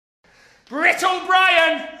Little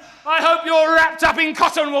Brian, I hope you're wrapped up in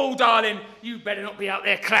cotton wool, darling. You better not be out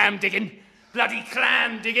there clam digging. Bloody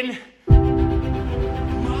clam digging.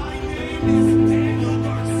 My name is Daniel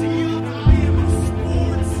Garcia, and I am a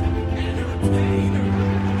sports entertainer.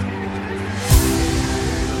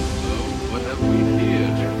 So, what have we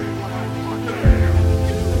here?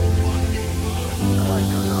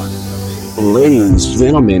 Ladies,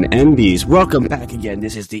 gentlemen, MBs, welcome back again.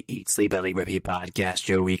 This is the Eat, Sleep, and Repeat podcast,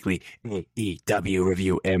 your weekly AEW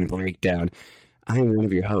review and breakdown. I am one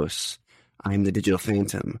of your hosts. I am the Digital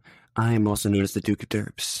Phantom. I am also known as the Duke of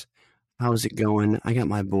Derps. How's it going? I got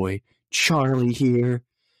my boy Charlie here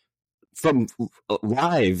from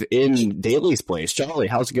live in Daly's place. Charlie,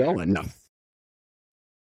 how's it going? No.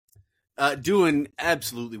 Doing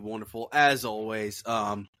absolutely wonderful, as always.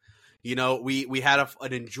 You know, we had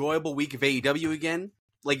an enjoyable week of AEW again.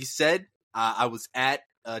 Like you said, I was at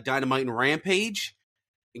Dynamite and Rampage.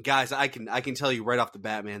 And guys, I can tell you right off the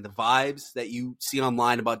bat, man, the vibes that you see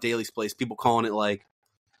online about Daly's Place, people calling it like,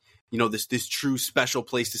 you know, this true special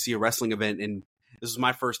place to see a wrestling event. And this is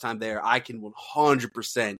my first time there. I can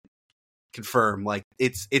 100% confirm, like,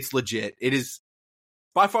 it's legit. It is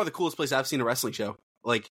by far the coolest place I've seen a wrestling show.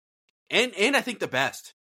 Like, and I think the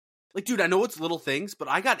best. Like, dude, I know it's little things, but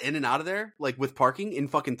I got in and out of there, like, with parking in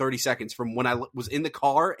fucking 30 seconds from when I was in the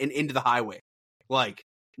car and into the highway. Like,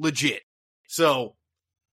 legit. So,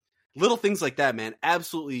 little things like that, man.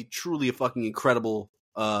 Absolutely, truly a fucking incredible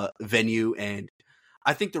venue, and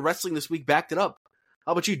I think the wrestling this week backed it up.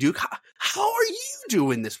 How about you, Duke? How are you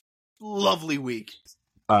doing this lovely week?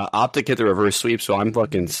 Optic hit the reverse sweep, so I'm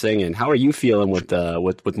fucking singing. How are you feeling with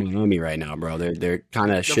Miami right now, bro? They're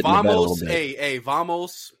kind of shitting the bed a little bit. Hey,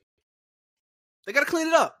 Vamos. They got to clean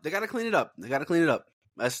it up. They got to clean it up.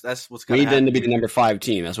 That's what's going to happen. We need them to be the number 5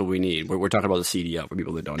 team. That's what we need. We're talking about the CDL for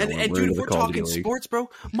people that don't know. And dude, if we're talking sports, bro,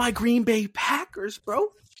 my Green Bay Packers, bro.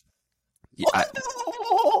 Yeah,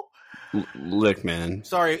 look, man.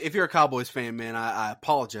 Sorry, if you're a Cowboys fan, man, I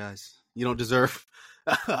apologize. You don't deserve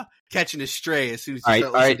catching a stray as soon as you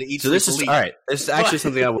start listening to Eat, so this Sleep, is Elite. all right. This is actually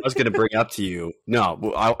something I was going to bring up to you.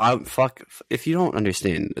 No, I fuck. If you don't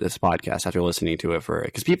understand this podcast after listening to it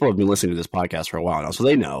because people have been listening to this podcast for a while now, so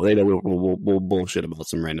they know we'll bullshit about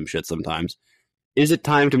some random shit sometimes. Is it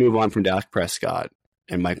time to move on from Dak Prescott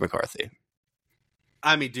and Mike McCarthy?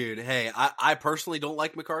 I mean, dude, hey, I personally don't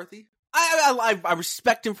like McCarthy. I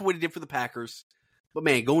respect him for what he did for the Packers, but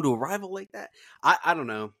man, going to a rival like that, I don't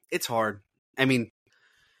know. It's hard. I mean,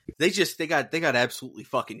 they got absolutely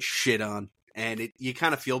fucking shit on, and you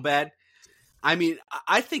kind of feel bad. I mean,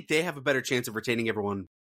 I think they have a better chance of retaining everyone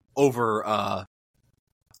over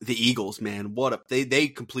the Eagles, man. They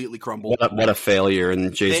completely crumbled. What a failure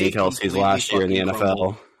in Jason Kelsey's last year in the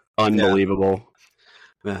NFL. Unbelievable.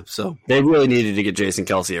 Yeah, so they really needed to get Jason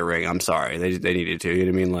Kelsey a ring. I'm sorry, they needed to. You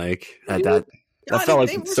know what I mean? Like that felt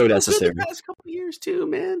like so necessary. The past couple of years too,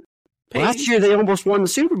 man. Last year they almost won the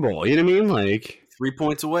Super Bowl. You know what I mean? Like 3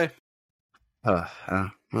 points away. Oh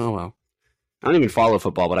well. I don't even follow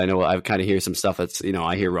football, but I know I kind of hear some stuff that's, you know,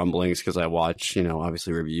 I hear rumblings because I watch, you know,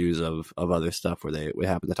 obviously reviews of other stuff where we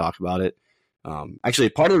happen to talk about it. Actually,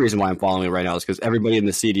 part of the reason why I'm following it right now is because everybody in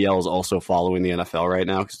the CDL is also following the NFL right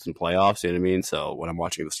now because it's in playoffs. You know what I mean? So when I'm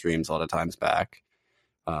watching the streams a lot of times back,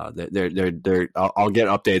 I'll get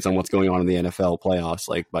updates on what's going on in the NFL playoffs,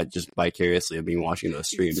 like by just vicariously of being watching those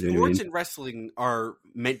streams. Sports you know what I mean? and wrestling are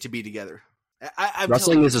meant to be together.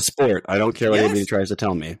 Wrestling is a sport. I don't care what anybody tries to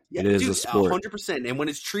tell me. Yeah, it is a sport. 100%. And when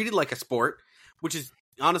it's treated like a sport, which is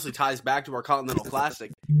honestly ties back to our Continental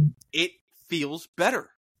Classic, it feels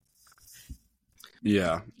better.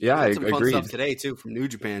 Yeah, I agree. Some fun stuff today too from New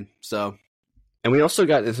Japan. So, and we also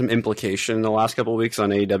got some implication in the last couple of weeks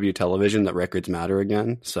on AEW television that records matter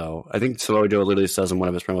again. So I think Samoa Joe literally says in one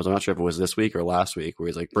of his promos, I'm not sure if it was this week or last week, where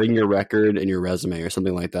he's like, "Bring your record and your resume" or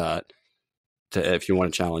something like that, if you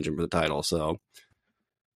want to challenge him for the title. So,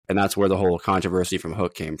 and that's where the whole controversy from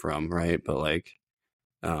Hook came from, right? But like,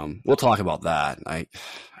 we'll talk about that.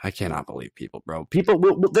 I cannot believe people, bro.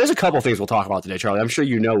 There's a couple things we'll talk about today, Charlie. I'm sure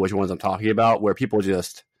you know which ones I'm talking about, where people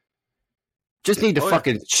just need to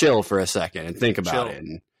fucking chill for a second and think about it.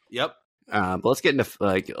 And, yep. But let's get into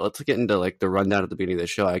the rundown at the beginning of the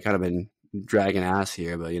show. I kind of been dragging ass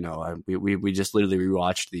here, but you know, we just literally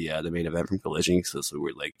rewatched the main event from Collision, so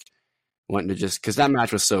we're like wanting to just because that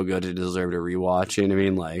match was so good, it deserved a rewatch. You know what I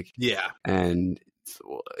mean? Like, yeah. And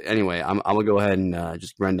anyway, I'm gonna go ahead and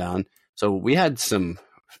just run down. So we had some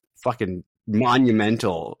fucking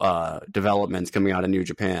monumental developments coming out of New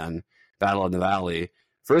Japan Battle in the Valley.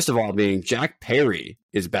 First of all, being Jack Perry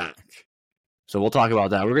is back. So we'll talk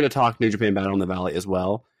about that. We're going to talk New Japan Battle in the Valley as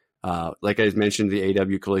well. Like I mentioned, the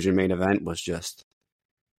AEW Collision Main Event was just,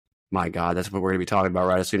 my God, that's what we're going to be talking about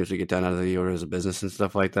right as soon as we get done out of the orders of business and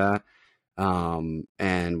stuff like that.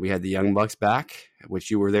 And we had the Young Bucks back, which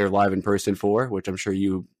you were there live in person for, which I'm sure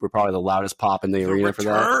you were probably the loudest pop in the arena for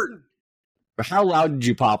that. But how loud did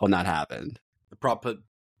you pop when that happened? The prop put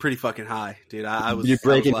pretty fucking high, dude. I was. Did you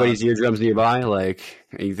break anybody's eardrums nearby? Like,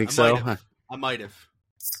 you think so? I might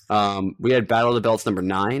have. We had Battle of the Belts number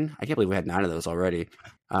 9. I can't believe we had 9 of those already.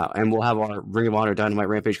 And we'll have our Ring of Honor Dynamite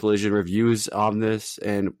Rampage Collision reviews on this,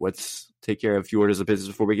 and let's take care of a few orders of business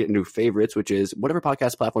before we get into favorites, which is whatever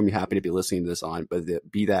podcast platform you happen to be listening to this on, but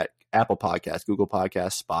be that Apple Podcast, Google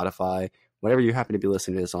Podcast, Spotify, whatever you happen to be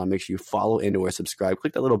listening to this on. Make sure you follow and or subscribe.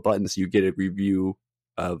 Click that little button so you get a review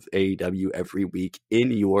of AEW every week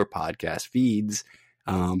in your podcast feeds.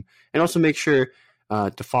 And also make sure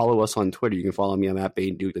to follow us on Twitter. You can follow me. I'm at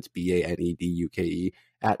Baneduke. That's BANEDUKE.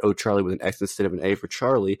 At O'Charlie with an X instead of an A for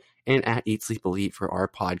Charlie. And at Eat Sleep Elite for our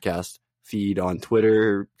podcast feed on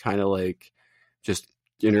Twitter. Kind of like just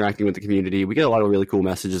interacting with the community. We get a lot of really cool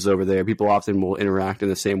messages over there. People often will interact in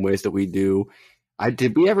the same ways that we do.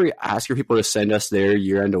 Did we ever ask for people to send us their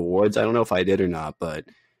year-end awards? I don't know if I did or not, but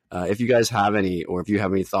if you guys have any, or if you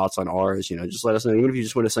have any thoughts on ours, just let us know. Even if you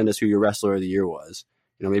just want to send us who your wrestler of the year was,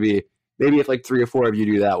 maybe if like 3 or 4 of you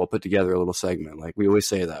do that, we'll put together a little segment. Like we always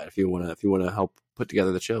say that if you want to help put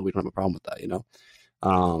together the show, we don't have a problem with that,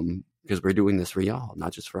 because we're doing this for y'all,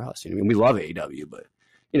 not just for us. We love AEW, but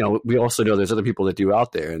we also know there's other people that do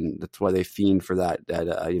out there, and that's why they fiend for that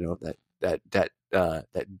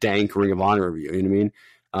dank Ring of Honor review. You know what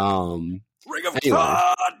I mean? Ring of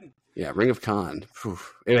Con. Yeah, Ring of Con.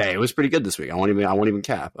 It was pretty good this week. I won't even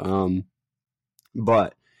cap.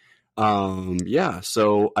 Yeah.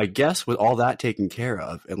 So I guess with all that taken care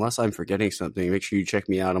of, unless I'm forgetting something, make sure you check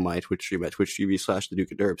me out on my Twitch stream at twitch.tv/the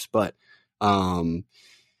Duke of Derps. But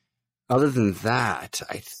other than that,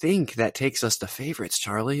 I think that takes us to favorites,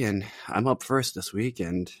 Charlie. And I'm up first this week,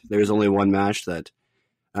 and there's only one match that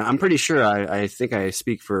I'm pretty sure I think I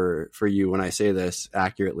speak for you when I say this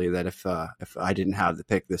accurately, that if I didn't have the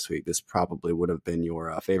pick this week, this probably would have been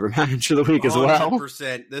your favorite match of the week as well.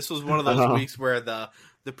 100%. This was one of those weeks where the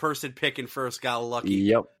person picking first got lucky.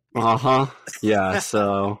 Yep. Yeah.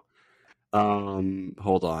 So,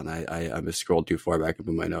 hold on. I just scrolled too far back up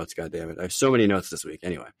in my notes. God damn it. I have so many notes this week.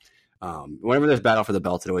 Anyway, whenever there's battle for the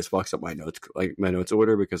belts, it always fucks up my notes, like my notes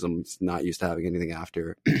order, because I'm not used to having anything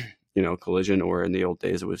after, Collision, or in the old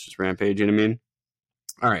days, it was just Rampage. You know what I mean?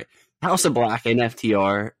 All right. House of Black and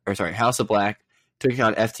House of Black took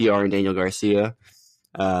on FTR and Daniel Garcia.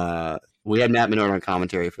 We had Matt Menard on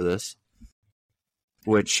commentary for this,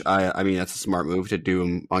 which I mean, that's a smart move to do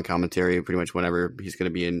him on commentary pretty much whenever he's going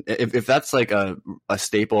to be in. If that's like a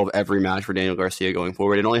staple of every match for Daniel Garcia going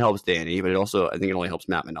forward, it only helps Danny, but I think it only helps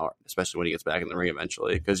Matt Menard, especially when he gets back in the ring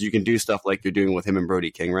eventually, because you can do stuff like you're doing with him and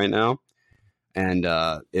Brody King right now, and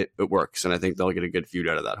it works, and I think they'll get a good feud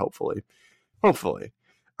out of that, hopefully.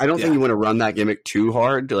 I don't think you want to run that gimmick too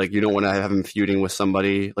hard. Like, you don't want to have him feuding with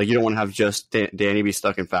somebody. Like, you don't want to have just Danny be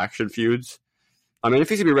stuck in faction feuds. I mean, if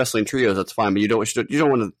he's going to be wrestling trios, that's fine, but you don't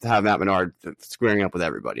want to have Matt Menard squaring up with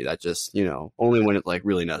everybody. That's just, only when it's like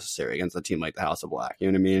really necessary against a team like the House of Black. You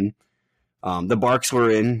know what I mean? The barks were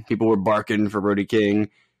in. People were barking for Brody King.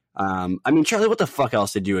 I mean, Charlie, what the fuck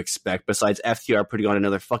else did you expect besides FTR putting on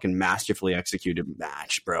another fucking masterfully executed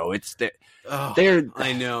match, bro? I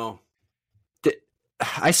know.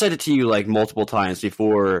 I said it to you like multiple times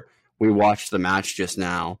before we watched the match just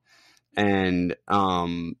now, and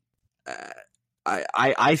I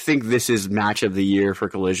think this is match of the year for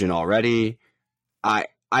Collision already. I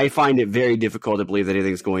find it very difficult to believe that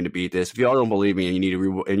anything's going to beat this. If y'all don't believe me and you need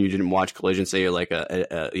to and you didn't watch Collision, say you're like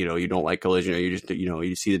you don't like Collision, or you just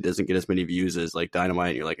you see it doesn't get as many views as like Dynamite,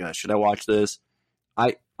 and you're like, should I watch this?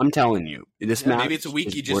 I'm telling you, this match. Maybe it's a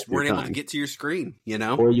week you just weren't able to get to your screen,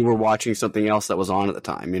 or you were watching something else that was on at the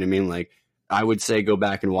time. You know what I mean? Like, I would say go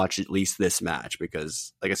back and watch at least this match,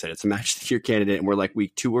 because, like I said, it's a match of the year candidate, and we're like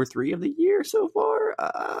week 2 or 3 of the year so far.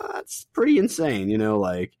 That's pretty insane,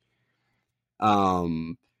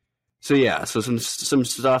 So yeah, so some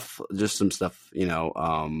stuff,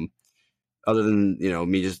 other than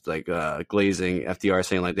me just like glazing FDR,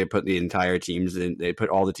 saying like they put the entire teams in, they put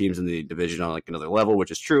all the teams in the division on like another level, which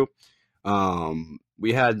is true.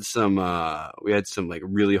 We had some like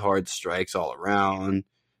really hard strikes all around.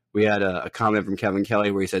 We had a comment from Kevin Kelly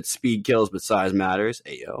where he said speed kills but size matters.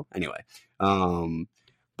 Ayo. Anyway,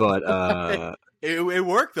 but it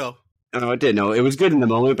worked though. No, it did. No, it was good in the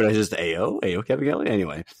moment, but I just Ayo Kevin Kelly.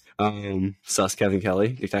 Anyway, sus Kevin Kelly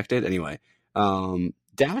detected. Anyway,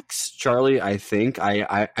 Dax, Charlie, I think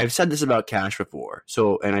I've said this about Cash before.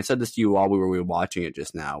 So, and I said this to you while we were watching it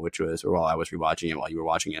just now, or while I was rewatching it while you were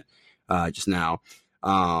watching it just now.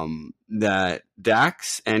 That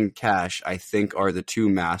Dax and Cash, I think, are the two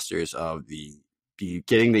masters of the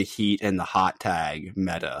getting the heat and the hot tag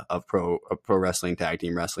meta of pro wrestling, tag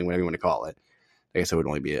team wrestling, whatever you want to call it. I guess it would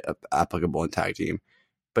only be applicable in tag team.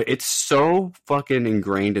 But it's so fucking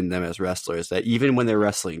ingrained in them as wrestlers that even when they're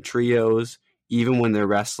wrestling trios, even when they're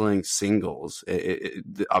wrestling singles,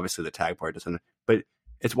 obviously the tag part doesn't, but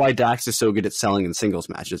it's why Dax is so good at selling in singles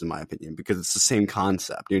matches, in my opinion, because it's the same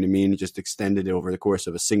concept. You know what I mean? Just extended over the course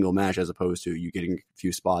of a single match as opposed to you getting a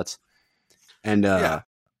few spots. And yeah,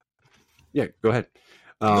 go ahead.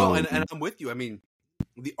 No, and I'm with you. I mean,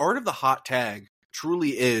 the art of the hot tag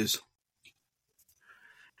truly is.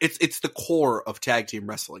 It's the core of tag team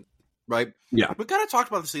wrestling, right? Yeah. We kind of talked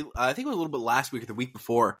about this, I think it was a little bit last week or the week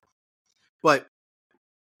before, but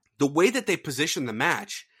the way that they position the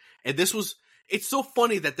match, and it's so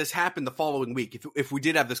funny that this happened the following week, if we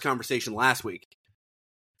did have this conversation last week.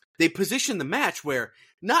 They positioned the match where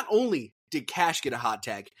not only did Cash get a hot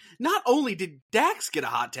tag, not only did Dax get a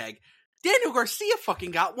hot tag, Daniel Garcia fucking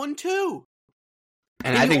got one too.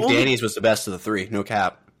 And I think Danny's was the best of the three, no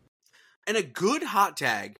cap. And a good hot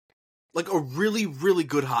tag, like a really, really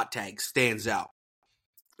good hot tag, stands out.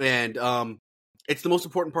 And it's the most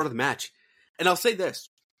important part of the match. And I'll say this.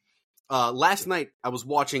 Last night, I was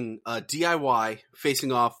watching DIY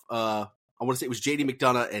facing off, I want to say it was JD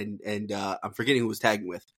McDonough and I'm forgetting who was tagging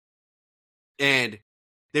with. And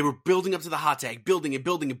they were building up to the hot tag, building and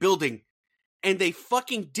building and building. And they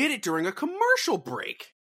fucking did it during a commercial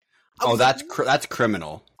break. That's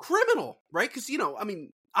criminal. Criminal, right? Because, I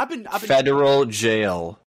mean, I've been federal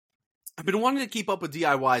jail. I've been wanting to keep up with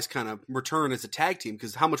DIY's kind of return as a tag team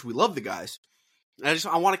because how much we love the guys. And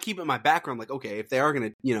I want to keep it in my background, like, okay, if they are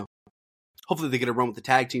going to, hopefully they get a run with the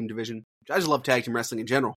tag team division. I just love tag team wrestling in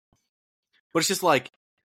general. But it's just like,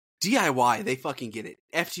 DIY, they fucking get it.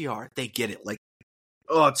 FTR, they get it. Like,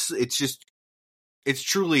 it's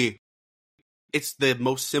truly, it's the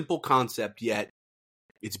most simple concept, yet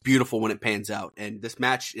it's beautiful when it pans out. And this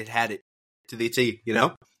match, it had it to the T,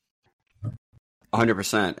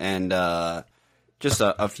 100%. And just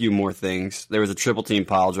a few more things. There was a triple team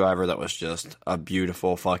pile driver that was just a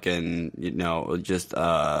beautiful fucking,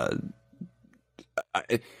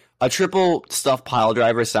 a triple stuff pile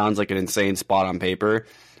driver sounds like an insane spot on paper.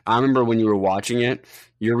 I remember when you were watching it,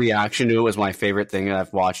 your reaction to it was my favorite thing that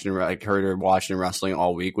I've watched and heard or watched in wrestling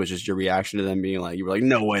all week, was just your reaction to them being like, you were like,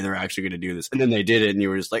 no way they're actually going to do this. And then they did it and you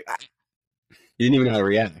were just like, you didn't even know how to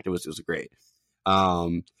react. It was great.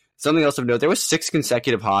 Something else of note, there was 6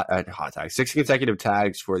 consecutive hot tags, 6 consecutive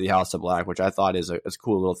tags for the House of Black, which I thought is a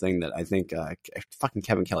cool little thing that I think fucking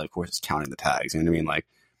Kevin Kelly, of course, is counting the tags. You know what I mean? Like,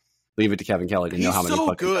 leave it to Kevin Kelly to know how many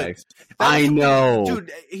fucking tags. I know.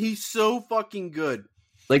 Dude, he's so fucking good.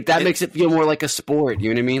 Like, that makes it feel more like a sport, you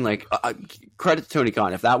know what I mean? Like, credit to Tony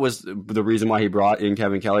Khan. If that was the reason why he brought in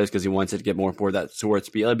Kevin Kelly is because he wants it to get more for that sport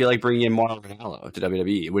speed, it'd be like bringing in Mauro Ranallo to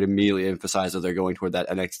WWE. It would immediately emphasize that they're going toward that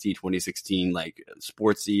NXT 2016, like,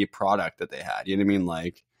 sportsy product that they had. You know what I mean?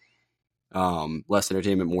 Like, less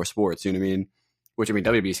entertainment, more sports, you know what I mean? Which, I mean,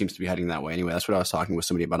 WWE seems to be heading that way anyway. That's what I was talking with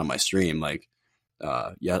somebody about on my stream, like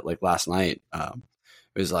last night.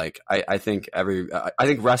 It was like, I think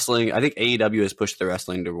wrestling, I think AEW has pushed the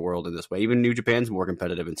wrestling to the world in this way. Even New Japan's more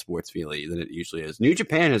competitive in sports feely than it usually is. New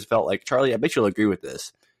Japan has felt like, Charlie, I bet you'll agree with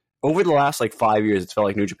this. Over the last 5 years, it's felt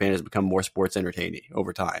like New Japan has become more sports entertaining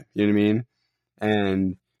over time. You know what I mean?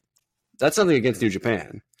 And that's something against New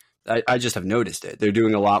Japan. I just have noticed it. They're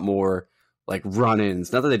doing a lot more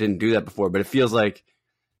run-ins. Not that they didn't do that before, but it feels like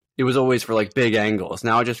it was always for big angles.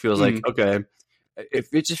 Now it just feels like, okay,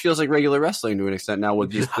 it just feels like regular wrestling to an extent now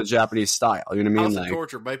with just the Japanese style. You know what I mean? House of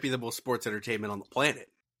Torture might be the most sports entertainment on the planet.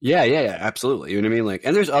 Yeah, absolutely. You know what I mean?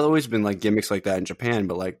 And there's always been gimmicks like that in Japan,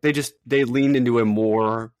 but they leaned into a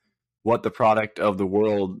more what the product of the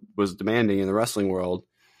world was demanding in the wrestling world,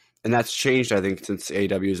 and that's changed, I think, since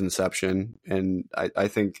AEW's inception. And I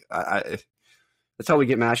think that's how we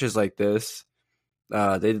get matches like this.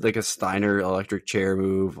 They did a Steiner electric chair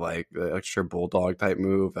move, electric chair bulldog type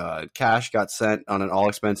move. Cash got sent on an all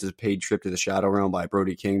expenses paid trip to the Shadow Realm by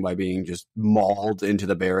Brody King by being just mauled into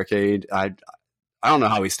the barricade. I don't know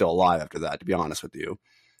how he's still alive after that, to be honest with you.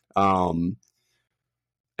 And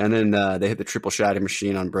then they hit the triple shadow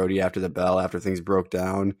machine on Brody after the bell, after things broke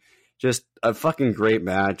down. Just a fucking great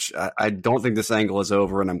match. I don't think this angle is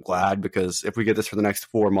over, and I'm glad, because if we get this for the next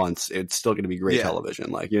 4 months, it's still going to be great television.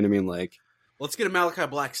 You know what I mean? Let's get a Malachi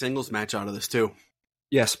Black singles match out of this, too.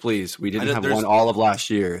 Yes, please. We didn't have one all of last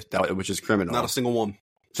year, which is criminal. Not a single one.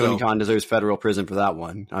 Tony Khan deserves federal prison for that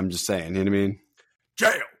one. I'm just saying. You know what I mean?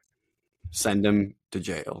 Jail. Send him to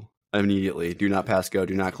jail immediately. Do not pass go.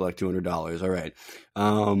 Do not collect $200. All right.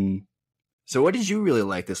 So what did you really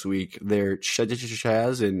like this week there,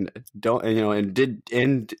 Chaz?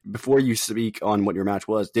 And before you speak on what your match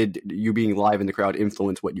was, did you being live in the crowd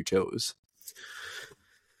influence what you chose?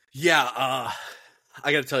 Yeah,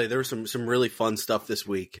 I got to tell you, there was some really fun stuff this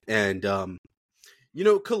week. And,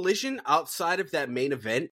 Collision, outside of that main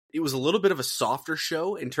event, it was a little bit of a softer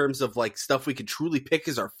show in terms of, like, stuff we could truly pick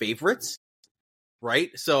as our favorites, right?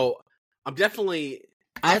 So I'm definitely...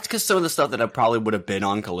 That's because some of the stuff that I probably would have been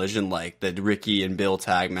on Collision, like the Ricky and Bill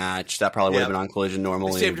tag match, that probably would have been on Collision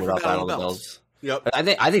normally without Battle of the Bells. Yep. I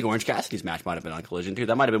think Orange Cassidy's match might have been on Collision too.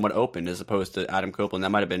 That might have been what opened as opposed to Adam Copeland.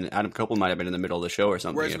 Adam Copeland might have been in the middle of the show or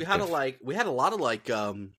something. Whereas we had a lot of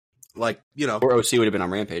or OC would have been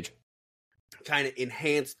on Rampage. Kind of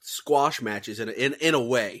enhanced squash matches in a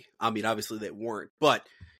way. I mean, obviously they weren't, but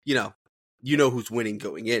you know who's winning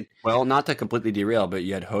going in. Well, not to completely derail, but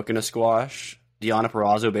you had Hook in a squash. Deonna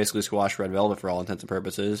Purrazzo basically squashed Red Velvet for all intents and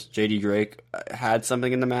purposes. JD Drake had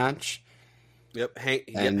something in the match. Yep,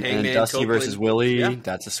 and Dusty Copeland versus Willie,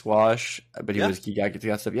 that's a squash. But he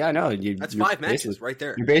got stuff. Yeah, I know. That's 5 matches right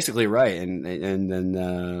there. You're basically right, and then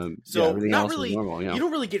everything not else really. is normal. You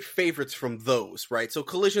don't really get favorites from those, right? So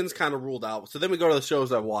Collision's kind of ruled out. So then we go to the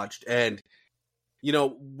shows I watched, and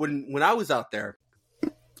when I was out there,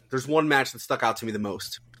 there's one match that stuck out to me the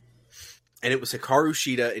most, and it was Hikaru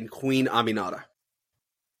Shida and Queen Aminata.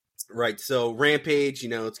 Right, so Rampage,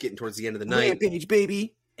 it's getting towards the end of the night. Rampage,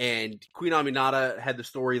 baby. And Queen Aminata had the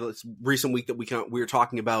story this recent week that we were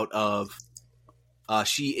talking about of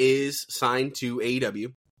she is signed to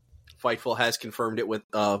AEW. Fightful has confirmed it with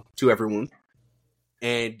to everyone.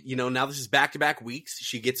 And, now this is back-to-back weeks.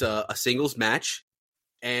 She gets a singles match,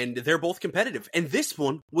 and they're both competitive. And this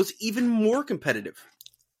one was even more competitive.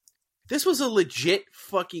 This was a legit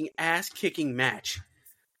fucking ass-kicking match.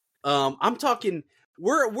 I'm talking...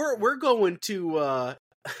 We're going to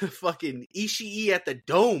fucking Ishii at the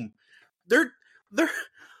Dome. They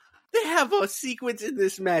have a sequence in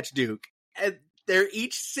this match, Duke, and they're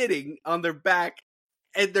each sitting on their back,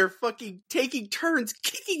 and they're fucking taking turns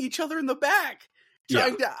kicking each other in the back,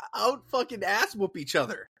 trying to out fucking ass whoop each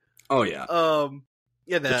other. Oh yeah.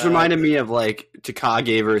 This reminded me of like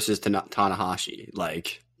Takagi versus Tanahashi,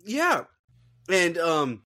 like. Yeah, and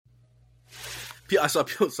I saw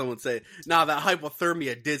someone say, that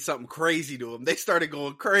hypothermia did something crazy to him. They started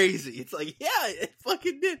going crazy. It's like, yeah, it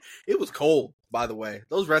fucking did. It was cold, by the way.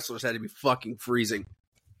 Those wrestlers had to be fucking freezing.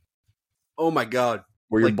 Oh, my God.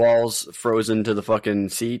 Were your balls frozen to the fucking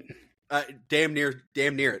seat? Damn near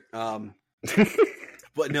it.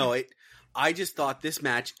 But no, I just thought this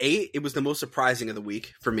match, it was the most surprising of the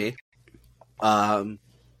week for me.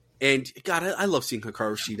 And God, I love seeing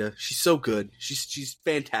Hikaru Shida. She's so good. She's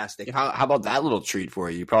fantastic. How about that little treat for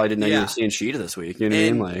you? You probably didn't know you were seeing Shida this week. You know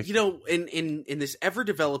what I mean? Like, in this ever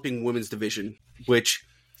developing women's division, which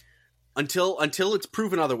until it's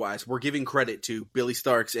proven otherwise, we're giving credit to Billy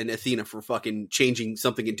Starks and Athena for fucking changing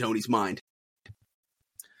something in Tony's mind.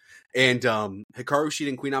 And Hikaru Shida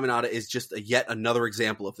and Queen Aminata is just yet another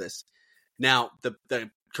example of this. Now,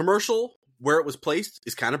 the commercial where it was placed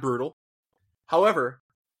is kind of brutal. However,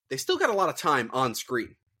 they still got a lot of time on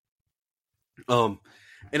screen. And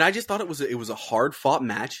I just thought it was a hard fought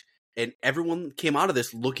match, and everyone came out of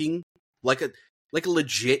this looking like a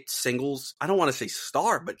legit singles. I don't want to say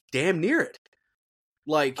star, but damn near it.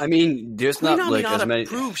 Like, I mean, there's Queen not like as Aminata many.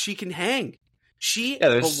 Prove she can hang. She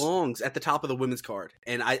belongs at the top of the women's card,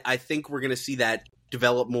 and I think we're gonna see that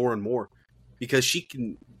develop more and more because she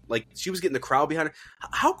can. Like, she was getting the crowd behind her.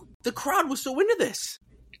 How the crowd was so into this?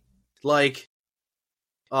 Like.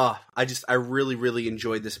 I really, really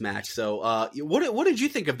enjoyed this match. So, what did you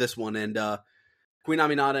think of this one? And Queen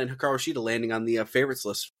Aminata and Hikaru Shida landing on the favorites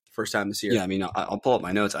list first time this year. Yeah, I mean, I'll pull up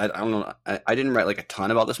my notes. I don't know. I didn't write like a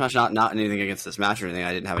ton about this match. Not anything against this match or anything.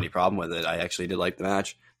 I didn't have any problem with it. I actually did like the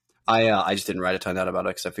match. I just didn't write a ton out about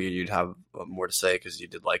it because I figured you'd have more to say because you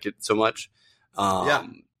did like it so much.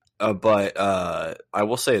 But I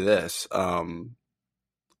will say this.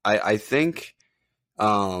 I think.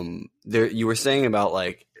 You were saying about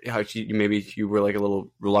like how you were like a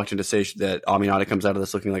little reluctant to say that Aminata comes out of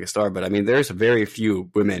this looking like a star, but I mean, there's very few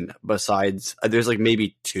women besides. There's like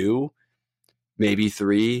maybe 2, maybe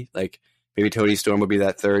 3. Like maybe Toni Storm would be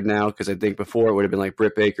that third now because I think before it would have been like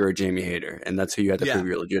Britt Baker or Jamie Hayter, and that's who you had to prove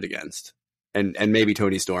you're legit against. And maybe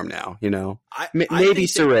Toni Storm now, maybe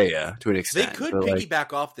Saraya to an extent. They could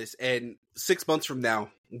piggyback off this, and 6 months from now,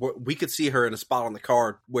 we could see her in a spot on the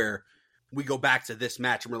card where we go back to this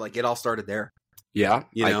match and we're like, it all started there. Yeah,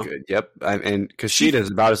 You know? could. Yep, and because Sheeta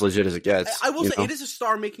is about as legit as it gets. I will say it is a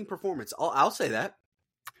star-making performance. I'll say that.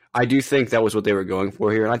 I do think that was what they were going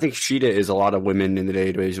for here, and I think Sheeta is a lot of women in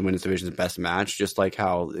the women's division's best match, just like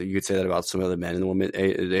how you could say that about some of the men in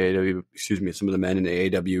the some of the men in the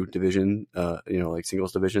AEW division, like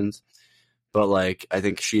singles divisions. But like, I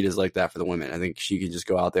think Sheeta's like that for the women. I think she could just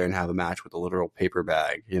go out there and have a match with a literal paper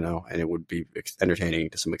bag, and it would be entertaining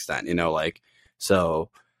to some extent, so.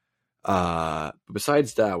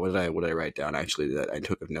 Besides that, what did I write down actually that I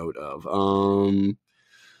took a note of?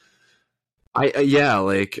 Mostly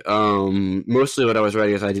what I was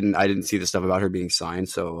writing is I didn't see the stuff about her being signed,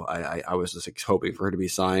 so I was just hoping for her to be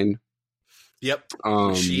signed. Yep,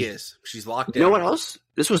 she is. She's locked in. You know what else?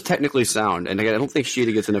 This was technically sound, and again, I don't think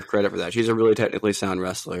Sheeta gets enough credit for that. She's a really technically sound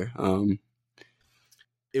wrestler.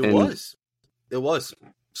 It was.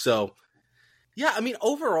 So, yeah, I mean,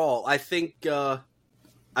 overall, I think.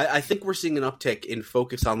 I think we're seeing an uptick in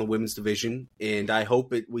focus on the women's division, and I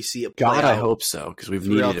hope we see it play out. I hope so, because we've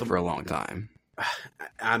needed it for a long time.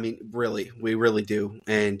 I mean, really, we really do.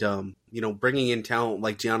 And, bringing in talent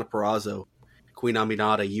like Gianna Purrazzo, Queen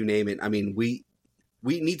Aminata, you name it. I mean, we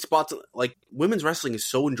need spots. Like, women's wrestling is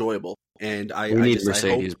so enjoyable. And we need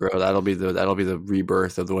Mercedes, bro. That'll be the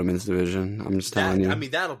rebirth of the women's division. I'm just telling you. I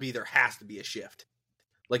mean, there has to be a shift.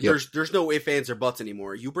 Like, yep. There's no ifs, ands, or buts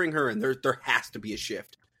anymore. You bring her in, there has to be a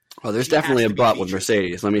shift. Oh, there's definitely a butt with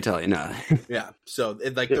Mercedes. Let me tell you, no. Yeah, so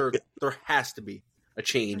there has to be a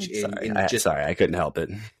change. Sorry, I couldn't help it.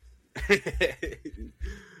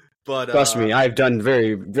 But trust me, I've done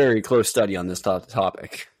very, very close study on this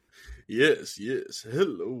topic. Yes.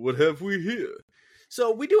 Hello, what have we here?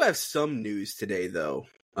 So we do have some news today, though.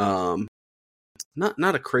 Not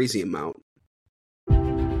a crazy amount.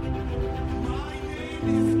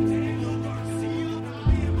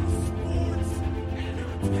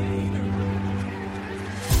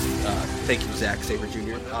 Thank you, Zack Sabre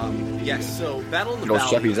Jr. Yes, so Battle in the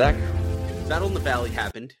Valley. Zach. Battle in the Valley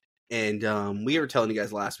happened, and we were telling you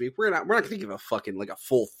guys last week we're not going to give a fucking a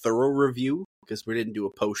full thorough review because we didn't do a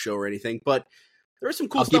post show or anything, but there was some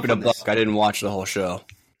cool stuff. Keep it a buck. I didn't watch the whole show.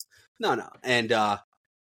 No, and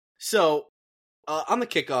so on the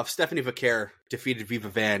kickoff, Stephanie Vaquer defeated Viva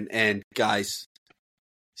Van, and guys,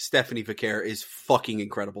 Stephanie Vaquer is fucking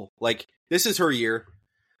incredible. Like, this is her year.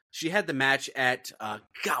 She had the match at,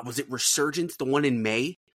 was it Resurgence, the one in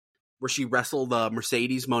May, where she wrestled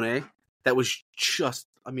Mercedes Moné? That was just,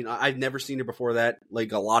 I mean, I've never seen her before that,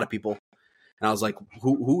 like a lot of people. And I was like,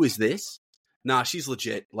 who is this? Nah, she's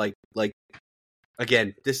legit. Like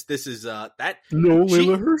again, this is, that. No,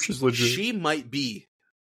 Layla Hirsch is legit. She might be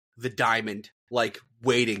the diamond, like,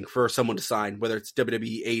 waiting for someone to sign, whether it's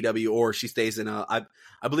WWE, AEW, or she stays in, I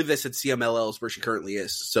believe they said CMLL is where she currently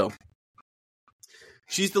is, so.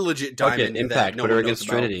 She's the legit diamond. Impact. Put her against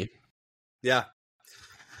Trinity. Yeah.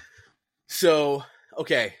 So,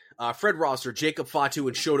 okay. Fred Rosser, Jacob Fatu,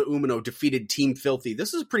 and Shota Umino defeated Team Filthy.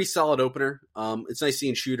 This is a pretty solid opener. It's nice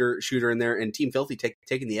seeing Shooter in there, and Team Filthy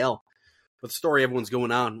taking the L. But the story everyone's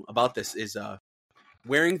going on about this is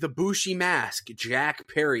wearing the Bushi mask, Jack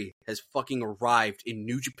Perry has fucking arrived in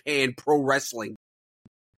New Japan Pro Wrestling.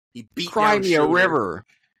 He beat down Shooter. River.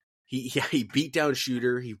 He beat down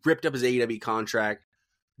Shooter. He ripped up his AEW contract.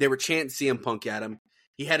 They were chanting CM Punk at him.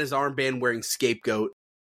 He had his armband wearing Scapegoat.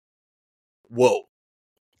 Whoa.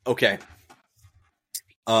 Okay.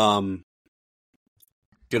 Good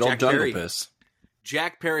old Jungle Piss.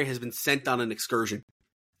 Jack Perry has been sent on an excursion.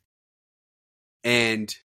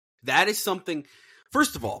 And that is something...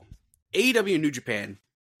 First of all, AEW and New Japan,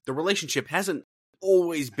 the relationship hasn't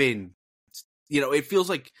always been... it feels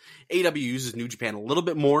like AEW uses New Japan a little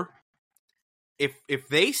bit more. If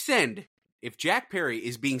Jack Perry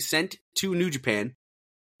is being sent to New Japan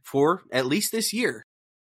for at least this year,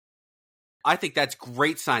 I think that's a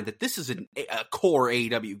great sign that this is a core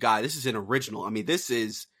AEW guy. This is an original. I mean, this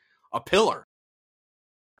is a pillar.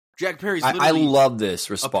 Jack Perry's literally I love this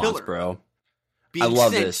response, bro. I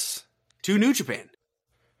love this. To New Japan.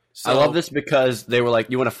 So, I love this because they were like,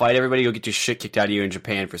 you want to fight everybody? You'll get your shit kicked out of you in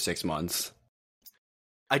Japan for 6 months.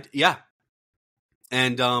 Yeah.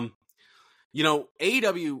 And,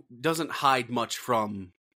 AEW doesn't hide much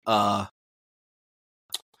from their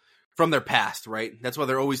past, right? That's why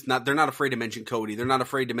they're not afraid to mention Cody. They're not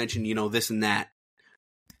afraid to mention, this and that.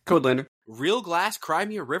 Codelander. Real Glass, Cry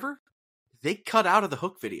Me a River, they cut out of the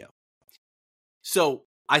Hook video. So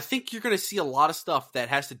I think you're going to see a lot of stuff that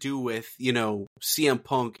has to do with, CM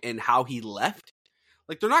Punk and how he left.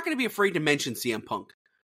 Like, they're not going to be afraid to mention CM Punk.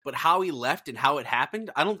 But how he left and how it happened,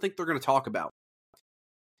 I don't think they're going to talk about.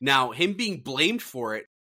 Now, him being blamed for it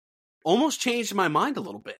almost changed my mind a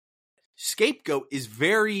little bit. scapegoat is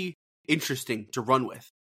very interesting to run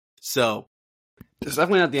with. So it's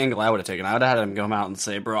definitely not the angle I would have taken. I would have had him come out and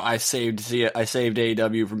say, "Bro, I saved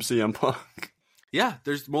AEW from CM Punk." Yeah,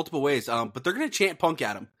 there's multiple ways. But they're gonna chant Punk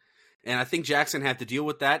at him, and I think Jackson had to deal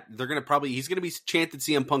with that. He's gonna be chanted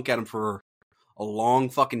CM Punk at him for a long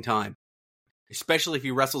fucking time, especially if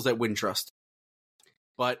he wrestles at Wintrust.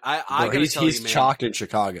 But I gotta tell you, man, he's chalked in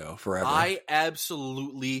Chicago forever. I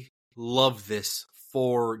absolutely love this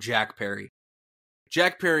for Jack Perry.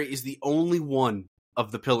 Jack Perry is the only one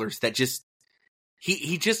of the pillars that just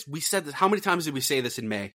we said this. How many times did we say this in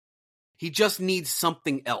May? He just needs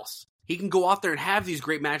something else. He can go out there and have these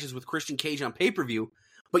great matches with Christian Cage on pay-per-view,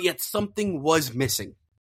 but yet something was missing.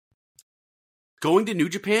 Going to New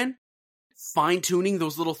Japan, fine-tuning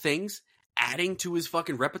those little things, adding to his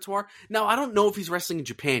fucking repertoire. Now, I don't know if he's wrestling in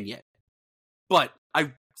Japan yet, but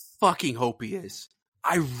I fucking hope he is.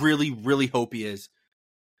 I really, really hope he is.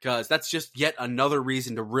 Because that's just yet another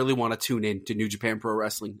reason to really want to tune in to New Japan Pro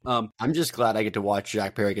Wrestling. I'm just glad I get to watch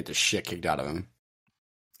Jack Perry get the shit kicked out of him.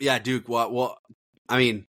 Yeah, Duke. Well, I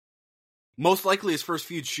mean, most likely his first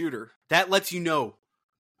feud shooter. That lets you know.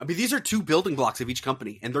 I mean, these are two building blocks of each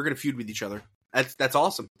company, and they're going to feud with each other. That's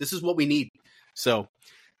awesome. This is what we need. So,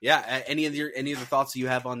 yeah. Any of the thoughts that you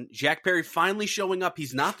have on Jack Perry finally showing up?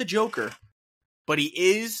 He's not the Joker, but he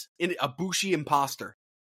is a Bushi imposter.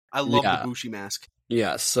 I love the Bushi mask.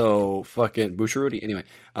 Yeah, so fucking Bushirooney. Anyway,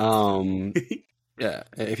 yeah,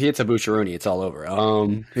 if he hits a Bushirooney, it's all over.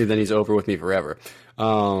 Then he's over with me forever.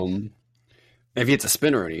 If he hits a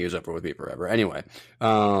Spinneroonie, he's over with me forever. Anyway,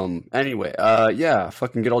 yeah,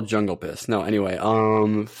 fucking good old Jungle Piss. No, anyway,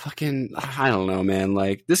 fucking, I don't know, man.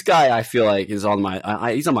 Like, this guy, I feel like is on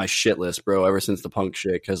my, he's on my shit list, bro. Ever since the Punk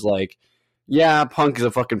shit, because like, yeah, Punk is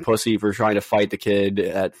a fucking pussy for trying to fight the kid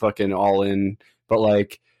at fucking All In, but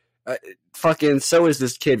like. Fucking so is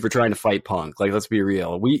this kid for trying to fight Punk. Like, let's be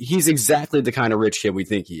real. He's exactly the kind of rich kid we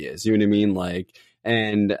think he is. You know what I mean? Like,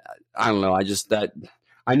 and I don't know.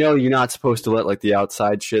 I know you're not supposed to let like the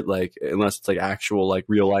outside shit, like, unless it's like actual like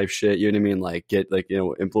real life shit. You know what I mean? Like, get like, you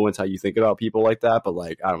know, influence how you think about people like that. But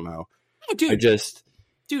like, I don't know. Oh, dude,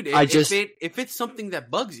 if it's something that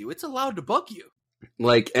bugs you, it's allowed to bug you.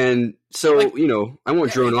 Like, and so, like, you know, I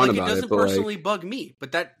won't drone on about it. It doesn't personally bug me,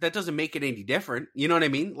 but that doesn't make it any different. You know what I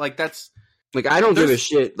mean? Like, that's like, I don't give a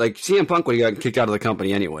shit. Like, CM Punk would have gotten kicked out of the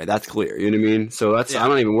company anyway. That's clear. You know what I mean? So I'm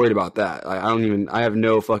not even worried about that. I have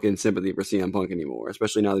no fucking sympathy for CM Punk anymore,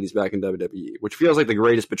 especially now that he's back in WWE, which feels like the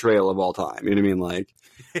greatest betrayal of all time. You know what I mean? Like,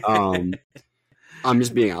 I'm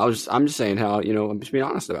just saying how, you know, I'm just being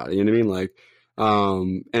honest about it. You know what I mean? Like,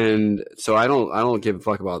 and so I don't give a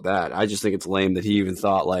fuck about that. I just think it's lame that he even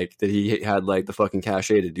thought like that he had like the fucking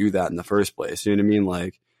cachet to do that in the first place. You know what I mean?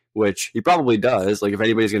 Like, which he probably does. Like, if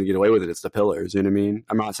anybody's going to get away with it, it's the Pillars. You know what I mean?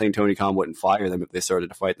 I'm not saying Tony Khan wouldn't fire them if they started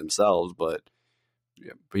to fight themselves, but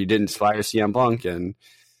he didn't fire CM Punk. And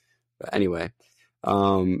anyway, I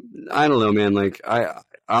don't know, man. Like,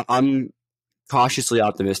 I'm cautiously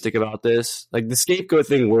optimistic about this. Like, the scapegoat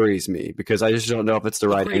thing worries me because I just don't know if it's the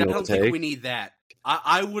right angle to take. I don't think we need that.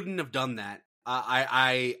 I wouldn't have done that.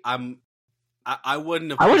 I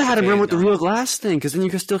wouldn't have. I would have had him run with the real glass thing because then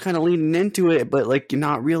you could still kind of lean into it, but like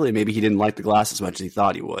not really. Maybe he didn't like the glass as much as he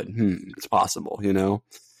thought he would. It's possible, you know.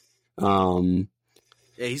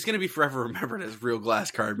 Yeah, he's gonna be forever remembered as real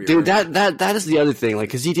glass card. Dude, that is the other thing. Like,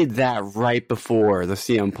 because he did that right before the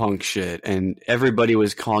CM Punk shit, and everybody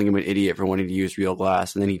was calling him an idiot for wanting to use real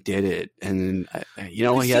glass, and then he did it, and then you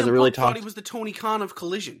know, he hasn't really talked. He was the Tony Khan of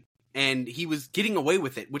Collision, and he was getting away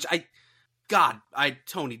with it, which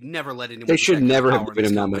Tony never let anyone. They should never have given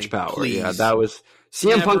him that much power. Please. Yeah, that was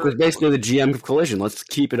CM Punk was basically the GM of Collision. Let's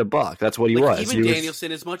keep it a buck. That's what he was. Even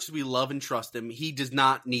Danielson, as much as we love and trust him, he does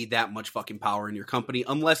not need that much fucking power in your company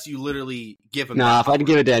unless you literally give him. Nah, if I'd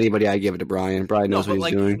give it to anybody, I'd give it to Brian. Brian knows what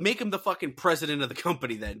he's doing. Make him the fucking president of the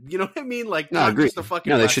company. Then you know what I mean? Like, no, agree.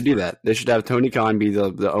 They should do that. They should have Tony Khan be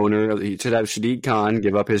the owner. He should have Shadid Khan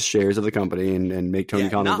give up his shares of the company and make Tony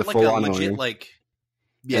Khan the full-on owner.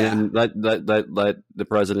 Yeah, and let the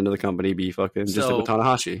president of the company be fucking just like with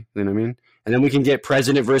Tanahashi. You know what I mean? And then we can get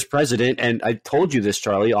president versus president. And I told you this,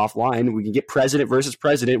 Charlie, offline. We can get president versus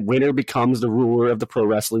president. Winner becomes the ruler of the pro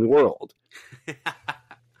wrestling world.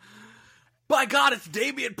 By God, it's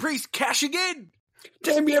Damian Priest cashing in.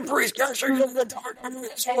 Damian Priest cashing in.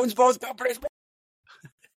 Owns both companies.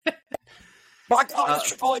 My God, it's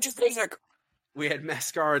Triple H's music. We had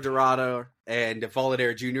Mascara Dorado and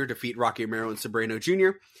Voladair Jr. defeat Rocky Romero and Sobrano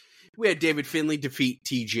Jr. We had David Finlay defeat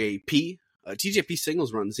TJP. TJP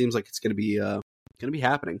singles run seems like it's going to be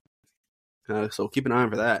happening. So keep an eye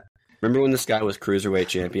on for that. Remember when this guy was cruiserweight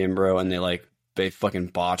champion, bro, and they like they fucking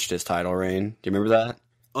botched his title reign. Do you remember that?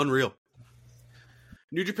 Unreal.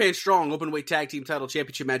 New Japan Strong Openweight Tag Team Title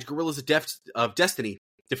Championship match. Gorillas of Destiny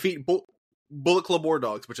defeat Bullet Club War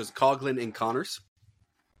Dogs, which is Coughlin and Connors.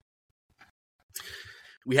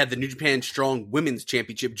 We had the New Japan Strong Women's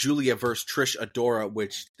Championship, Julia versus Trish Adora,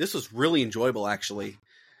 which this was really enjoyable, actually.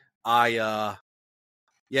 Julia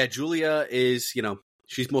is,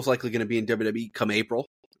 she's most likely going to be in WWE come April,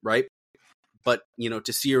 right? But,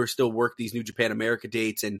 to see her still work these New Japan America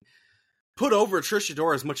dates and put over Trish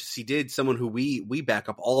Adora as much as he did, someone who we back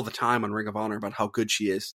up all the time on Ring of Honor about how good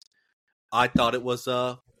she is. I thought it was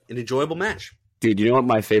an enjoyable match. Dude, you know what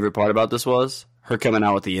my favorite part about this was? Her coming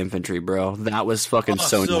out with the infantry, bro. That was fucking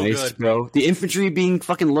so nice, good. Bro. The infantry being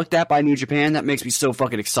fucking looked at by New Japan, that makes me so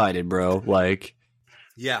fucking excited, bro. Like,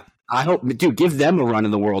 yeah. I hope, dude, give them a run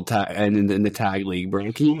in the world and in the tag league,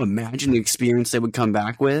 bro. Can you imagine the experience they would come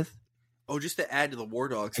back with? Oh, just to add to the War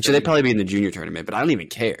Dogs. Actually, they'd probably be in the junior tournament, but I don't even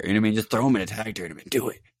care. You know what I mean? Just throw them in a tag tournament. Do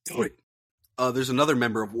it. There's another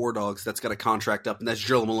member of War Dogs that's got a contract up, and that's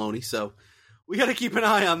Jill Maloney, so we got to keep an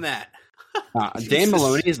eye on that. Dan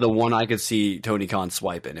Maloney is the one I could see Tony Khan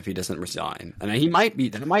swiping if he doesn't resign, and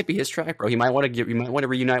that might be his track, bro. He might want to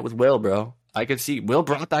reunite with Will, bro. I could see Will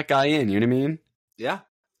brought that guy in. You know what I mean? Yeah.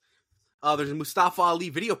 There's a Mustafa Ali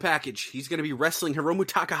video package. He's going to be wrestling Hiromu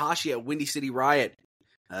Takahashi at Windy City Riot,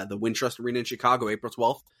 the Wintrust Arena in Chicago, April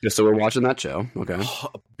 12th. Just so we're watching that show. Okay.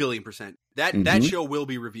 Oh, 1,000,000,000%. That show will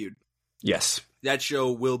be reviewed. Yes. That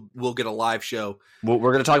show will get a live show. Well,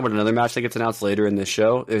 we're going to talk about another match that gets announced later in this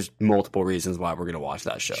show. There's multiple reasons why we're going to watch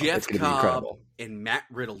that show. Jeff it's going to Cobb be incredible. And Matt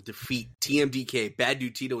Riddle defeat TMDK, Bad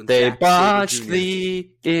Dude Tito, and they Zack botched Sabre Jr.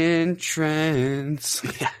 the entrance.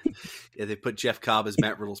 Yeah, they put Jeff Cobb as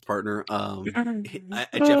Matt Riddle's partner.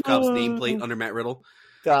 Jeff Cobb's nameplate under Matt Riddle.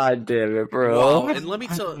 God damn it, bro! Wow. And let me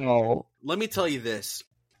tell you this.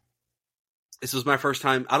 This was my first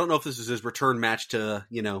time. I don't know if this was his return match to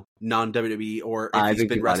non-WWE or if he's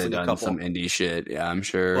been wrestling a couple. Some indie shit. Yeah, I'm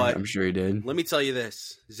sure. But I'm sure he did. Let me tell you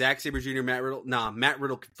this: Zack Sabre Jr., Matt Riddle. Nah, Matt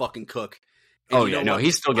Riddle can fucking cook. And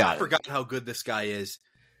he's still got it. I forgot how good this guy is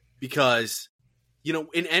because in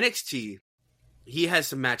NXT. He has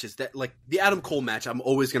some matches that, like the Adam Cole match, I'm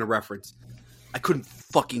always going to reference. I couldn't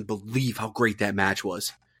fucking believe how great that match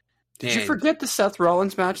was. Did you forget the Seth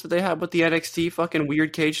Rollins match that they had with the NXT fucking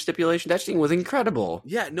weird cage stipulation? That thing was incredible.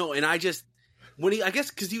 Yeah, no, and I guess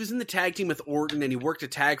because he was in the tag team with Orton and he worked a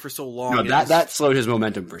tag for so long. No, that slowed his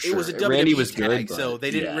momentum for sure. It was a WWE Randy was tag, good, so they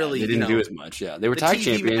didn't really. They didn't do as much. Yeah, they were the tag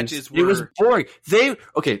TV champions. matches It was were- boring.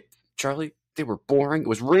 Charlie. They were boring. It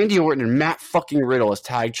was Randy Orton and Matt fucking Riddle as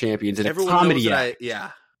tag champions in a comedy act.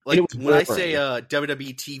 Yeah. Like, when I say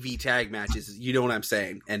WWE TV tag matches, you know what I'm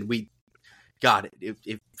saying. And we got it.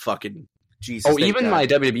 It fucking, Jesus. Oh, even my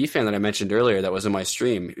WWE fan that I mentioned earlier that was in my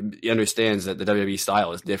stream, he understands that the WWE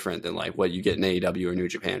style is different than like what you get in AEW or New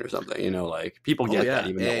Japan or something. Like, people get that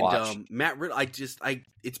even to watch. Matt Riddle,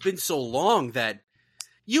 it's been so long that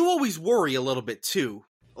you always worry a little bit too.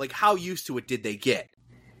 Like, how used to it did they get?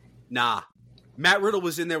 Nah. Matt Riddle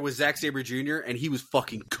was in there with Zack Sabre Jr. and he was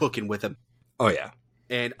fucking cooking with him. Oh yeah,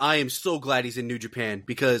 and I am so glad he's in New Japan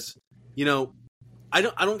because I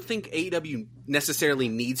don't think AEW necessarily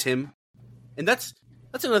needs him, and that's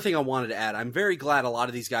another thing I wanted to add. I'm very glad a lot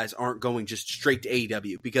of these guys aren't going just straight to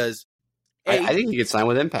AEW because I think you could sign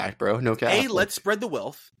with Impact, bro. No cap. A, let's spread the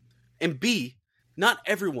wealth, and B, not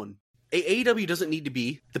everyone. AEW doesn't need to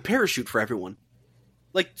be the parachute for everyone.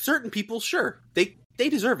 Like certain people, sure, they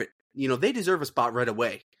deserve it. They deserve a spot right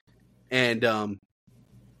away. And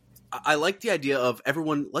I like the idea of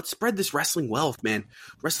everyone, let's spread this wrestling wealth, man.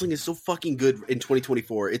 Wrestling is so fucking good in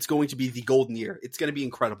 2024. It's going to be the golden year. It's going to be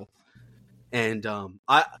incredible. And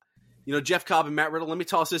Jeff Cobb and Matt Riddle, let me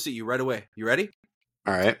toss this at you right away. You ready?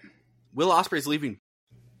 All right. Will Ospreay's leaving.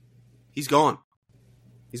 He's gone.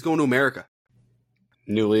 He's going to America.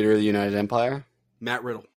 New leader of the United Empire? Matt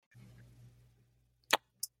Riddle.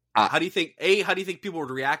 How do you think people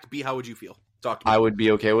would react? B, how would you feel? Talk to me. I would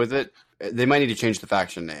be okay with it. They might need to change the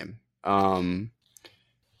faction name.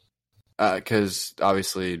 Because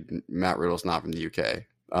obviously Matt Riddle's not from the UK.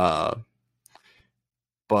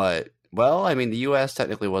 But the US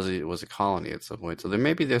technically was a colony at some point, so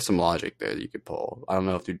there's some logic there that you could pull. I don't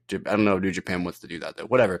know if New Japan wants to do that though.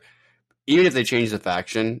 Whatever. Even if they change the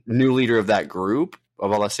faction, new leader of that group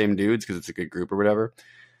of all the same dudes because it's a good group or whatever,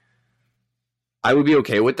 I would be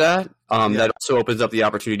okay with that. That also opens up the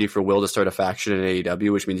opportunity for Will to start a faction in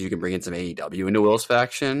AEW, which means you can bring in some AEW into Will's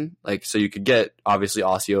faction. Like, so you could get obviously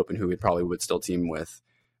Aussie Open, who would still team with.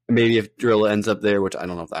 Maybe if Drilla ends up there, which I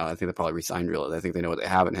don't know if I think they probably re-signed Drilla. I think they know what they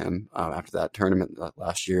have in him after that tournament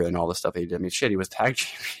last year and all the stuff he did. I mean, shit, he was tag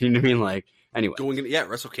champion. You know what I mean? Like, Anyway, Going in,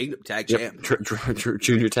 Wrestle Kingdom tag yep, champ.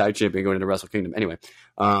 junior tag champion going into Wrestle Kingdom. Anyway,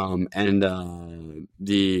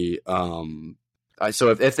 so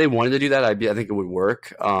if they wanted to do that, I think it would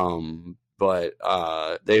work. But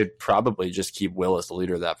they'd probably just keep Will as the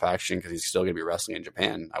leader of that faction because he's still going to be wrestling in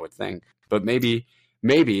Japan, I would think. But maybe,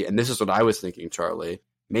 and this is what I was thinking, Charlie.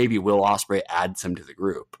 Maybe Will Ospreay adds him to the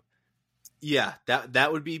group. Yeah, that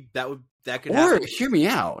could or, happen. Hear me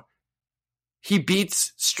out. He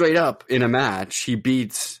beats straight up in a match. He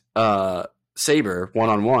beats Saber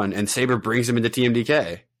 1-on-1, and Saber brings him into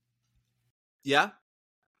TMDK. Yeah.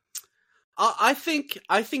 I think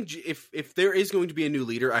if there is going to be a new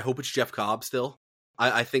leader, I hope it's Jeff Cobb still.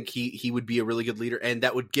 I think he would be a really good leader, and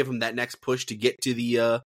that would give him that next push to get to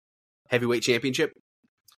the heavyweight championship.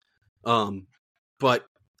 But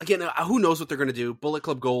again, who knows what they're going to do? Bullet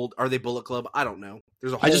Club Gold, are they Bullet Club? I don't know.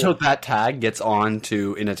 I just hope that tag gets on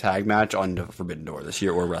to in a tag match on Forbidden Door this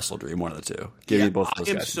year or Wrestle Dream, one of the two. Give me both those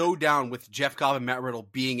guys. I am so down with Jeff Cobb and Matt Riddle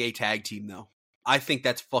being a tag team, though. I think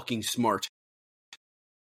that's fucking smart.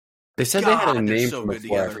 They said they had a name from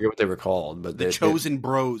before. I forget what they were called, but the Chosen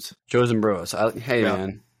Bros. Chosen Bros.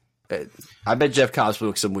 Man, I bet Jeff Cobb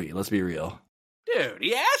smokes some weed. Let's be real, dude.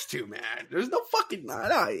 He has to, man. There's no fucking.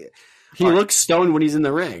 He looks stoned when he's in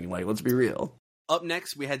the ring. Like, let's be real. Up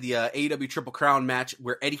next, we had the AEW Triple Crown match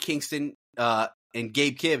where Eddie Kingston and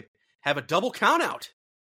Gabe Kidd have a double countout.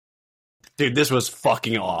 Dude, this was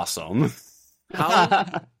fucking awesome.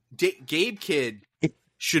 Gabe Kidd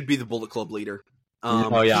should be the Bullet Club leader.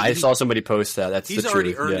 I saw somebody post that. He's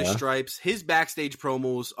already earned his stripes. His backstage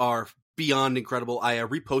promos are beyond incredible. I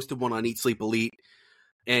reposted one on Eat Sleep Elite,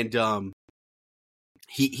 and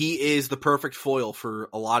he is the perfect foil for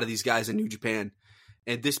a lot of these guys in New Japan.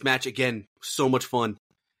 And this match again, so much fun.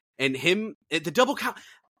 And the double count.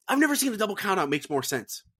 I've never seen a double count out makes more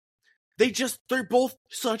sense. They're both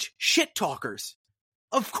such shit talkers.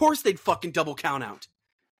 Of course they'd fucking double count out.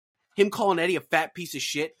 Him calling Eddie a fat piece of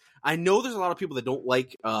shit. I know there's a lot of people that don't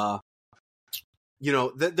like, there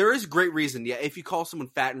is great reason. Yeah, if you call someone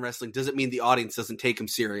fat in wrestling, doesn't mean the audience doesn't take him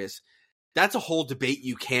serious. That's a whole debate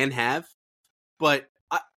you can have. But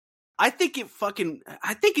I think in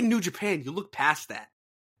New Japan, you look past that.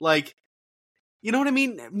 Like, you know what I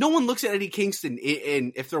mean? No one looks at Eddie Kingston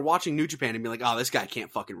and if they're watching New Japan and be like, oh, this guy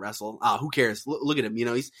can't fucking wrestle. Who cares? Look at him. You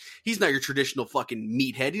know, he's not your traditional fucking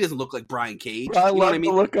meathead. He doesn't look like Brian Cage. I love the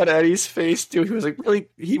look on Eddie's face, dude. He was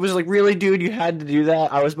like, really, dude, you had to do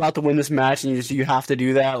that. I was about to win this match and you have to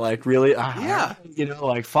do that. Like, really? Yeah.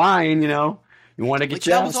 Fine, you want to get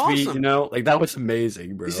your ass beat, awesome. Like, that was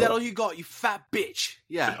amazing, bro. Is that all you got, you fat bitch?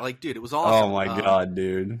 Yeah, like, dude, it was awesome. Oh, my God,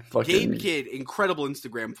 dude. Gabe Kidd, incredible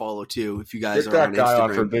Instagram follow, too, if you guys are on Instagram. Get that guy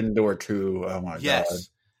on Forbidden Door, too. Oh, my God.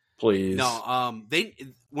 Please. No,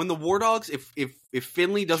 when the War Dogs, if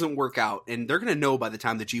Finley doesn't work out, and they're going to know by the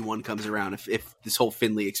time the G1 comes around if this whole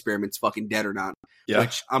Finley experiment's fucking dead or not,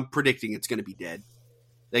 which I'm predicting it's going to be dead.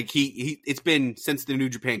 Like, it's been since the New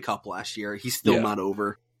Japan Cup last year. He's still not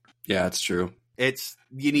over. Yeah, it's true.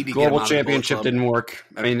 You need to Global get him Championship didn't work.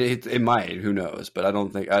 I mean, it might. Who knows? But I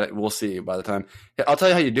don't think we'll see by the time. I'll tell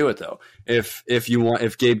you how you do it though. If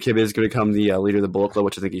Gabe Kidd is going to become the leader of the Bullet Club,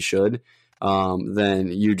 which I think he should, then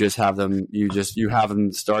you just have them. You have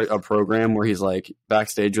him start a program where he's like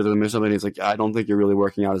backstage with him or something. He's like, I don't think you're really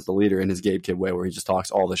working out as the leader in his Gabe Kidd way, where he just talks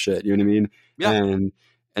all the shit. You know what I mean? Yeah.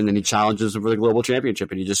 And then he challenges him for the global championship,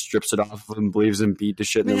 and he just strips it off of him, believes him, beat the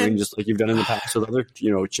shit in the ring, just like you've done in the past with other,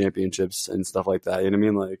 championships and stuff like that. You know what I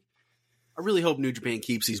mean? Like, I really hope New Japan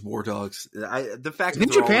keeps these War Dogs. The fact New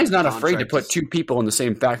Japan's not afraid to put two people in the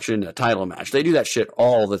same faction in a title match. They do that shit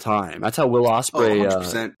all the time. That's how Will Ospreay,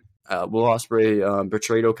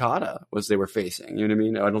 betrayed Okada was they were facing. You know what I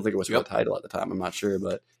mean? I don't think it was for the title at the time. I'm not sure,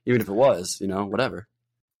 but even if it was, whatever.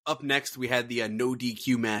 Up next, we had the no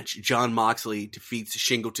DQ match. Jon Moxley defeats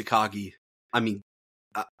Shingo Takagi. I mean,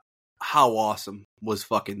 how awesome was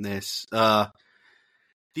fucking this?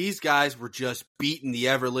 These guys were just beating the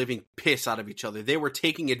ever-living piss out of each other. They were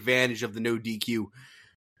taking advantage of the no DQ.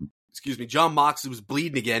 Excuse me. Jon Moxley was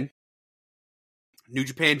bleeding again. New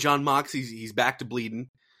Japan Jon Moxley, he's back to bleeding.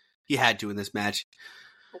 He had to in this match.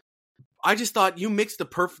 I just thought you mixed the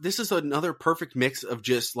perfect... This is another perfect mix of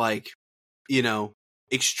just like,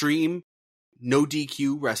 extreme no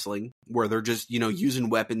DQ wrestling where they're just, using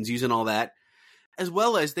weapons, using all that, as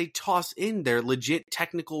well as they toss in their legit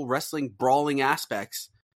technical wrestling brawling aspects.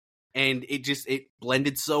 And it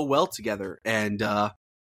blended so well together. And, I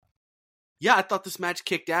thought this match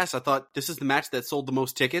kicked ass. I thought this is the match that sold the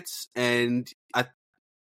most tickets. And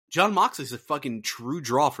Jon Moxley's a fucking true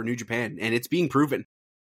draw for New Japan, and it's being proven.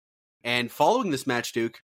 And following this match,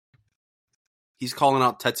 Duke, he's calling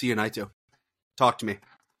out Tetsuya Naito. Talk to me.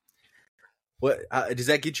 What does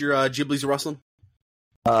that get your Ghibli's rustling?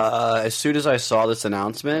 As soon as I saw this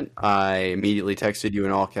announcement, I immediately texted you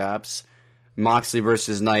in all caps. Moxley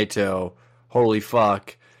versus Naito. Holy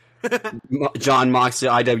fuck. John Moxley,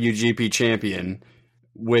 IWGP champion.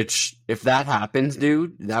 Which, if that happens,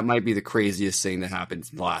 dude, that might be the craziest thing that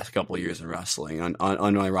happens in the last couple of years in wrestling,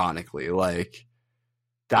 unironically. Like,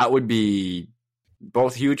 that would be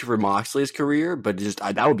both huge for Moxley's career, but just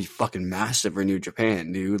that would be fucking massive for New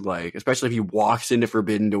Japan, dude. Like, especially if he walks into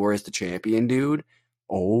Forbidden Door as the champion, dude.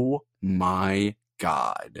 Oh my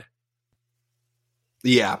god.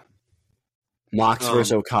 Yeah. Mox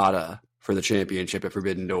versus Okada for the championship at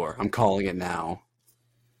Forbidden Door. I'm calling it now.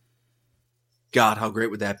 God, how great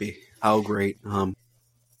would that be? How great.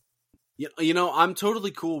 You know, I'm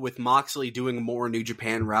totally cool with Moxley doing a more New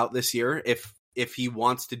Japan route this year if he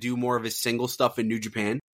wants to do more of his single stuff in New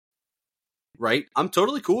Japan. Right? I'm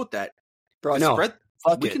totally cool with that. Bro, no.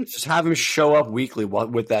 Fuck it. Just have him show up weekly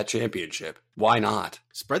with that championship. Why not?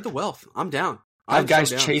 Spread the wealth. I'm down. I have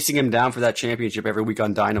guys chasing him down for that championship every week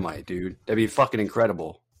on Dynamite, dude. That'd be fucking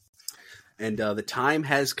incredible. And the time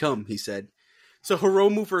has come, he said. So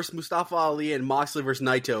Hiromu versus Mustafa Ali and Moxley versus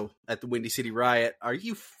Naito at the Windy City Riot. Are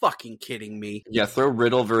you fucking kidding me? Yeah, throw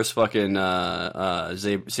Riddle versus fucking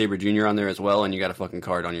Sabre Jr. on there as well, and you got a fucking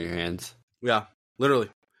card on your hands. Yeah, literally.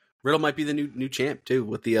 Riddle might be the new champ, too,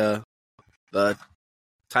 with the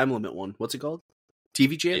time limit one. What's it called?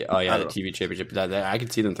 TV champ? Yeah, oh, yeah, the TV championship. I can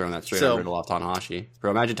see them throwing that straight on Riddle off Tanahashi.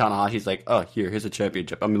 Bro, imagine Tanahashi's like, oh, here's a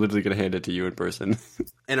championship. I'm literally going to hand it to you in person.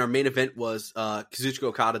 And our main event was Kazuchika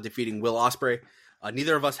Okada defeating Will Ospreay.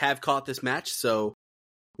 Neither of us have caught this match, so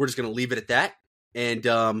we're just going to leave it at that. And,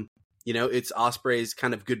 you know, it's Ospreay's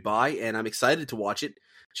kind of goodbye, and I'm excited to watch it.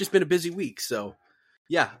 It's just been a busy week, so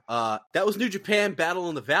yeah. That was New Japan Battle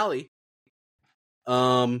in the Valley.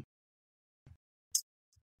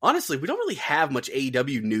 Honestly, we don't really have much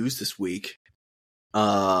AEW news this week.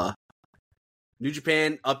 New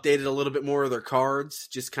Japan updated a little bit more of their cards,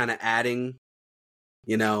 just kind of adding,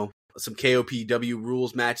 you know, some KOPW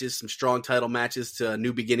rules matches, some strong title matches to a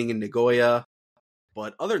New Beginning in Nagoya.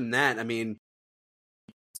 But other than that, I mean,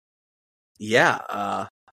 yeah,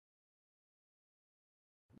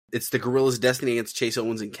 it's the Guerrillas' Destiny against Chase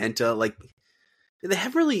Owens and Kenta. Like, they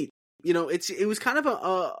have really, you know, it was kind of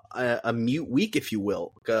a mute week, if you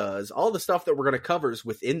will, because all the stuff that we're going to cover is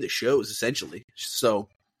within the shows, essentially. So,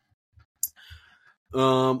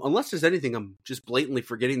 unless there's anything I'm just blatantly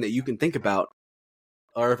forgetting that you can think about,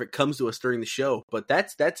 or if it comes to us during the show. But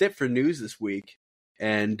that's it for news this week.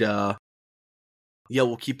 And yeah,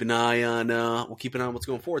 we'll keep an eye on what's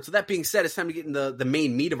going forward. So that being said, it's time to get in the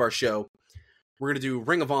main meat of our show. We're going to do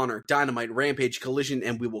Ring of Honor, Dynamite, Rampage, Collision,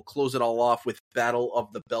 and we will close it all off with Battle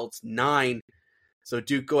of the Belts 9. So,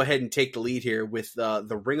 Duke, go ahead and take the lead here with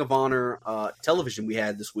the Ring of Honor television we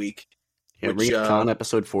had this week. Yeah, Ring of Con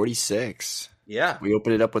episode 46. Yeah. We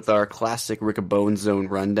open it up with our classic Rick of Bone Zone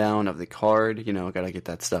rundown of the card. You know, got to get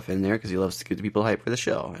that stuff in there because he loves to get the people hyped for the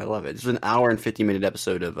show. I love it. It's an hour and 50-minute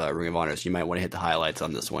episode of Ring of Honor, so you might want to hit the highlights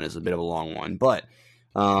on this one. It's a bit of a long one. But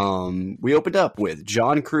we opened up with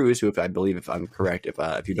John Cruz, who, if I'm correct,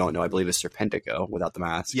 if you don't know, I believe is Serpentico without the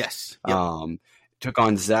mask. Yes. Yep. Took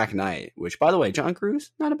on Zach Knight, which, by the way, John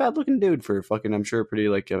Cruz, not a bad looking dude for fucking, I'm sure, pretty,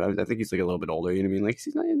 like, I think he's like a little bit older, you know what I mean? Like,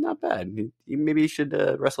 he's not bad. Maybe he should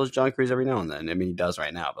wrestle as John Cruz every now and then. I mean, he does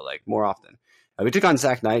right now, but like more often. We took on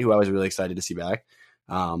Zach Knight, who I was really excited to see back.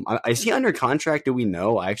 Is he under contract? Do we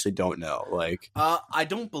know? I actually don't know. Like, I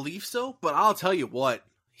don't believe so, but I'll tell you what,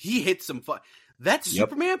 he hit some that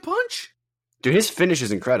Superman punch? Dude, his finish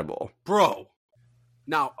is incredible. Bro.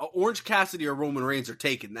 Now, Orange Cassidy or Roman Reigns are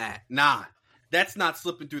taking that. Nah. That's not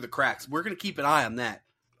slipping through the cracks. We're going to keep an eye on that.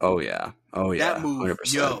 Oh, yeah. That move,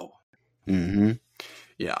 100%. Yo. Mm-hmm.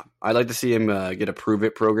 Yeah. I'd like to see him get a Prove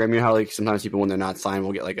It program. You know how, like, sometimes people, when they're not signed,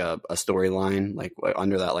 will get, like, a storyline, like,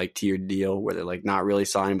 under that, like, tiered deal where they're, like, not really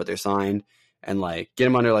signed, but they're signed. And, like, get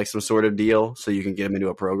him under, like, some sort of deal so you can get him into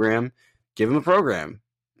a program. Give him a program.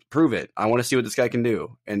 Prove it. I want to see what this guy can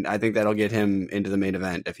do. And I think that'll get him into the main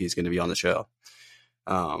event if he's going to be on the show.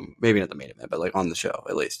 Maybe not the main event, but, like, on the show,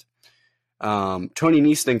 at least. Tony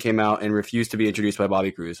Nese then came out and refused to be introduced by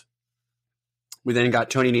Bobby Cruz. We then got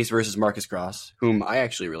Tony Nese versus Marcus Cross, whom I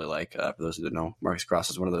actually really like. For those who don't know, Marcus Cross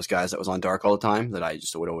is one of those guys that was on Dark all the time that I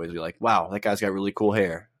just would always be like, wow, that guy's got really cool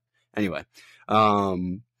hair. Anyway,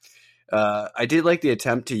 I did like the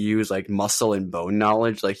attempt to use like muscle and bone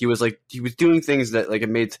knowledge. Like he was doing things that like it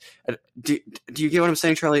made. Do you get what I'm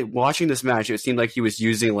saying, Charlie? Watching this match, it seemed like he was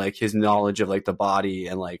using like his knowledge of like the body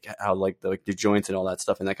and like how like the joints and all that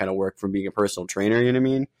stuff and that kind of work from being a personal trainer. You know what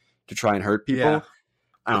I mean? To try and hurt people.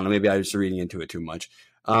 I don't know. Maybe I was reading into it too much.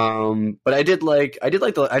 But I did like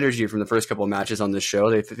the energy from the first couple of matches on this show.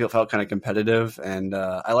 They felt kind of competitive, and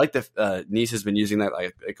I like that Nice has been using that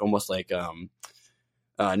like almost like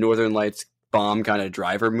Northern Lights bomb kind of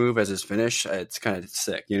driver move as his finish. It's kind of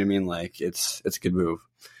sick. You know what I mean? Like it's a good move.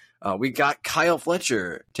 We got Kyle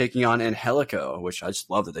Fletcher taking on Angelico, which I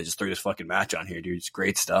just love that they just threw this fucking match on here, dude. It's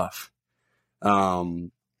great stuff.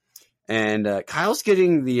 And Kyle's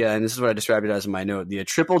getting the and this is what I described it as in my note, the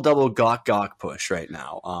triple double gawk push right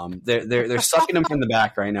now. They're sucking him from the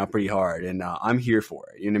back right now pretty hard, and I'm here for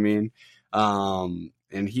it. You know what I mean?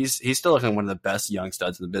 And he's still looking like one of the best young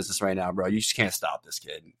studs in the business right now, bro. You just can't stop this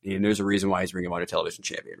kid. And there's a reason why he's Ring of Honor television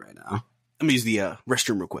champion right now. Let me use the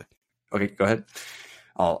restroom real quick. Okay, go ahead.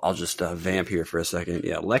 I'll just vamp here for a second.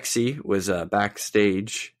 Yeah, Lexi was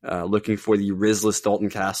backstage looking for the Rizless Dalton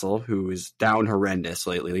Castle, who is down horrendous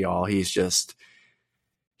lately, y'all. He just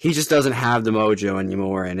doesn't have the mojo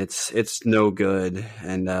anymore, and it's no good.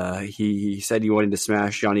 And he said he wanted to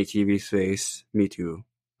smash Johnny TV's face. Me too.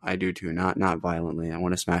 I do too. Not violently. I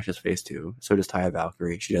want to smash his face too. So does Taya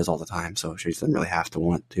Valkyrie. She does all the time, so she doesn't really have to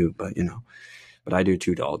want to, but But I do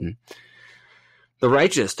too, Dalton. The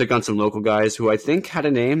Righteous took on some local guys who I think had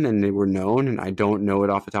a name and they were known, and I don't know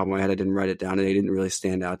it off the top of my head. I didn't write it down, and they didn't really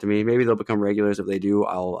stand out to me. Maybe they'll become regulars. If they do,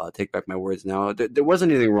 I'll take back my words now. There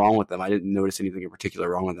wasn't anything wrong with them. I didn't notice anything in particular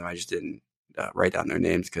wrong with them. I just didn't write down their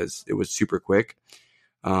names because it was super quick.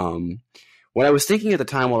 What I was thinking at the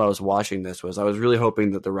time while I was watching this was I was really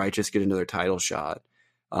hoping that the Righteous get another title shot,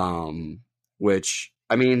 which,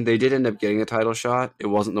 I mean, they did end up getting a title shot. It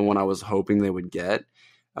wasn't the one I was hoping they would get.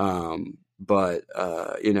 But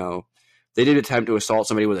they did attempt to assault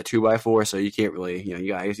somebody with a 2x4, so you can't really,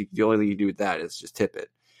 the only thing you do with that is just tip it.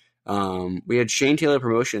 We had Shane Taylor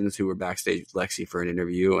Promotions who were backstage with Lexi for an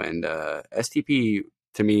interview, and STP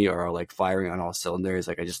to me are like firing on all cylinders.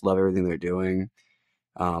 Like I just love everything they're doing.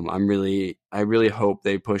 I really hope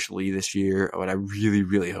they push Lee this year, but I really,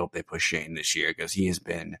 really hope they push Shane this year because he has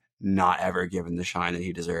been not ever given the shine that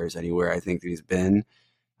he deserves anywhere I think that he's been.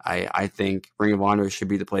 I think Ring of Honor should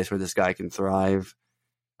be the place where this guy can thrive.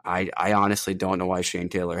 I honestly don't know why Shane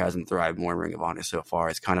Taylor hasn't thrived more in Ring of Honor so far.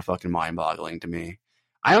 It's kind of fucking mind-boggling to me.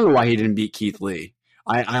 I don't know why he didn't beat Keith Lee.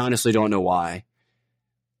 I honestly don't know why.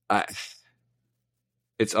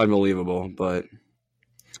 It's unbelievable, but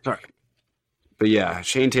sorry. But yeah,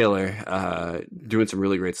 Shane Taylor doing some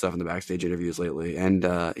really great stuff in the backstage interviews lately, and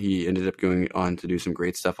he ended up going on to do some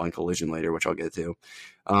great stuff on Collision later, which I'll get to.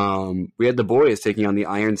 We had the boys taking on the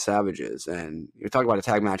Iron Savages, and you talk about a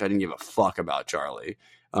tag match I didn't give a fuck about, Charlie.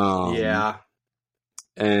 Yeah.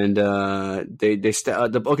 And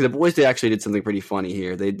the boys, they actually did something pretty funny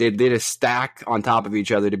here. They did a stack on top of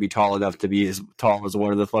each other to be tall enough to be as tall as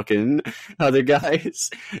one of the fucking other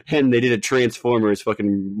guys, and they did a Transformers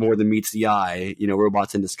fucking more than meets the eye,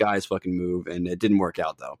 robots in disguise fucking move, and it didn't work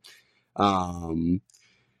out though.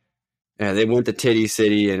 Yeah, they went to Titty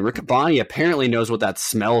City, and Riccaboni apparently knows what that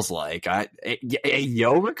smells like. Yo,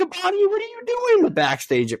 Riccaboni, what are you doing with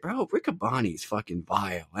backstage? Bro, Riccaboni's fucking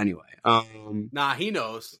vile. Anyway, nah, he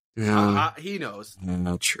knows. He knows.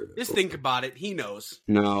 Not true. Just think about it. He knows.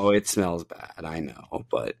 No, it smells bad. I know,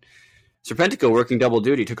 but Serpentico working double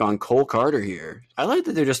duty took on Cole Carter here. I like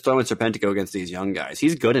that they're just throwing Serpentico against these young guys.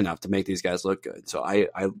 He's good enough to make these guys look good, so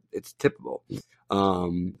it's tippable.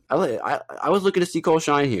 I was looking to see Cole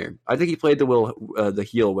shine here. I think he played the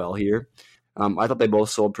heel well here. I thought they both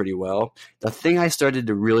sold pretty well. The thing I started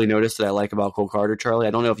to really notice that I like about Cole Carter, Charlie,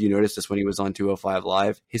 I don't know if you noticed this when he was on 205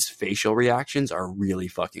 Live, his facial reactions are really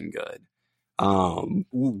fucking good.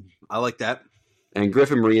 Ooh, I like that. And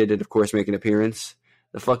Griff and Maria did, of course, make an appearance.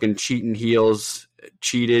 The fucking cheating heels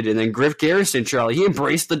cheated, and then Griff Garrison, Charlie, he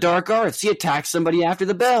embraced the dark arts. He attacked somebody after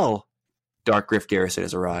the bell. Dark Griff Garrison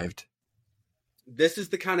has arrived. This is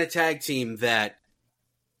the kind of tag team that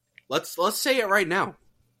let's say it right now.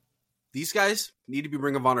 These guys need to be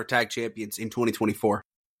Ring of Honor tag champions in 2024.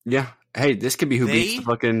 Yeah. Hey, this could be who beats the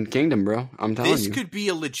fucking Kingdom, bro. I'm telling you. This could be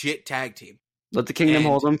a legit tag team. Let the Kingdom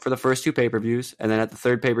hold them for the first two pay-per-views, and then at the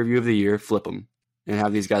third pay-per-view of the year, flip them and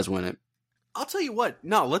have these guys win it. I'll tell you what.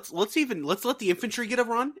 No, let's let the infantry get a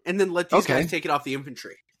run, and then let these guys take it off the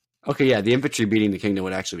infantry. Okay, yeah, the infantry beating the Kingdom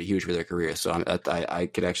would actually be huge for their career, so I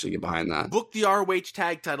could actually get behind that. Book the ROH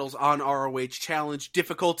tag titles on ROH Challenge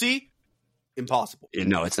difficulty. Impossible.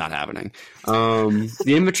 No, it's not happening. The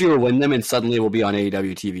infantry will win them, and suddenly we'll be on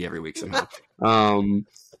AEW TV every week somehow.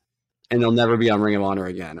 And they'll never be on Ring of Honor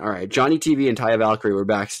again. All right, Johnny TV and Taya Valkyrie were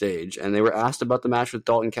backstage, and they were asked about the match with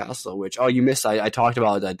Dalton Castle, which, you missed. I talked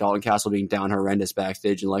about that Dalton Castle being down horrendous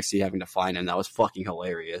backstage and Lexi having to find him. That was fucking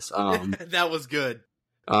hilarious. That was good.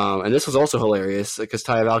 And this was also hilarious because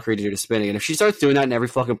Taya Valkyrie did her spinning. And if she starts doing that in every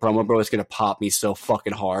fucking promo, bro, it's going to pop me so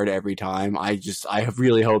fucking hard every time. I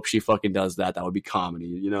really hope she fucking does that. That would be comedy,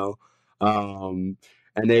 you know?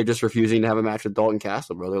 And they're just refusing to have a match with Dalton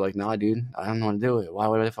Castle, bro. They're like, nah, dude, I don't want to do it. Why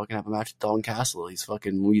would I fucking have a match with Dalton Castle? He's a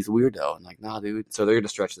weirdo. And like, nah, dude. So they're going to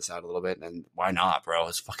stretch this out a little bit. And why not, bro?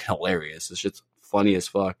 It's fucking hilarious. This shit's funny as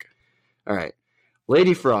fuck. All right.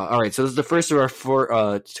 Lady Frost. All right, so this is the first of our four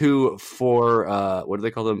what do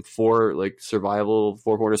they call them? Four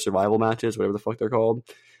corner survival matches, whatever the fuck they're called.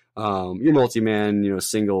 Your multi-man,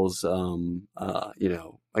 singles,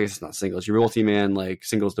 I guess it's not singles. Your multi-man, like,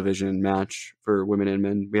 singles division match for women and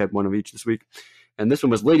men. We had one of each this week. And this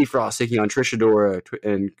one was Lady Frost taking on Trish Adora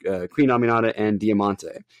and Queen Aminata and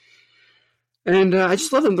Diamante. And I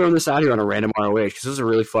just love them throwing this out here on a random ROH because this is a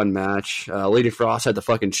really fun match. Lady Frost had the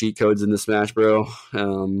fucking cheat codes in this match, bro.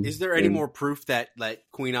 Is there any more proof that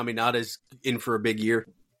Queen Aminata is in for a big year?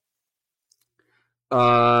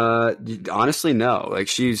 Honestly, no. Like,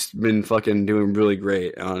 she's been fucking doing really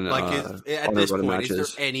great on at this point. Matches.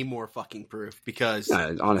 Is there any more fucking proof? Because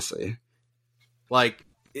honestly, do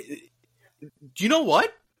you know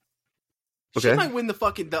what? Okay. She might win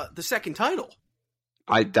the second title.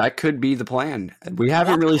 That could be the plan. We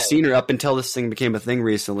haven't really seen her up until this thing became a thing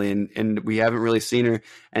recently, and we haven't really seen her.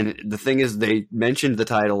 And the thing is, they mentioned the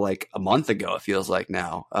title like a month ago, it feels like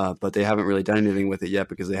now, but they haven't really done anything with it yet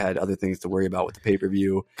because they had other things to worry about with the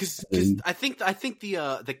pay-per-view. Because I think the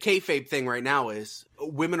kayfabe thing right now is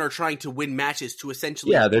women are trying to win matches to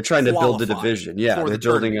essentially they're trying to build a division. Yeah, they're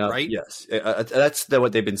building up. Right? Yes, that's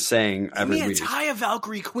what they've been saying every week. Taya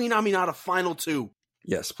Valkyrie, Queen Aminata, final 2.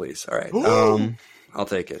 Yes, please. All right. I'll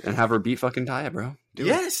take it and have her beat fucking Taya, bro.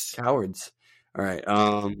 Yes, cowards. All right.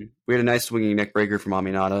 We had a nice swinging neck breaker from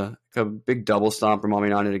Aminata, a big double stomp from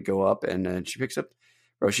Aminata to go up, and she picks up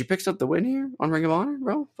the win here on Ring of Honor,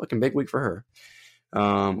 bro. Fucking big week for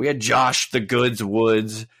her. We had Josh the Goods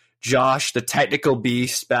Woods, Josh the Technical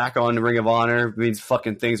Beast, back on Ring of Honor. It means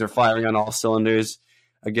fucking things are firing on all cylinders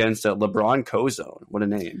against LeBron Cozone. What a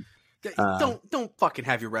name! Don't fucking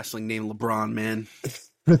have your wrestling name LeBron, man.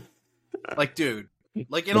 Like, dude.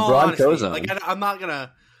 Like, in LeBron all honesty, Cozone. like, I'm not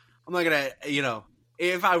gonna,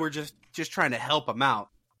 if I were just trying to help him out,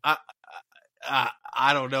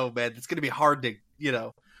 I don't know, man. It's gonna be hard to,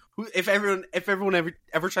 if everyone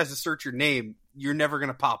ever tries to search your name, you're never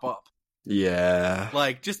gonna pop up. Yeah.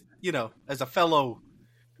 Like, just, as a fellow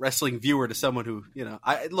wrestling viewer to someone who,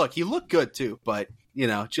 he looked good too, but,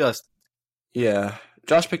 just. Yeah.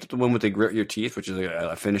 Josh picked up the one with the grit your teeth, which is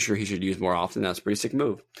a finisher he should use more often. That's a pretty sick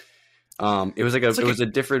move. It was a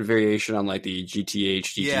different variation on like the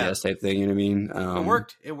GTS type thing. You know what I mean?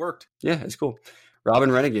 It worked. Yeah, it's cool.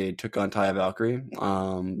 Robin Renegade took on Taya Valkyrie.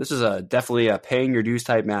 This is definitely a paying your dues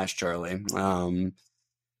type match, Charlie. And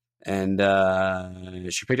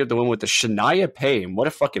she picked up the one with the Shania Payne. What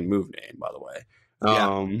a fucking move name, by the way.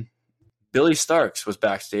 Yeah. Billy Starks was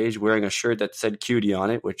backstage wearing a shirt that said cutie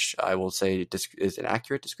on it, which I will say is an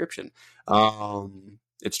accurate description.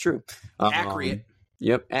 It's true. Accurate.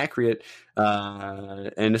 Yep, accurate.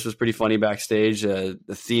 And this was pretty funny backstage.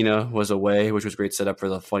 Athena was away, which was great setup for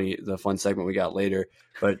the fun segment we got later.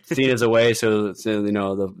 But Athena's away, so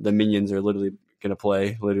the minions are literally gonna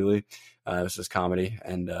play. Literally, it was just comedy,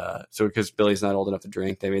 and so because Billy's not old enough to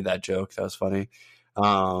drink, they made that joke. That was funny.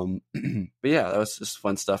 But yeah, that was just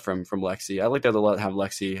fun stuff from Lexi. I like that to have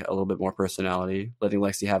Lexi a little bit more personality. Letting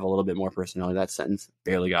Lexi have a little bit more personality. That sentence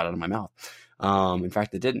barely got out of my mouth. In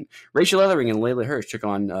fact, it didn't. Rachel Ellering and Layla Hirsch took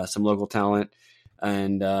on some local talent,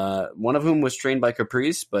 and one of whom was trained by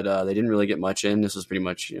Caprice, but they didn't really get much in. This was pretty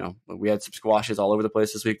much, we had some squashes all over the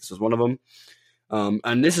place this week. This was one of them.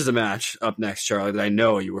 And this is a match up next, Charlie, that I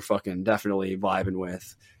know you were fucking definitely vibing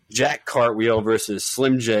with. Jack Cartwheel versus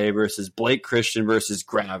Slim J versus Blake Christian versus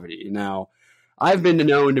Gravity. Now, I've been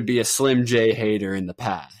known to be a Slim J hater in the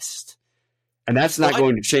past, and that's not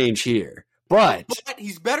going to change here. But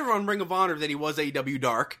he's better on Ring of Honor than he was AEW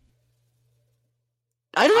Dark.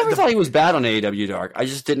 I never thought he was bad on AEW Dark. I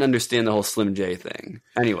just didn't understand the whole Slim J thing.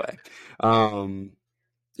 Anyway,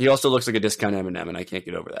 he also looks like a discount Eminem, and I can't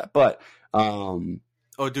get over that. But oh,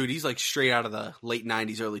 dude, he's like straight out of the late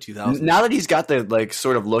 90s, early 2000s. Now that he's got the like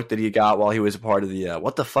sort of look that he got while he was a part of the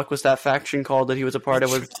what the fuck was that faction called that he was a part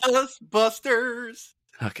of? Busters.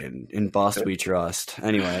 Fucking in Bust We Trust.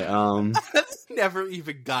 Anyway, never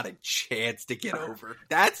even got a chance to get over.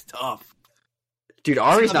 That's tough. Dude,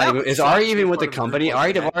 Ari's not even. Is Ari even with the company?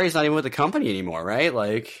 Ari's not even with the company anymore, right?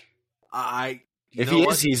 Like, if he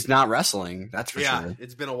is, he's not wrestling. That's for sure.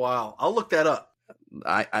 It's been a while. I'll look that up.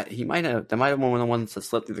 He might have. That might have been one of the ones that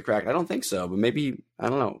slipped through the crack. I don't think so, but maybe I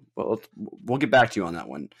don't know. Well, we'll get back to you on that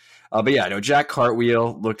one. But yeah, no. Jack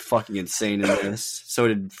Cartwheel looked fucking insane in this. So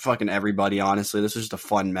did fucking everybody. Honestly, this was just a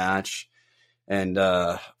fun match, and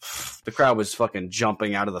the crowd was fucking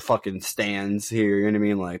jumping out of the fucking stands here. You know what I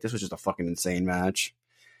mean? Like this was just a fucking insane match.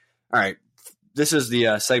 All right. This is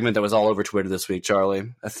the segment that was all over Twitter this week,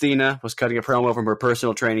 Charlie. Athena was cutting a promo from her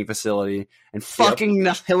personal training facility, and fucking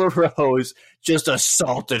Nyla Rose just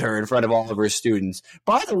assaulted her in front of all of her students.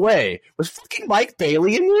 By the way, was fucking Mike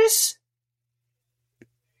Bailey in this?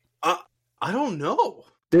 I don't know.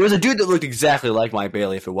 There was a dude that looked exactly like Mike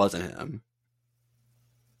Bailey if it wasn't him.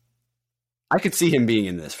 I could see him being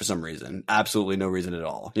in this for some reason. Absolutely no reason at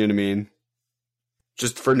all. You know what I mean?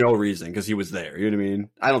 Just for no reason, because he was there. You know what I mean?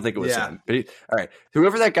 I don't think it was him. But all right.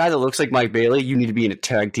 Whoever that guy that looks like Mike Bailey, you need to be in a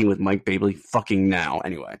tag team with Mike Bailey fucking now.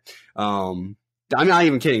 Anyway. I'm not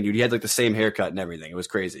even kidding, dude. He had like the same haircut and everything. It was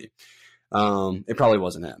crazy. It probably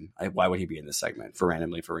wasn't him. Why would he be in this segment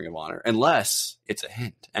randomly for Ring of Honor? Unless it's a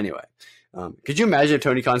hint. Anyway. Could you imagine if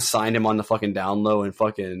Tony Khan signed him on the fucking down low and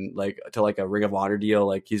fucking like to like a Ring of Honor deal?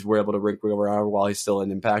 Like we're able to Ring of Honor while he's still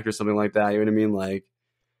in Impact or something like that. You know what I mean? Like,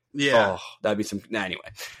 yeah. Oh, that'd be some. Nah,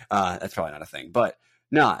 anyway, that's probably not a thing. But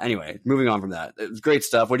anyway, moving on from that. It was great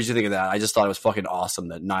stuff. What did you think of that? I just thought it was fucking awesome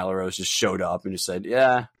that Nyla Rose just showed up and just said,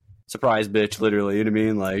 yeah, surprise, bitch, literally. You know what I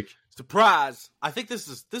mean? Like, surprise. I think this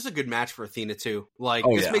is a good match for Athena, too. Like,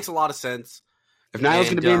 this makes a lot of sense. If Nyla's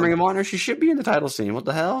going to be in Ring of Honor, she should be in the title scene. What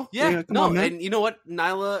the hell? Yeah, come on, man. And you know what?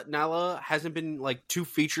 Nyla hasn't been, like, too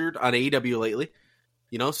featured on AEW lately.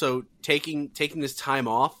 You know, so taking this time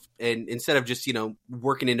off and instead of just, you know,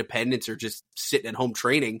 working independence or just sitting at home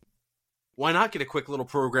training, why not get a quick little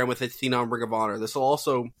program with Athena on Ring of Honor? This will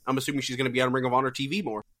also, I'm assuming she's going to be on Ring of Honor TV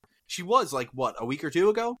more. She was like, what, a week or two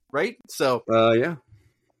ago, right? So, yeah.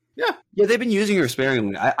 Yeah, they've been using her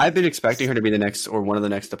sparingly. I've been expecting her to be the next or one of the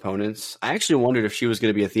next opponents. I actually wondered if she was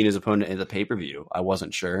going to be Athena's opponent in the pay-per-view. I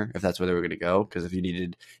wasn't sure if that's where they were going to go, because if you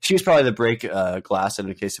needed... She was probably the break glass in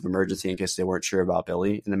a case of emergency in case they weren't sure about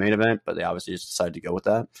Billy in the main event, but they obviously just decided to go with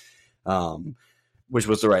that, which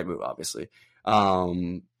was the right move, obviously.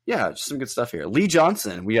 Yeah, just some good stuff here. Lee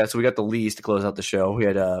Johnson. We got the Lees to close out the show.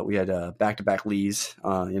 We had back-to-back Lees.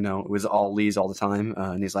 You know, it was all Lees all the time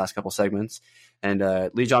in these last couple segments. And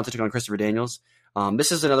Lee Johnson took on Christopher Daniels.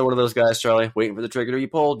 This is another one of those guys, Charlie, waiting for the trigger to be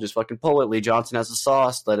pulled. Just fucking pull it. Lee Johnson has the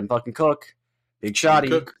sauce. Let him fucking cook. Big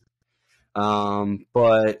shotty.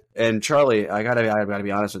 And Charlie, I gotta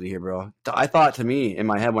be honest with you here, bro. I thought, to me, in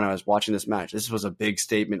my head when I was watching this match, this was a big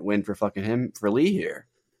statement win for fucking him, for Lee here.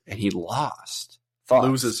 And he lost. Thoughts?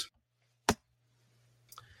 Loses.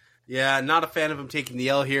 Yeah, not a fan of him taking the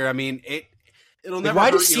L here. I mean, it'll never. Why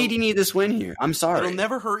hurt does CD need this win here? I'm sorry. It'll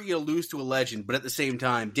never hurt you to lose to a legend, but at the same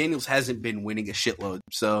time, Daniels hasn't been winning a shitload.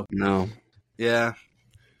 So no. Yeah.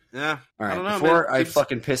 All right. I don't know, before man. I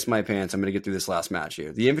fucking piss my pants, I'm going to get through this last match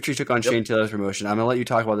here. The Infantry took on Shane Taylor's promotion. I'm going to let you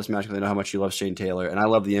talk about this match because I know how much you love Shane Taylor, and I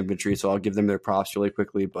love the Infantry, so I'll give them their props really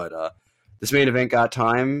quickly. But this main event got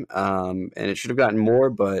time, and it should have gotten more,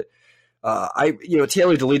 but.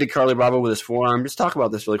 Taylor deleted Carly Bravo with his forearm. Just talk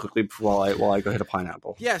about this really quickly while I go hit a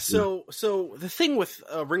pineapple. Yeah, so the thing with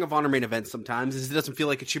Ring of Honor main events sometimes is it doesn't feel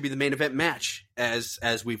like it should be the main event match,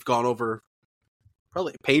 as we've gone over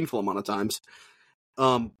probably a painful amount of times.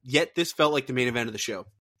 Yet this felt like the main event of the show.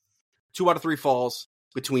 2 out of 3 falls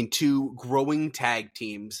between two growing tag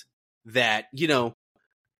teams that, you know,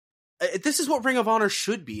 this is what Ring of Honor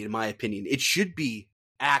should be, in my opinion. It should be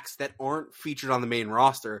acts that aren't featured on the main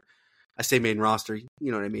roster. I say main roster, you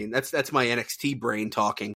know what I mean? That's my NXT brain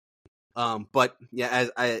talking. But yeah,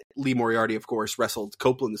 Lee Moriarty, of course, wrestled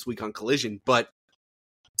Copeland this week on Collision. But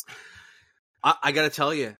I got to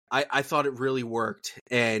tell you, I thought it really worked.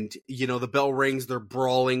 And, you know, the bell rings, they're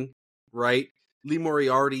brawling, right? Lee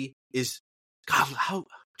Moriarty is, God,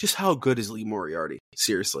 how good is Lee Moriarty?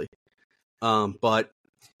 Seriously. But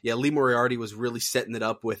yeah, Lee Moriarty was really setting it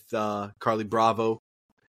up with Carly Bravo.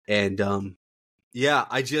 And yeah,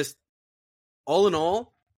 all in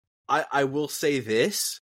all, I will say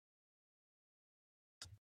this.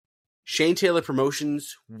 Shane Taylor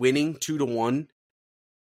Promotions winning 2-1.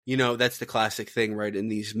 You know, that's the classic thing, right? In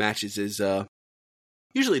these matches is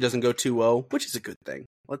usually it doesn't go 2-0, which is a good thing.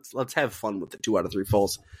 Let's have fun with the 2 out of 3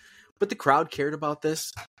 falls. But the crowd cared about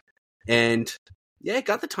this. And yeah, it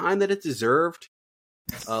got the time that it deserved.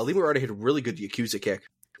 Lee Moriarty had a really good Yakuza kick.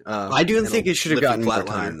 I do think it should have gotten more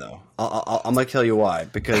time, though. I'm going to tell you why.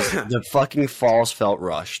 Because the fucking falls felt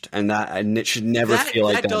rushed, and it should never feel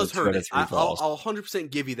like that. That does hurt it. I'll 100%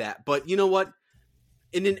 give you that. But you know what?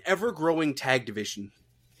 In an ever-growing tag division,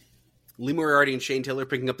 Lee Moriarty and Shane Taylor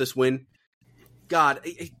picking up this win, God,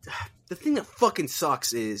 the thing that fucking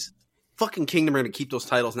sucks is fucking Kingdom are going to keep those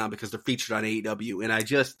titles now because they're featured on AEW, and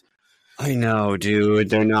I know, dude.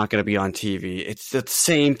 They're not going to be on TV. It's the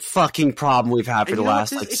same fucking problem we've had for the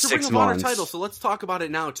last like 6 months. It's a Ring of Honor title, so let's talk about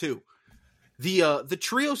it now too. The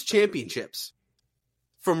Trios Championships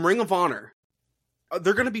from Ring of Honor,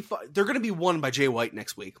 they're going to be won by Jay White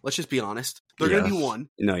next week. Let's just be honest. They're going to be won.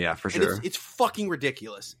 No, yeah, for sure. It's fucking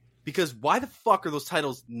ridiculous because why the fuck are those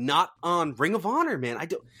titles not on Ring of Honor, man?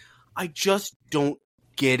 I just don't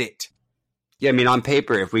get it. Yeah, I mean, on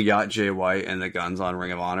paper, if we got Jay White and the Guns on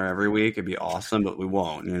Ring of Honor every week, it'd be awesome, but we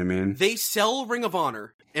won't. You know what I mean? They sell Ring of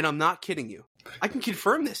Honor, and I'm not kidding you. I can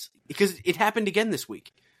confirm this because it happened again this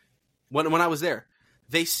week when I was there.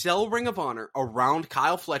 They sell Ring of Honor around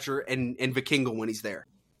Kyle Fletcher and Vikingo when he's there.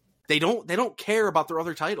 They don't care about their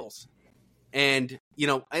other titles. And, you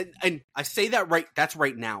know, and I say that's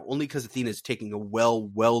right now, only because Athena's taking a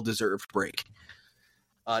well-deserved break.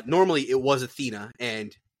 Normally, it was Athena,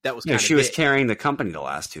 and that was kind of she was carrying the company the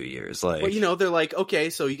last 2 years. Like, well, you know, they're like, okay,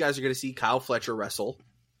 so you guys are going to see Kyle Fletcher wrestle.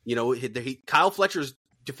 You know, Kyle Fletcher's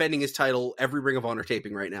defending his title every Ring of Honor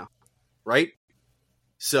taping right now, right?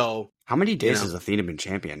 So, how many days has Athena been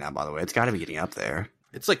champion now? By the way, it's got to be getting up there.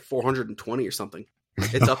 It's like 420 or something.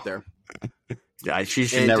 It's up there. Yeah, she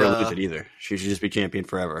should never lose it either. She should just be champion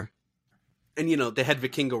forever. And you know, they had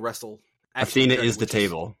Vikingo wrestle. Athena is the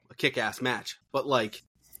table. A kick-ass match, but like,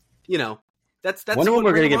 you know. That's. I wonder when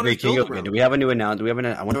we're going to get Vikingo again. Do we have a new announcement?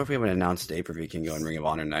 I wonder if we have an announced date for Vikingo and Ring of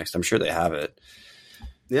Honor next. I'm sure they have it.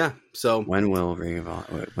 Yeah. So when will Ring of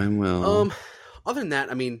Honor? When will? Other than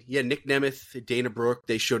that, I mean, yeah, Nick Nemeth, Dana Brooke,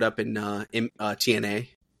 they showed up in TNA,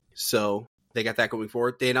 so they got that going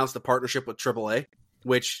forward. They announced the partnership with AAA,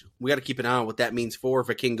 which we got to keep an eye on what that means for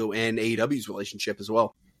Vikingo and AEW's relationship as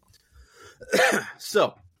well.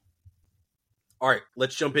 So, all right,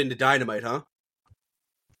 let's jump into Dynamite, huh?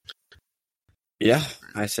 Yeah,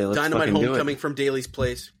 I say let's Dynamite fucking Homecoming from Daly's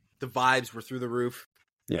Place. The vibes were through the roof.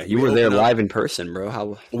 Yeah, you were there live in person, bro.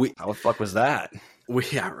 How the fuck was that?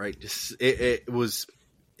 Yeah, right. It was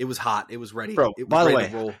hot. It was ready. Bro, by the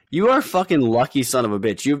way, you are a fucking lucky son of a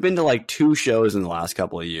bitch. You've been to like 2 shows in the last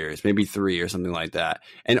couple of years, maybe 3 or something like that.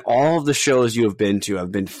 And all of the shows you have been to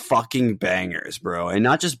have been fucking bangers, bro. And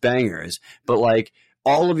not just bangers, but like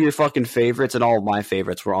all of your fucking favorites and all of my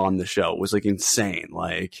favorites were on the show. It was like insane.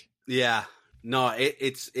 Like, yeah. No,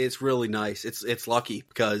 it's really nice. It's lucky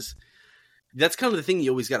because that's kind of the thing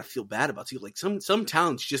you always got to feel bad about too. Like some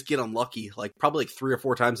towns just get unlucky, like probably like 3 or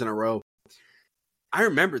 4 times in a row. I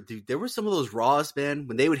remember, dude, there were some of those Raws, man,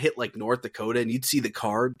 when they would hit like North Dakota and you'd see the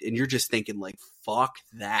card and you're just thinking like, fuck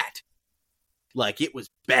that. Like it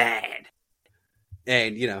was bad.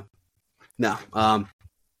 And you know, no.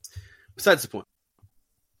 Besides the point,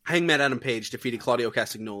 Hangman Adam Page defeated Claudio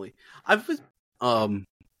Castagnoli.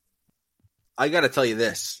 I got to tell you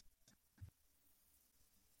this.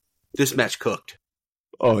 This match cooked.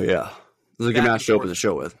 Oh, yeah. It was a good match to open the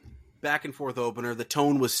show with. Back and forth opener. The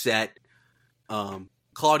tone was set.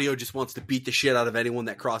 Claudio just wants to beat the shit out of anyone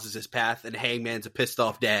that crosses his path, and Hangman's a pissed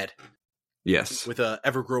off dad. Yes. With a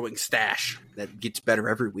ever-growing stash that gets better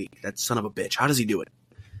every week. That son of a bitch. How does he do it?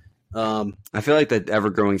 I feel like that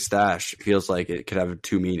ever-growing stash feels like it could have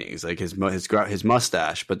 2 meanings, like his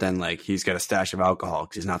mustache, but then like he's got a stash of alcohol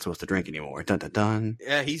because he's not supposed to drink anymore. Dun dun dun.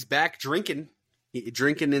 Yeah, he's back drinking,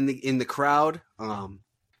 drinking in the crowd. Now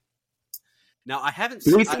I haven't.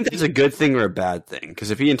 Do you think that's a good thing or a bad thing? Because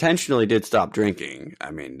if he intentionally did stop drinking,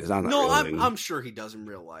 I mean, it's not. No, really... I'm sure he does in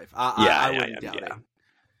real life. I wouldn't doubt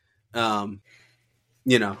it.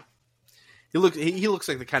 You know. He looks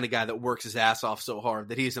like the kind of guy that works his ass off so hard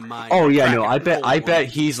that he's a mind. Oh yeah, no, I bet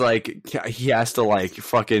he's like he has to like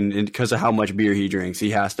fucking because of how much beer he drinks, he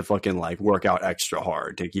has to fucking like work out extra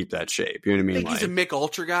hard to keep that shape. You know what I mean? You think he's a Mick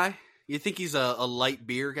Ultra guy? You think he's a light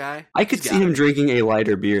beer guy? I could see him drinking a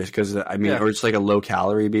lighter beer because or just like a low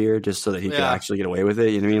calorie beer just so that he could actually get away with it.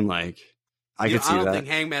 You know what I mean? Like I could see that. I don't think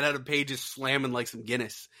Hangman Adam Page is slamming like some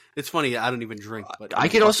Guinness. It's funny, I don't even drink. But I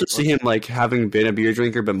could also see him like having been a beer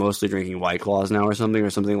drinker, but mostly drinking White Claws now or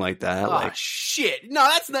something like that. Oh shit! No,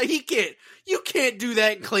 that's not. He can't. You can't do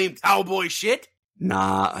that and claim cowboy shit.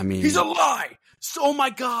 Nah, I mean he's a lie. So, oh my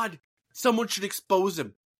god, someone should expose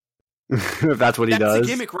him. If that's what he does. That's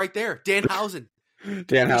the gimmick right there. Danhausen.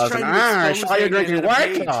 I saw you drinking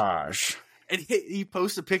White Claws. And he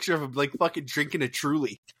posts a picture of him like fucking drinking a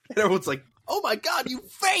Truly, and everyone's like, "Oh my god, you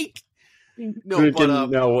fake!" No,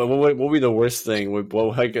 what would be the worst thing?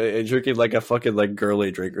 Drinking like a fucking like girly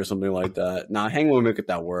drink or something like that. Nah, Hangman would make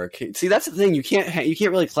that work. See, that's the thing. You can't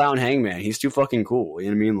really clown Hangman. He's too fucking cool. You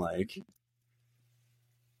know what I mean? Like,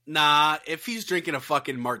 nah, if he's drinking a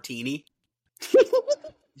fucking martini,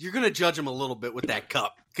 you're going to judge him a little bit with that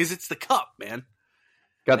cup. Because it's the cup, man.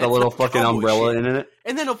 Got the little fucking umbrella in it.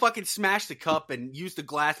 And then he'll fucking smash the cup and use the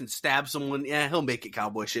glass and stab someone. Yeah, he'll make it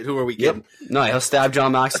cowboy shit. Who are we kidding? Yep. No, he'll stab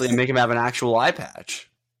John Moxley and make him have an actual eye patch.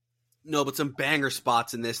 No, but some banger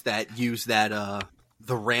spots in this that use that,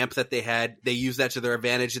 the ramp that they had. They use that to their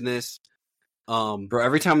advantage in this. Bro,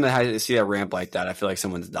 every time they see a ramp like that, I feel like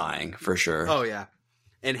someone's dying, for sure. Oh, yeah.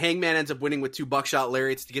 And Hangman ends up winning with 2 buckshot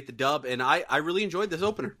lariats to get the dub, and I really enjoyed this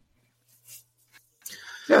opener.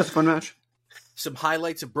 Yeah, it's a fun match. Some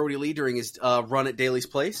highlights of Brody Lee during his run at Daly's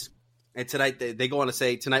Place. And tonight, they go on to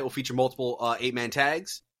say, tonight will feature multiple 8-man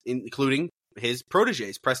tags, including his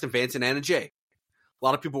proteges, Preston Vance and Anna Jay. A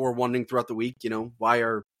lot of people were wondering throughout the week, why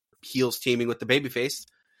are heels teaming with the babyface?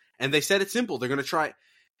 And they said it's simple. They're going to try.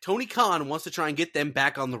 Tony Khan wants to try and get them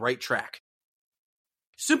back on the right track.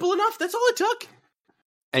 Simple enough. That's all it took.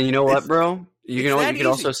 And you know what, bro? You know what you could easy.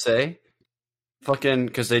 also say? Fucking,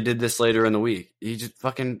 because they did this later in the week. He just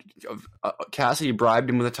fucking, Cassidy bribed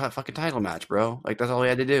him with a fucking title match, bro. Like, that's all he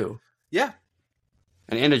had to do. Yeah.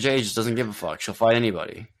 And Anna Jay just doesn't give a fuck. She'll fight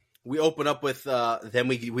anybody. We open up with, then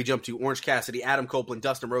we jump to Orange Cassidy, Adam Copeland,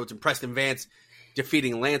 Dustin Rhodes, and Preston Vance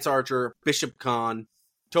defeating Lance Archer, Bishop Khan,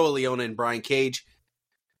 Toa Leona, and Brian Cage.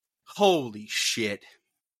 Holy shit.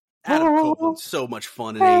 Adam Copeland's so much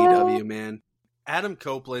fun in AEW, man. Adam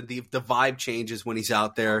Copeland, the vibe changes when he's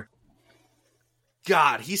out there.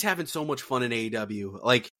 God, he's having so much fun in AEW.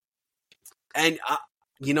 Like, and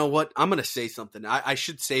you know what? I'm going to say something. I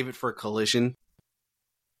should save it for Collision.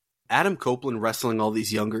 Adam Copeland wrestling all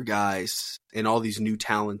these younger guys and all these new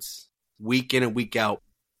talents week in and week out.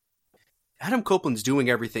 Adam Copeland's doing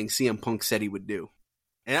everything CM Punk said he would do.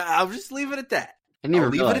 And I'll just leave it at that. I didn't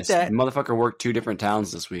even realize the motherfucker worked 2 different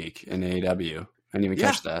towns this week in AEW. I didn't even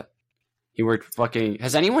catch that. He worked fucking...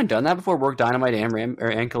 Has anyone done that before? Worked Dynamite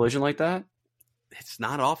and Collision like that? It's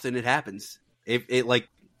not often it happens.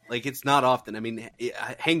 It's not often. I mean,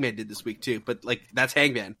 Hangman did this week too, but like that's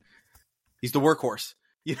Hangman. He's the workhorse.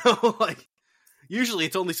 Usually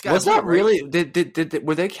it's only Scott. Was that really? Did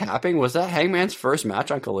were they capping? Was that Hangman's first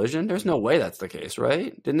match on Collision? There's no way that's the case,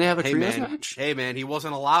 right? Didn't they have a trios match? Hey man, he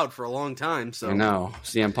wasn't allowed for a long time. So I know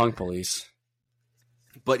CM Punk police.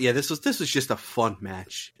 But yeah, this was just a fun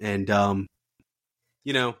match, and how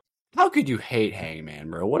could you hate Hangman,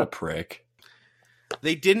 bro? What a prick.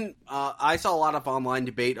 They didn't. I saw a lot of online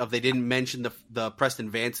debate of they didn't mention the Preston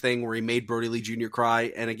Vance thing where he made Brody Lee Jr.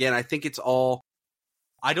 cry. And again, I think it's all.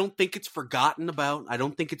 I don't think it's forgotten about. I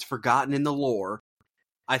don't think it's forgotten in the lore.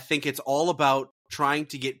 I think it's all about trying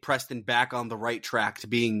to get Preston back on the right track to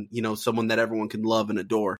being, someone that everyone can love and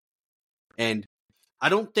adore. And I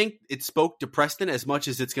don't think it spoke to Preston as much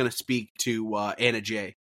as it's going to speak to Anna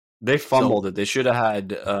Jay. They fumbled it. They should have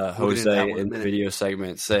had Jose in the video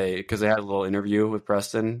segment say, because they had a little interview with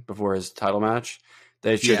Preston before his title match.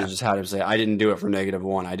 They should have just had him say, I didn't do it for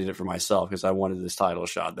 -1. I did it for myself because I wanted this title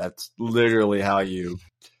shot. That's literally how you...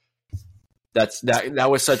 That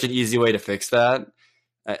was such an easy way to fix that.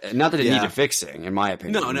 Not that it needed fixing, in my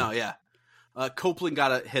opinion. No, yeah. Copeland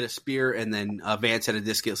hit a spear, and then Vance had a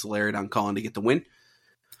discus lariat on Colin to get the win.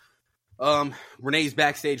 Renee's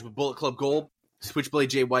backstage with Bullet Club Gold. Switchblade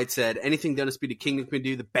Jay White said, anything the Undisputed Kingdom can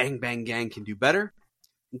do, the Bang Bang Gang can do better,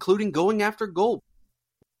 including going after gold.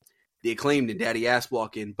 The Acclaimed and Daddy Ass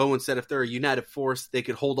walk in. Bowen said if they're a united force, they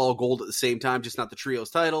could hold all gold at the same time, just not the trios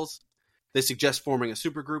titles. They suggest forming a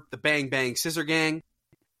supergroup, the Bang Bang Scissor Gang.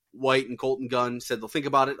 White and Colton Gunn said they'll think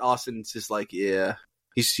about it. Austin's just like, yeah.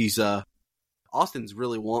 He's Austin's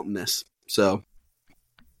really wanting this. So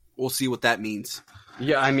we'll see what that means.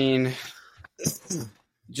 Yeah, I mean...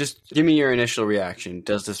 Just give me your initial reaction.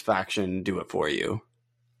 Does this faction do it for you?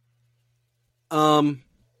 Nah,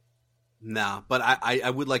 but I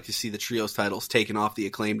would like to see the trios titles taken off the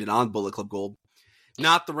Acclaimed and on Bullet Club Gold.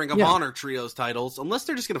 Not the Ring of Honor trios titles, unless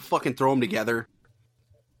they're just going to fucking throw them together.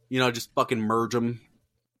 Just fucking merge them.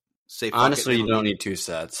 Honestly, you don't need 2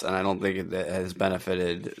 sets, and I don't think it has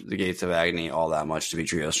benefited the Gates of Agony all that much to be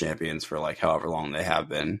trios champions for like however long they have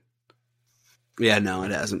been. Yeah, no,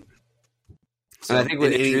 it hasn't. So, and I think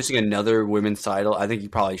with introducing another women's title, I think you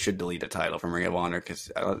probably should delete a title from Ring of Honor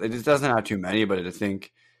because it doesn't have too many, but I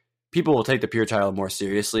think people will take the pure title more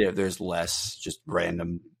seriously if there's less just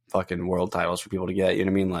random fucking world titles for people to get. You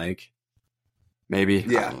know what I mean? Like, maybe.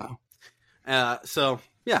 Yeah. I don't know. So,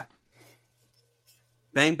 yeah.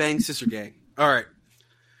 Bang Bang Sister Gang. All right.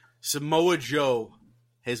 Samoa Joe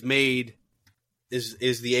is the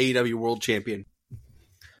AEW World Champion.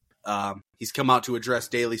 He's come out to address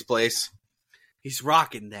Daly's Place. He's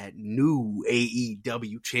rocking that new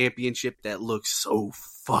AEW championship that looks so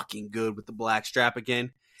fucking good with the black strap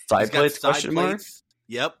again. Side plates? Question mark?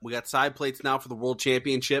 Yep, we got side plates now for the World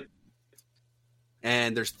Championship.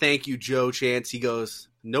 And there's thank you, Joe chants. He goes,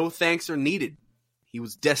 no thanks are needed. He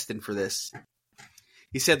was destined for this.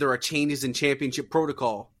 He said there are changes in championship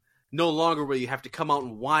protocol. No longer will you have to come out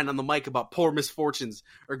and whine on the mic about poor misfortunes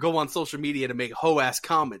or go on social media to make hoe-ass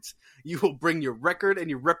comments. You will bring your record and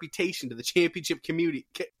your reputation to the championship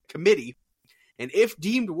committee, and if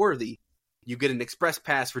deemed worthy, you get an express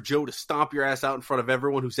pass for Joe to stomp your ass out in front of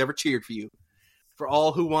everyone who's ever cheered for you. For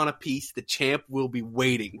all who want a piece, the champ will be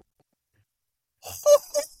waiting.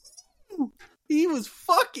 He was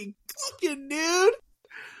fucking cooking, dude.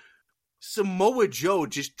 Samoa Joe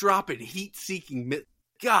just dropping heat-seeking.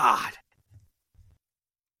 God,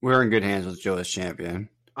 we're in good hands with Joe as champion.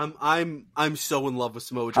 I'm so in love with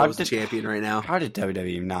Samoa Joe as the champion right now. How did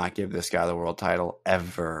WWE not give this guy the world title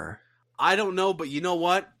ever? I don't know, but you know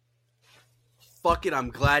what? Fuck it,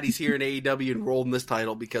 I'm glad he's here in AEW and rolling this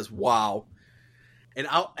title because wow. And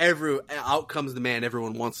out comes the man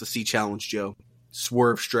everyone wants to see challenge Joe.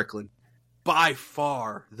 Swerve Strickland. By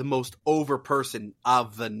far the most over person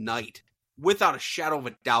of the night. Without a shadow of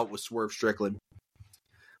a doubt was Swerve Strickland.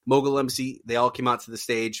 Mogul MC, they all came out to the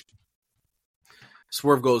stage.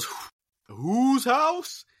 Swerve goes, whose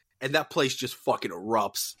house? And that place just fucking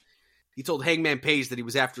erupts. He told Hangman Page that he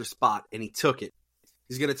was after a spot, and he took it.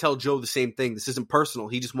 He's going to tell Joe the same thing. This isn't personal.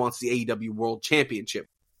 He just wants the AEW World Championship.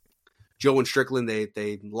 Joe and Strickland,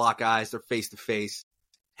 they lock eyes. They're face to face.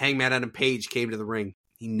 Hangman Adam Page came to the ring.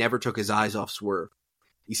 He never took his eyes off Swerve.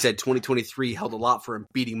 He said 2023 held a lot for him,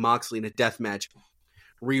 beating Moxley in a death match,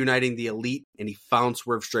 reuniting the Elite, and he found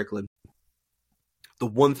Swerve Strickland. The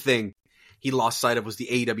one thing he lost sight of was the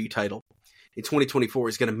AEW title. In 2024,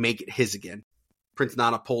 he's going to make it his again. Prince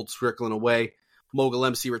Nana pulled Strickland away. Mogul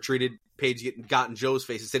MC retreated. Page got in Joe's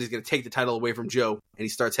face and said he's going to take the title away from Joe, and he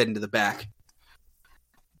starts heading to the back.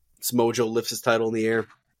 Samoa Joe lifts his title in the air.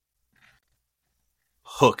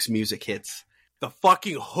 Hook's music hits. The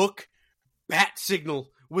fucking Hook bat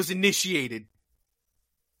signal was initiated.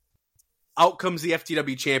 Out comes the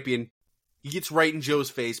FTW champion. He gets right in Joe's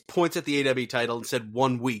face, points at the AEW title, and said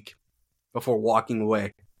 1 week before walking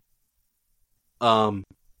away.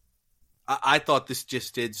 I thought this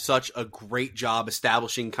just did such a great job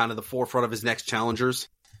establishing kind of the forefront of his next challengers.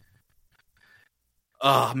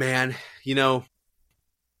 Oh, man. You know,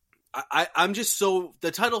 I'm just so...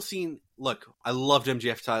 The title scene... Look, I loved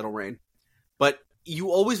MJF's title reign. But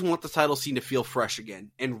you always want the title scene to feel fresh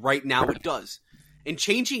again. And right now it does. And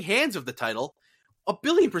changing hands of the title,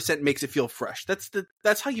 1,000,000,000% makes it feel fresh.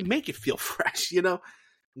 That's how you make it feel fresh, you know?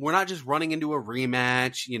 We're not just running into a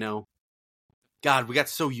rematch, you know? God, we got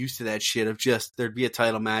so used to that shit of just there'd be a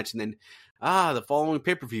title match and then the following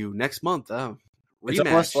pay-per-view next month. Rematch. It's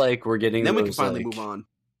almost like we're getting then those, we can finally like, move on.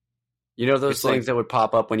 You know those things that would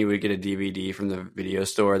pop up when you would get a DVD from the video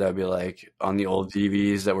store that would be like on the old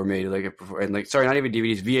TVs that were made sorry, not even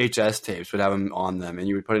DVDs, VHS tapes would have them on them, and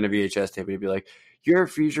you would put in a VHS tape and it'd be like your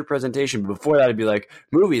future presentation. But before that, it'd be like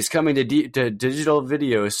movies coming to digital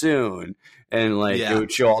video soon, and it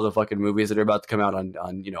would show all the fucking movies that are about to come out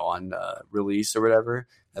on release or whatever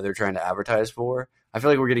that they're trying to advertise for. I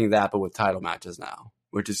feel like we're getting that, but with title matches now,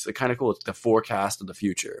 which is kind of cool. It's the forecast of the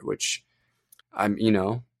future, which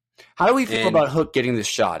How do we feel about Hook getting this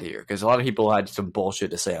shot here? Because a lot of people had some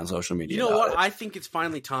bullshit to say on social media. You know what? I think it's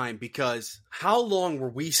finally time because how long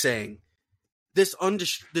were we saying this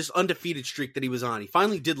undefeated streak that he was on? He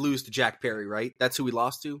finally did lose to Jack Perry, right? That's who he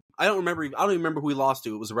lost to. I don't even remember who he lost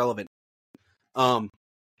to. It was irrelevant.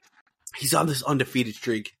 He's on this undefeated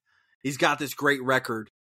streak. He's got this great record,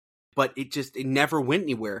 but it never went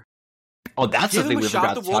anywhere. Oh, that's the thing we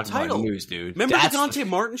forgot to talk about in news, dude. Remember the Dante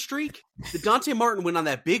Martin streak? The Dante Martin went on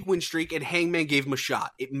that big win streak, and Hangman gave him a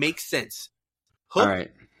shot. It makes sense. Hook, all right.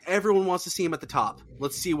 Everyone wants to see him at the top.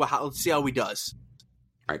 Let's see how he does.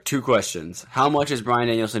 All right, 2 questions. How much is Bryan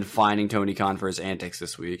Danielson fining Tony Khan for his antics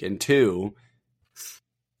this week? And 2,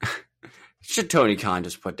 should Tony Khan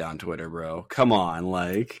just put down Twitter, bro? Come on,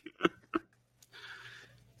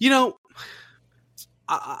 You know,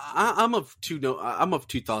 I'm of two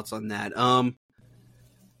thoughts on that.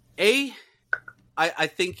 I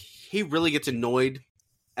think he really gets annoyed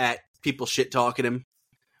at people shit talking him,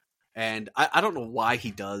 and I don't know why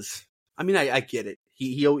he does. I mean, I get it.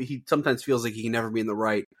 He sometimes feels like he can never be in the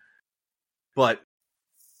right, but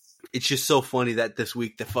it's just so funny that this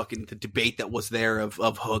week the debate that was there of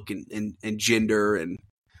Hook and Jinder, and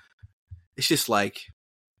it's just like.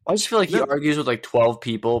 I just feel like he argues with 12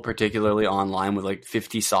 people, particularly online, with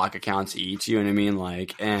 50 sock accounts each. You know what I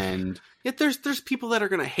mean? And yet there's people that are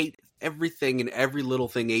gonna hate everything and every little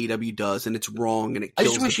thing AEW does, and it's wrong, and it kills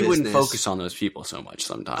I just wish the you wouldn't business. focus on those people so much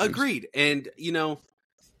sometimes. Agreed. And,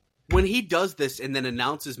 when he does this and then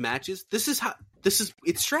announces matches,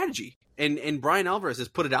 it's strategy. And Brian Alvarez has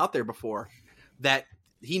put it out there before that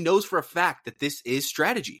he knows for a fact that this is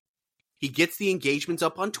strategy. He gets the engagements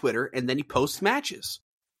up on Twitter and then he posts matches.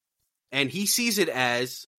 And he sees it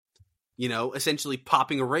as, essentially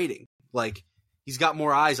popping a rating. Like, he's got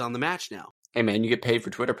more eyes on the match now. Hey, man, you get paid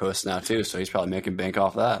for Twitter posts now, too, so he's probably making bank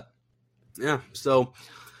off that. Yeah, so,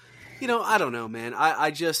 I don't know, man.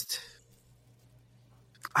 I just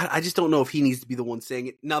don't know if he needs to be the one saying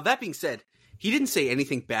it. Now, that being said, he didn't say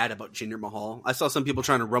anything bad about Jinder Mahal. I saw some people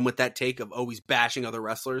trying to run with that take of, he's bashing other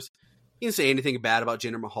wrestlers. He didn't say anything bad about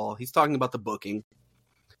Jinder Mahal. He's talking about the booking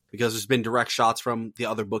because there's been direct shots from the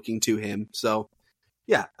other booking to him. So,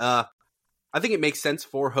 yeah, I think it makes sense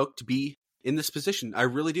for Hook to be in this position. I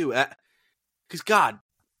really do. Because, God,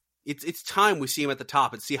 it's time we see him at the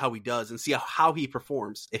top and see how he does and see how he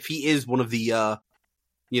performs. If he is one of the,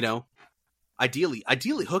 ideally,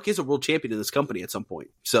 Hook is a world champion in this company at some point.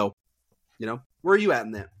 So, where are you at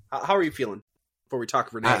in that? How are you feeling before we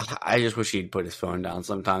talk Renee? I just wish he'd put his phone down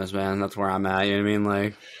sometimes, man. That's where I'm at. You know what I mean?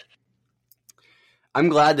 Like, I'm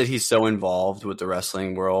glad that he's so involved with the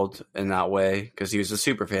wrestling world in that way because he was a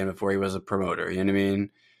super fan before he was a promoter. You know what I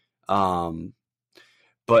mean?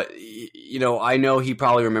 But, I know he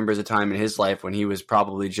probably remembers a time in his life when he was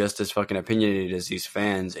probably just as fucking opinionated as these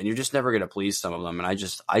fans, and you're just never going to please some of them. And I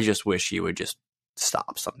just wish he would just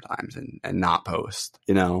stop sometimes and not post,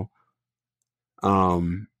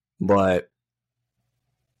 But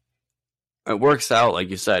it works out, like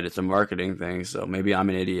you said, it's a marketing thing. So maybe I'm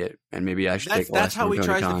an idiot, and maybe I should take less. That's how he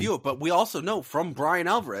tries Khan. to view it. But we also know from Brian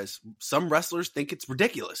Alvarez, some wrestlers think it's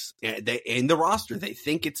ridiculous. In the roster, they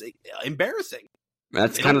think it's embarrassing.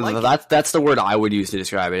 That's kind of that's the word I would use to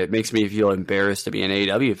describe it. It makes me feel embarrassed to be an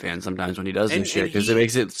AEW fan sometimes when he does this shit because it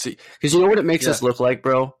makes it because you know what it makes us look like,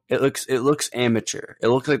 bro. It looks amateur. It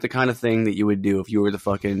looks like the kind of thing that you would do if you were the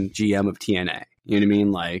fucking GM of TNA. You know what I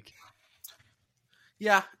mean? Like,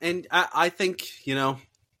 yeah, and I think and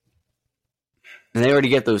they already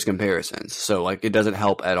get those comparisons, so like it doesn't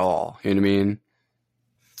help at all. You know what I mean?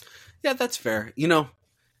 Yeah, that's fair.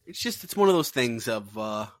 It's one of those things of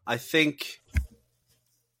I think.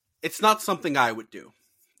 It's not something I would do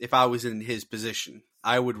if I was in his position.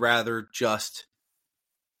 I would rather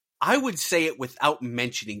I would say it without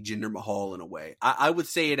mentioning Jinder Mahal in a way. I would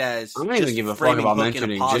say it as I don't even give a fuck about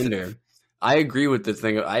mentioning Jinder. I agree with the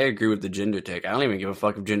thing. I agree with the Jinder take. I don't even give a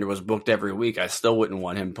fuck if Jinder was booked every week. I still wouldn't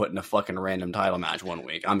want him put in a fucking random title match one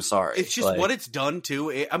week. I'm sorry. It's just what it's done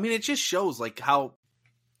too. It just shows like how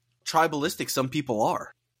tribalistic some people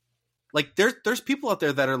are. Like, there's people out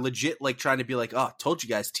there that are legit, like, trying to be like, oh, told you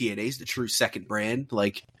guys TNA's the true second brand.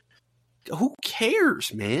 Like, who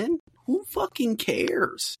cares, man? Who fucking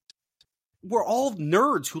cares? We're all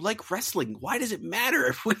nerds who like wrestling. Why does it matter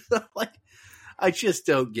if we, like, I just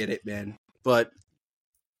don't get it, man. But,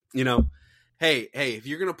 hey, if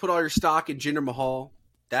you're going to put all your stock in Jinder Mahal,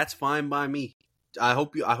 that's fine by me. I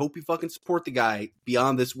hope you fucking support the guy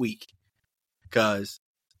beyond this week. Because,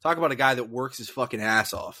 talk about a guy that works his fucking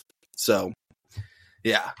ass off. So,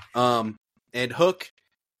 yeah. And Hook,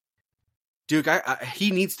 Duke, he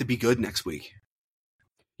needs to be good next week.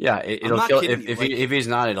 Yeah, it'll kill if he's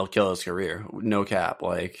not, it'll kill his career. No cap,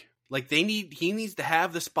 like he needs to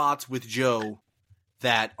have the spots with Joe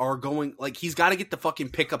that are going. Like, he's got to get the fucking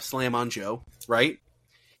pickup slam on Joe, right?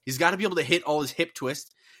 He's got to be able to hit all his hip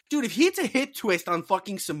twists, dude. If he hits a hip twist on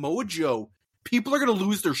fucking Samoa Joe, people are gonna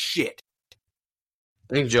lose their shit.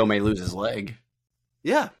 I think Joe may lose his leg.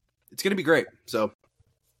 Yeah. It's going to be great. So,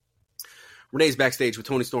 Renee's backstage with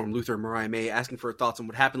Tony Storm, Luther, and Mariah May asking for her thoughts on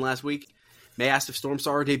what happened last week. May asked if Storm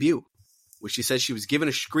saw her debut, which she says she was given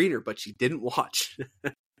a screener, but she didn't watch.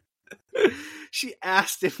 She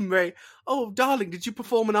asked if May, oh, darling, did you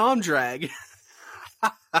perform an arm drag?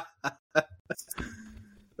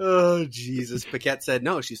 Oh, Jesus. Paquette said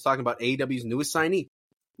no. She's talking about AEW's newest signee.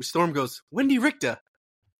 Which Storm goes, Wendy Richter.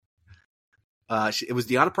 It was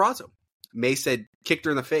Deonna Purrazzo. May said, kicked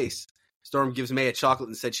her in the face. Storm gives May a chocolate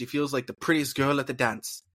and said she feels like the prettiest girl at the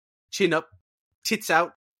dance. Chin up, tits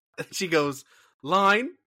out. And she goes,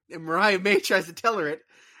 line. And Mariah May tries to tell her it.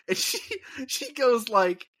 And she goes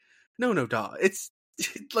like, no, dawg. It's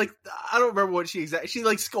like, I don't remember what she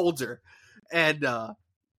like scolds her. And,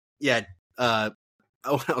 when I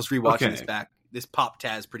was rewatching this back, this pop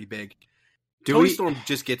Taz pretty big. Tony Storm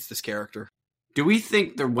just gets this character. Do we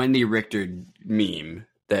think the Wendy Richter meme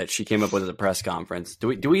that she came up with at the press conference, do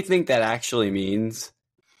we think that actually means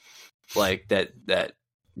like that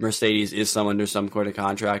Mercedes is under some kind of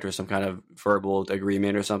contract or some kind of verbal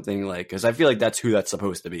agreement or something, like, because I feel like that's who that's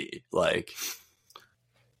supposed to be. Like,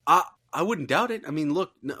 I wouldn't doubt it. I mean,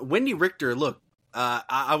 look, Wendy Richter. Look,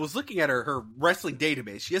 I was looking at her wrestling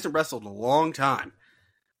database. She hasn't wrestled in a long time,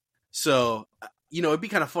 so it'd be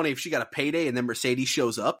kind of funny if she got a payday and then Mercedes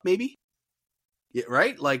shows up, maybe. Yeah,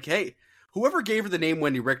 right? Like, hey, whoever gave her the name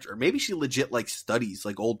Wendy Richter, maybe she legit like studies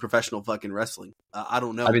like old professional fucking wrestling. I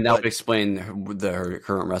don't know. I mean, that would explain her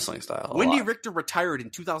current wrestling style. Wendy Richter retired in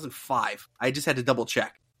 2005. I just had to double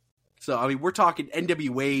check. So, I mean, we're talking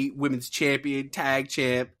NWA Women's Champion, Tag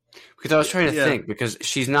Champ. Because I was trying to think, because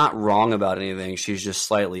she's not wrong about anything. She's just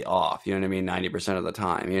slightly off. You know what I mean? 90% of the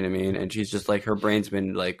time. You know what I mean? And she's just like, her brain's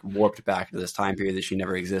been like warped back to this time period that she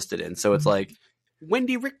never existed in. So it's like,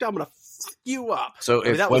 Wendy Richter, I'm going to fuck you up. So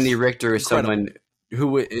if Wendy Richter is someone who,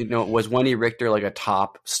 was Wendy Richter like a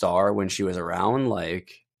top star when she was around?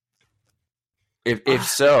 Like, if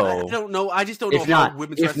so, I don't know. I just don't know how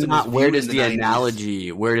women's if wrestling not, was where viewed does in the 90s.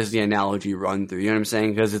 analogy? Where does the analogy run through? You know what I'm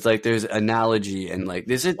saying? Because it's like there's analogy and like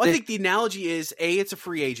this is. Well, I think the analogy is A, it's a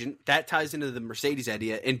free agent that ties into the Mercedes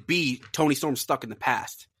idea, and B, Toni Storm's stuck in the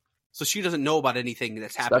past, so she doesn't know about anything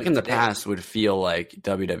that's happening. Stuck in the today. past would feel like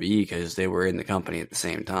WWE because they were in the company at the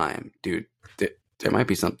same time, dude. There might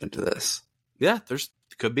be something to this. Yeah,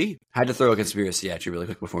 could be. I had to throw a conspiracy at you really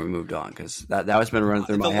quick before we moved on because that's been running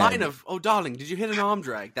through my head. The line of, "Oh, darling, did you hit an arm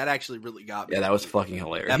drag?" That actually really got me. Yeah, that was fucking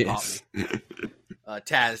hilarious. That popped me.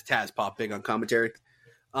 Taz popped big on commentary.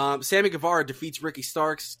 Sammy Guevara defeats Ricky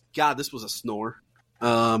Starks. God, this was a snore.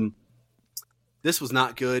 This was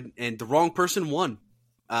not good, and the wrong person won.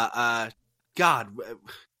 God,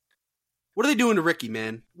 what are they doing to Ricky,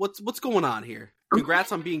 man? What's going on here?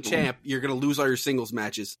 Congrats on being champ. You're gonna lose all your singles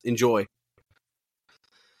matches. Enjoy.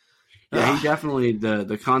 Yeah, he definitely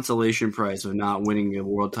the consolation prize of not winning a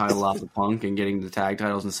world title off the Punk and getting the tag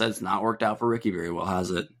titles instead. It's not worked out for Ricky very well,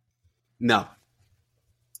 has it? No.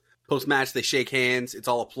 Post match, they shake hands. It's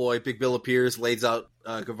all a ploy. Big Bill appears, lays out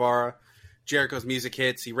Guevara. Jericho's music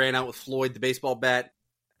hits. He ran out with Floyd, the baseball bat.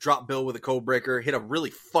 Dropped Bill with a code breaker. Hit a really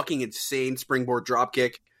fucking insane springboard drop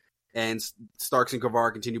kick. And Starks and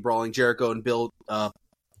Guevara continue brawling. Jericho and Bill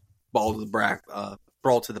brawl to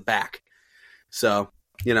the back. So,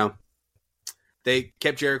 they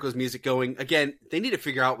kept Jericho's music going. Again, they need to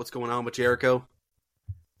figure out what's going on with Jericho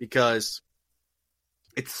because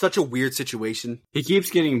it's such a weird situation. He keeps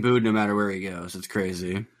getting booed no matter where he goes. It's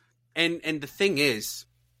crazy. And the thing is,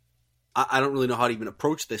 I don't really know how to even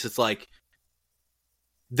approach this. It's like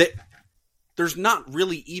that there's not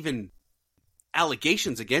really even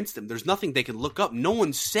allegations against him. There's nothing they can look up. No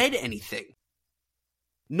one said anything.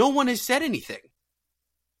 No one has said anything.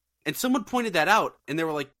 And someone pointed that out, and they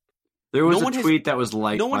were like, there was a tweet that was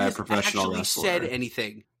liked by a professional wrestler. No one has actually said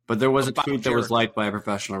anything. But there was a tweet that was liked by a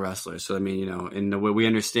professional wrestler. So, I mean, in the way we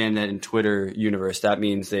understand that in Twitter universe, that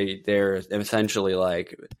means they're essentially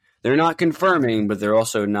like, they're not confirming, but they're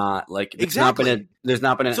also not like, exactly. There's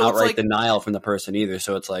not been an outright denial from the person either.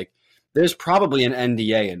 So it's like, there's probably an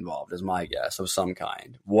NDA involved, is my guess, of some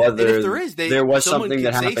kind. Whether and if there is, there was something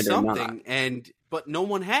that happened or not. But no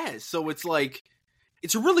one has. So it's like,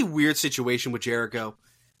 it's a really weird situation with Jericho.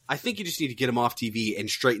 I think you just need to get him off TV and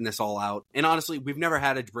straighten this all out. And honestly, we've never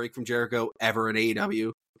had a break from Jericho ever in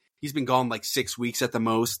AEW. He's been gone like 6 weeks at the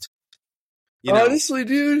most. Honestly,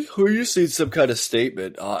 dude, we just need some kind of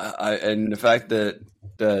statement. And the fact that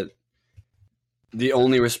the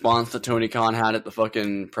only response that Tony Khan had at the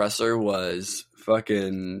fucking presser was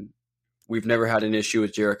fucking, we've never had an issue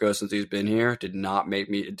with Jericho since he's been here, it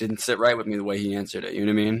didn't sit right with me the way he answered it. You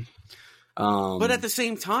know what I mean? But at the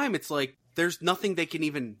same time, it's like, there's nothing they can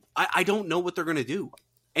even, I don't know what they're going to do.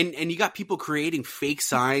 And you got people creating fake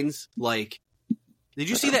signs. Like, did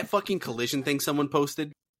you see that fucking Collision thing someone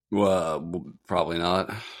posted? Well, probably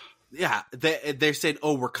not. Yeah, they said,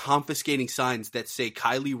 "Oh, we're confiscating signs that say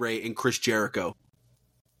Kylie Ray and Chris Jericho."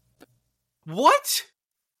 What?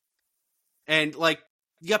 And like,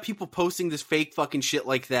 you got people posting this fake fucking shit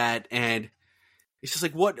like that, and it's just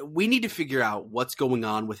like, what? We need to figure out what's going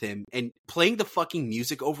on with him, and playing the fucking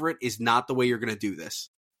music over it is not the way you're going to do this.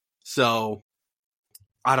 So,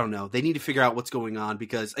 I don't know. They need to figure out what's going on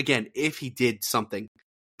because, again, if he did something.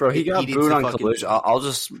 Bro, he got booed on Collision. I'll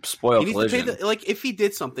just spoil Collision. If he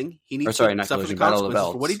did something, he needs to suffer Collision, the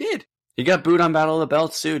consequences for what he did. He got booed on Battle of the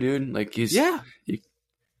Belts too, dude. Like they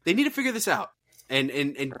need to figure this out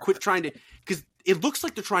and quit trying to, because it looks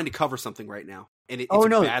like they're trying to cover something right now. And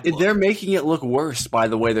they're making it look worse by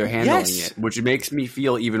the way they're handling it, which makes me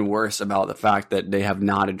feel even worse about the fact that they have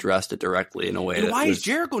not addressed it directly in a way. And why has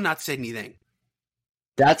Jericho not said anything?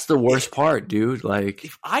 That's the worst part, dude. Like,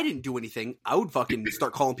 if I didn't do anything, I would fucking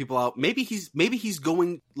start calling people out. Maybe he's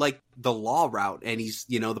going like the law route, and he's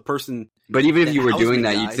the person. but even if you were doing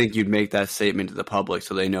that, guy. you'd think you'd make that statement to the public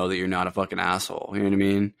so they know that you're not a fucking asshole. You know what I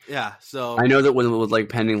mean? Yeah. So I know that with like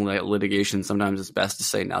pending litigation, sometimes it's best to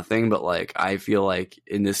say nothing. But like, I feel like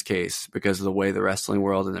in this case, because of the way the wrestling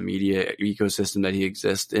world and the media ecosystem that he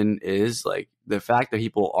exists in is, like, the fact that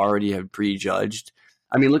people already have prejudged.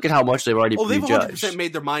 I mean, look at how much they've already prejudged. They've 100%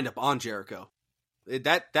 made their mind up on Jericho.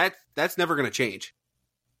 That's never going to change.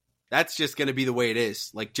 That's just going to be the way it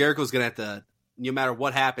is. Like, Jericho's going to have to, no matter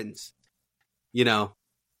what happens,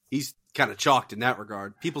 he's kind of chalked in that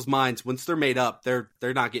regard. People's minds, once they're made up, they're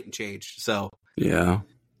not getting changed. So yeah,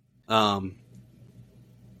 I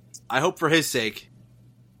hope for his sake,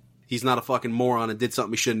 he's not a fucking moron and did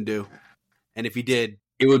something he shouldn't do. And if he did,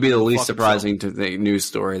 it would be the least surprising to the news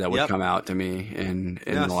story that would come out to me in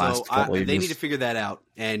the last couple of years. They need to figure that out.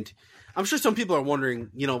 And I'm sure some people are wondering,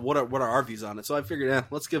 what are our views on it? So I figured,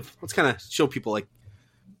 let's kind of show people, like,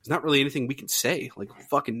 there's not really anything we can say. Like, who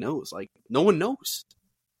fucking knows? Like, no one knows.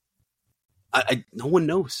 No one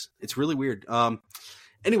knows. It's really weird.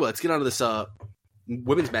 Anyway, let's get on to this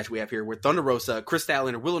women's match we have here, where Thunder Rosa, Chris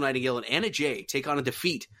Statlander, Willow Nightingale, and Anna Jay take on and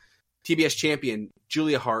defeat TBS champion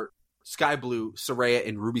Julia Hart, Sky Blue, Saraya,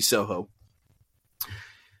 and Ruby Soho.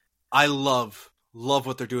 I love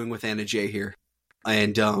what they're doing with Anna Jay here.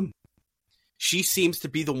 And she seems to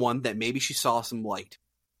be the one that maybe she saw some light.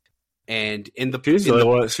 And in the she's the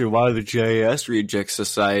one to why the JS reject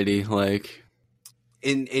society, like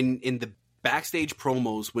in the backstage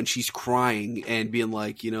promos when she's crying and being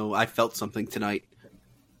like, I felt something tonight.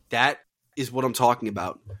 That is what I'm talking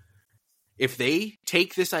about. If they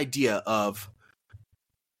take this idea of,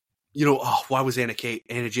 why was Anna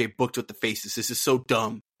Jay booked with the faces? This is so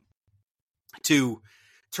dumb. To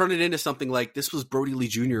turn it into something like this was Brody Lee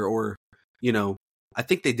Jr. or, I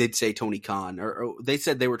think they did say Tony Khan, or they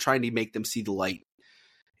said they were trying to make them see the light.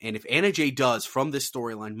 And if Anna Jay does from this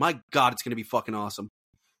storyline, my God, it's going to be fucking awesome.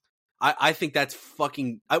 I think that's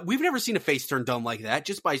fucking... we've never seen a face turn dumb like that,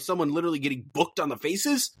 just by someone literally getting booked on the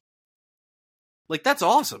faces. Like, that's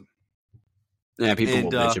awesome. Yeah, people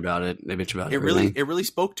will bitch about it. They bitch about it. It really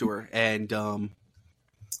spoke to her. And, I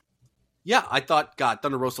thought, God,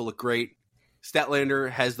 Thunder Rosa looked great. Statlander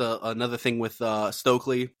has another thing with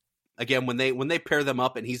Stokely. Again, when they pair them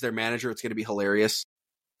up and he's their manager, it's going to be hilarious.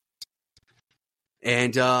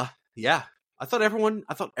 And, I thought everyone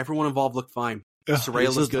involved looked fine. Yeah, Saraya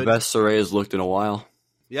this looked is good. The best Saraya's looked in a while.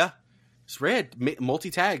 Yeah. Saraya had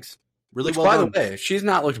multi-tags. Really well by done. the way, she's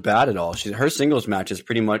not looked bad at all. Her singles match is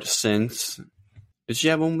pretty much since... Did she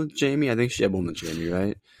have one with Jamie? I think she had one with Jamie,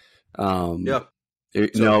 right? Yeah.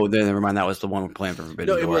 No, then never mind. That was the one we're playing for Forbidden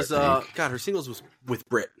Door. No, it was... her singles was with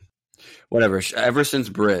Britt. Whatever. Ever since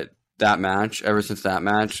that match,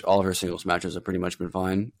 all of her singles matches have pretty much been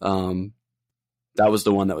fine. That was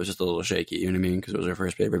the one that was just a little shaky, you know what I mean? Because it was her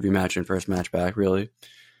first pay-per-view match and first match back, really.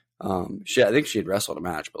 I think she had wrestled a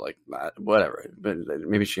match, but like, whatever. But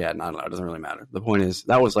maybe she hadn't. I don't know. It doesn't really matter. The point is,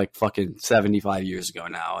 that was like fucking 75 years ago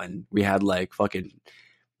now, and we had like fucking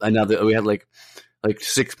we had like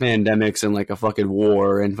 6 pandemics and like a fucking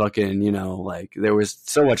war and fucking, like there was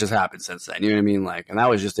so much has happened since then. You know what I mean? Like, and that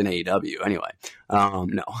was just in AEW anyway.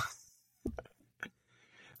 No.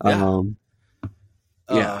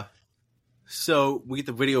 Yeah. So we get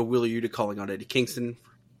the video of Wheeler Yuta calling on Eddie Kingston,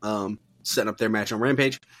 setting up their match on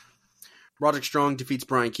Rampage. Roderick Strong defeats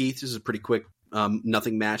Brian Keith. This is a pretty quick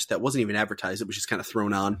nothing match that wasn't even advertised. It was just kind of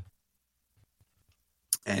thrown on.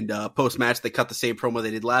 And post-match, they cut the same promo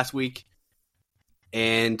they did last week.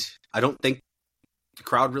 And I don't think the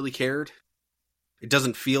crowd really cared. They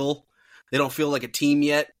don't feel like a team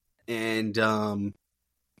yet. And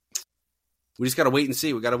we just got to wait and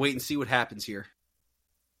see. We got to wait and see what happens here.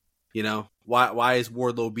 Why is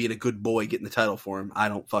Wardlow being a good boy getting the title for him? I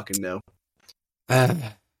don't fucking know.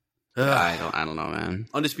 I don't know, man.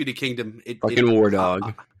 Undisputed Kingdom. Fucking War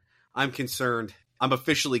Dog. I'm concerned. I'm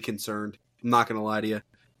officially concerned. I'm not going to lie to you.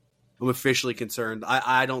 I'm officially concerned.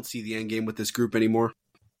 I don't see the end game with this group anymore.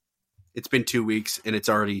 It's been 2 weeks, and it's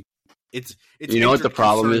already... It's you know what the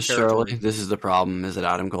problem is, Shirley? This is the problem, is that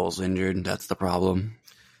Adam Cole's injured. That's the problem.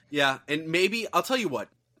 Yeah, and maybe... I'll tell you what.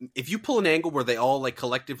 If you pull an angle where they all like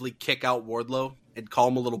collectively kick out Wardlow and call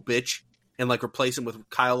him a little bitch and like replace him with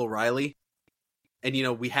Kyle O'Reilly, and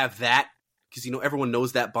we have that because everyone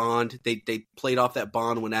knows that bond. They played off that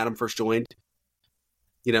bond when Adam first joined.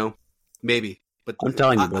 Maybe. But I'm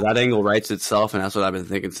telling you, that angle writes itself, and that's what I've been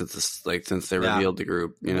thinking since they revealed the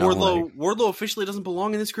group. Wardlow officially doesn't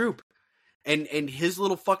belong in this group, and his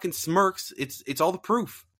little fucking smirks. It's all the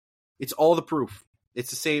proof. It's all the proof. It's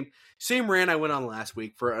the same rant I went on last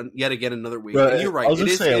week for yet again another week. But and you're right. I'll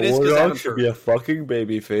just say, it is War because Dog Adam should be a fucking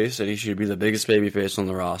babyface, and he should be the biggest babyface on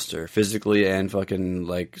the roster, physically and fucking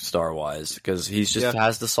like star wise, because he's just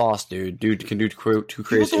has the sauce, dude. Dude can do too crazy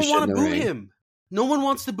People shit don't want in to the boo ring. him. No one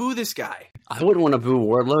wants to boo this guy. I wouldn't want to boo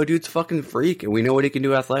Wardlow. Dude's a fucking freak, and we know what he can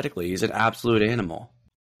do athletically. He's an absolute animal.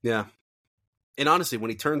 Yeah. And honestly, when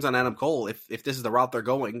he turns on Adam Cole, if this is the route they're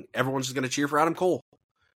going, everyone's just going to cheer for Adam Cole.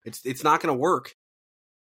 It's not going to work.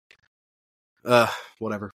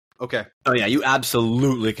 Whatever. Okay. Oh yeah, you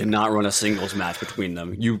absolutely cannot run a singles match between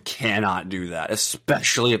them. You cannot do that,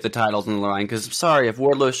 especially if the title's on the line. Because sorry, if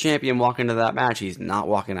Wardlow's champion walk into that match, he's not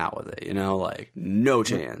walking out with it. You know, like no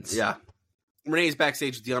chance. Yeah. Renee's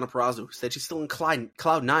backstage with Deonna Purrazzo, who said she's still in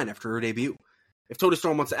Cloud 9 after her debut. If Toni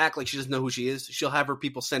Storm wants to act like she doesn't know who she is, she'll have her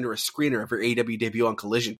people send her a screener of her AEW debut on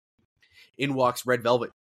Collision. In walks Red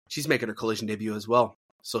Velvet. She's making her Collision debut as well,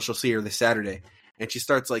 so she'll see her this Saturday. And she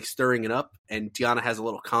starts like stirring it up, and Deonna has a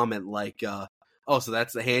little comment like, "Oh, so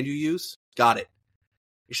that's the hand you use? Got it."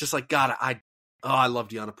 It's just like, God, I love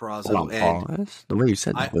Deonna Purrazzo. And the way you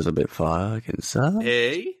said that was a bit fucking sus.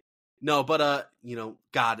 Hey. No, but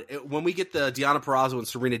God, when we get the Deonna Purrazzo and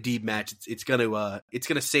Serena Deeb match, it's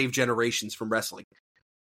gonna save generations from wrestling.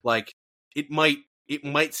 Like it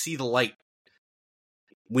might see the light.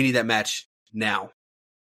 We need that match now.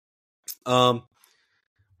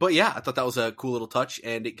 But yeah, I thought that was a cool little touch,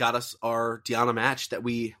 and it got us our Deonna match that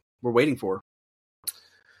we were waiting for.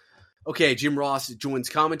 Okay, Jim Ross joins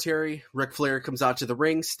commentary. Ric Flair comes out to the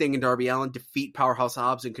ring. Sting and Darby Allin defeat Powerhouse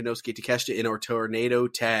Hobbs and Konosuke Takeshita in a tornado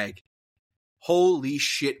tag. Holy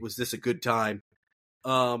shit, was this a good time.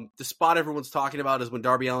 The spot everyone's talking about is when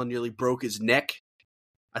Darby Allin nearly broke his neck.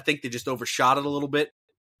 I think they just overshot it a little bit.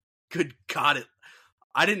 Good God,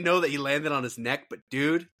 I didn't know that he landed on his neck, but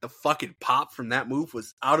dude, the fucking pop from that move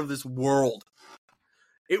was out of this world.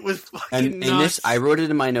 It was fucking nuts. I wrote it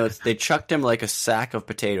in my notes. They chucked him like a sack of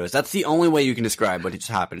potatoes. That's the only way you can describe what just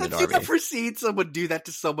happened to Darby. I've never seen someone do that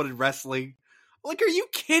to someone in wrestling. Like, are you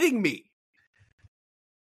kidding me?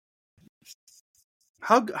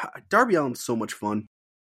 How Darby Allin's so much fun.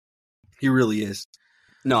 He really is.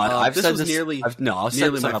 No, I've said this. I've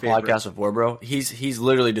said this on a podcast before, bro. He's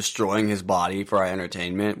literally destroying his body for our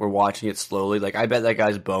entertainment. We're watching it slowly. Like, I bet that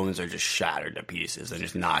guy's bones are just shattered to pieces and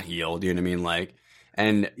just not healed. You know what I mean? Like,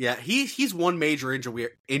 and yeah, he's one major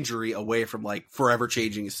injury away from like forever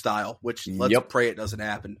changing his style. Which let's pray it doesn't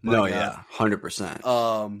happen. No, yeah,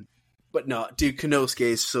 100%. But no, dude, Konosuke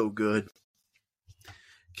is so good.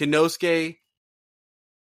 Konosuke,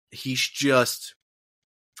 he's just.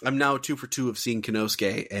 I'm now 2 for 2 of seeing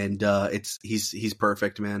Konosuke, and he's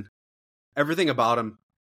perfect, man. Everything about him.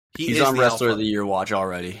 He's on Wrestler of the Year watch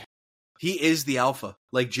already. He is the alpha.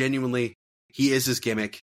 Like, genuinely, he is his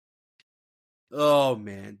gimmick. Oh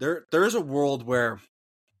man, there's a world where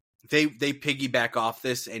they piggyback off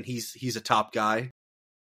this, and he's a top guy,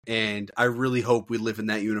 and I really hope we live in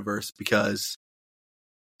that universe because,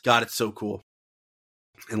 God, it's so cool.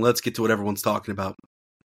 And let's get to what everyone's talking about.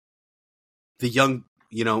 The young.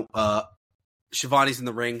 Shivani's in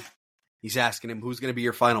the ring. He's asking him, who's going to be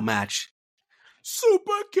your final match?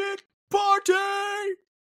 Super Kick Party!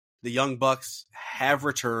 The Young Bucks have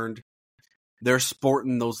returned. They're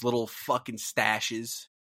sporting those little fucking stashes.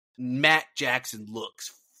 Matt Jackson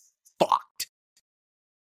looks fucked.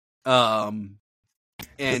 And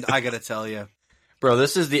I got to tell you. Bro,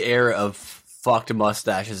 this is the era of fucked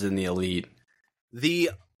mustaches in the Elite.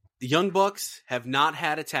 The Young Bucks have not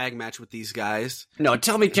had a tag match with these guys. No,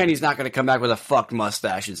 tell me Kenny's not going to come back with a fucked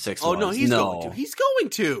mustache in 6 months. Oh, no, he's going to. He's going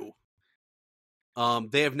to.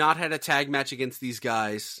 They have not had a tag match against these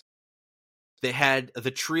guys. They had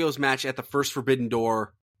the trios match at the first Forbidden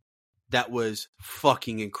Door. That was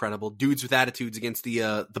fucking incredible. Dudes with attitudes against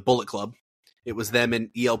the Bullet Club. It was them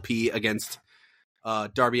and ELP against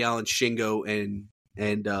Darby Allin, Shingo,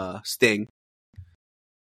 and Sting.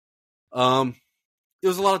 There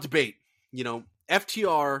was a lot of debate.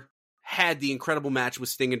 FTR had the incredible match with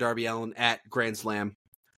Sting and Darby Allin at Grand Slam.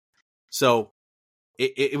 So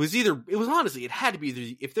it had to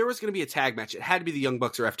be if there was going to be a tag match, it had to be the Young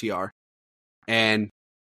Bucks or FTR. And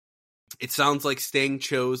it sounds like Sting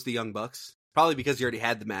chose the Young Bucks, probably because he already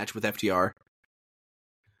had the match with FTR.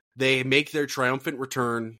 They make their triumphant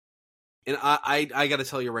return. And I got to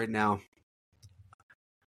tell you right now,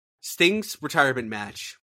 Sting's retirement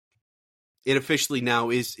match, it officially now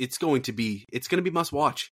it's going to be must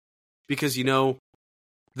watch because the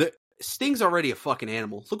Sting's already a fucking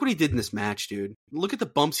animal. Look what he did in this match, dude. Look at the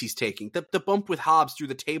bumps he's taking. The bump with Hobbs through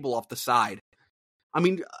the table off the side. I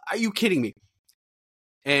mean, are you kidding me?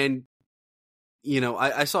 And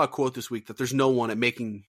I saw a quote this week that there's no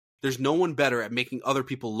one better at making other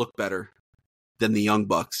people look better than the Young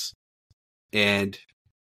Bucks, and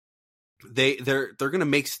they're gonna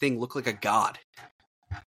make Sting look like a god,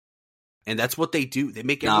 and that's what they do. They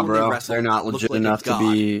make everyone they wrestle. They're not legit enough to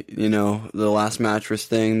be, the last match for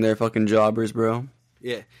Sting. They're fucking jobbers, bro.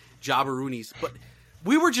 Yeah, jobberoonies. But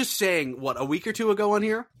we were just saying a week or two ago on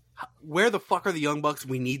here. Where the fuck are the Young Bucks?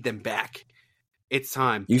 We need them back. It's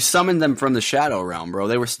time. You summoned them from the Shadow Realm, bro.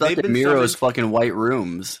 They were stuck in Miro's fucking white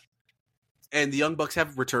rooms. And the Young Bucks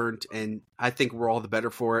have returned, and I think we're all the better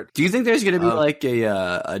for it. Do you think there's going to be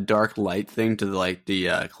a dark light thing to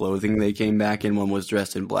the clothing they came back in? One was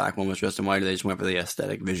dressed in black, one was dressed in white. Or they just went for the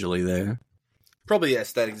aesthetic visually there? Probably the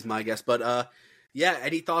aesthetic is my guess. But yeah,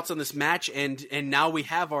 any thoughts on this match? And now we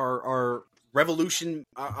have our Revolution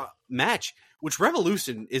match, which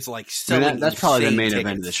Revolution is like selling. That's probably the main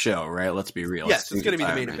event of the show, right? Let's be real. Yes, it's going to be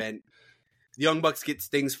the main event. The Young Bucks get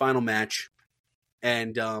Sting's final match.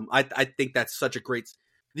 And I think that's such a great...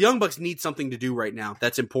 The Young Bucks need something to do right now.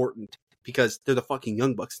 That's important because they're the fucking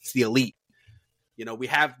Young Bucks. It's the elite. We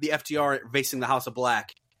have the FTR facing the House of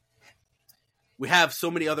Black. We have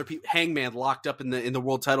so many other people. Hangman locked up in the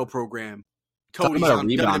world title program. Cody's on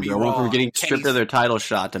rebound, WWE bro. Raw. From getting stripped of their title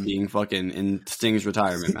shot to being fucking in Sting's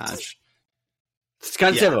retirement match. It's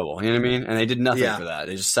kind of typical, you know what I mean? And they did nothing for that.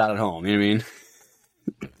 They just sat at home, you know what I mean?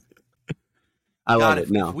 I love it.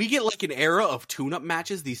 No, we get like an era of tune-up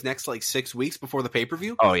matches these next 6 weeks before the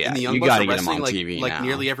pay-per-view. Oh yeah, and the Young Bucks are wrestling on TV now.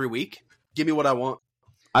 Nearly every week. Give me what I want.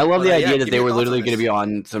 I love the idea that they were literally going to be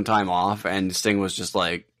on some time off, and Sting was just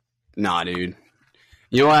like, "Nah, dude."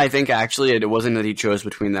 You know what? I think actually it wasn't that he chose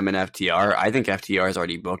between them and FTR. I think FTR is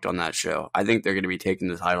already booked on that show. I think they're going to be taking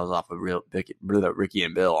the titles off of Ricky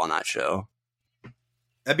and Bill on that show.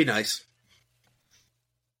 That'd be nice.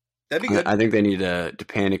 That'd be good. I think they need to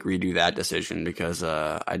panic redo that decision because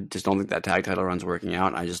I just don't think that tag title run's working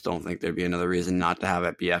out. I just don't think there'd be another reason not to have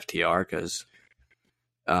it be FTR because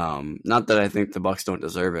not that I think the Bucks don't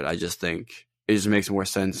deserve it. I just think it just makes more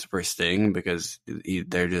sense for Sting because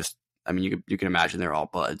they're just, I mean, you can imagine they're all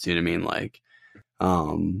buds. You know what I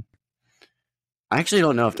mean? I actually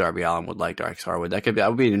don't know if Darby Allin would like Dark Starwood. That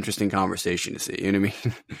would be an interesting conversation to see. You know what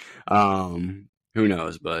I mean? Who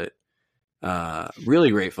knows? But really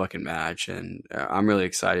great fucking match, and I'm really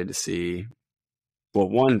excited to see. Well,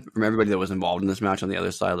 one from everybody that was involved in this match on the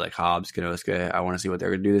other side, like Hobbs, Kenosuke. I want to see what they're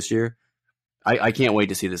going to do this year. I can't wait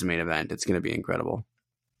to see this main event. It's going to be incredible.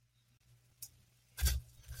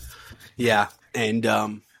 Yeah, and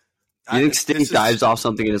you think Sting dives off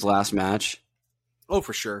something in his last match? Oh,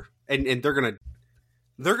 for sure. And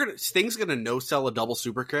Sting's gonna no sell a double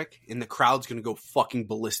super kick, and the crowd's gonna go fucking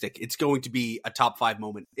ballistic. It's going to be a top 5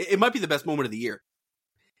 moment. It might be the best moment of the year.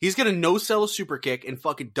 He's gonna no sell a super kick and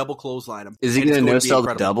fucking double clothesline him. Is he gonna no sell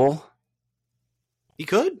the double? He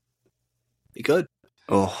could.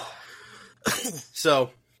 Oh. So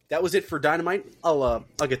that was it for Dynamite. I'll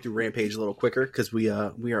get through Rampage a little quicker because we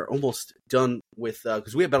are almost done with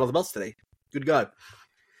because we have Battle of the Belts today. Good God.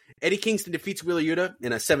 Eddie Kingston defeats Wheeler Yuta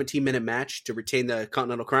in a 17-minute match to retain the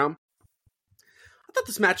Continental Crown. I thought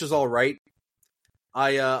this match was all right.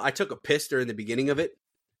 I took a piss during the beginning of it.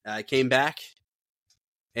 I came back,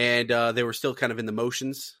 and they were still kind of in the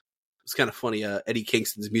motions. It was kind of funny. Eddie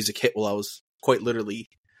Kingston's music hit while I was quite literally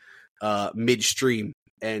midstream,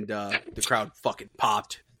 and the crowd fucking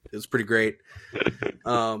popped. It was pretty great.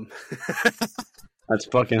 That's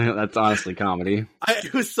honestly comedy.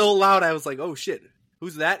 It was so loud. I was like, "Oh shit,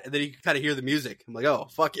 who's that?" And then you kind of hear the music. I'm like, "Oh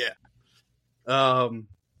fuck yeah!" It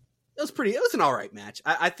was an all right match.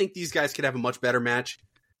 I think these guys could have a much better match.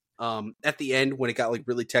 At the end, when it got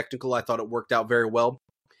really technical, I thought it worked out very well.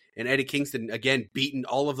 And Eddie Kingston again beating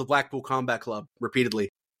all of the Blackpool Combat Club repeatedly.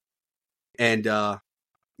 And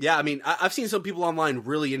yeah, I mean, I've seen some people online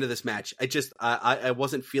really into this match. I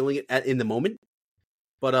wasn't feeling it in the moment.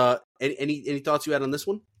 But any thoughts you had on this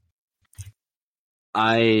one?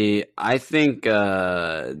 I think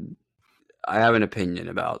I have an opinion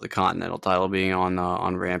about the Continental title being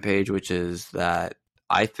on Rampage, which is that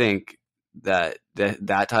I think that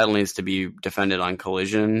title needs to be defended on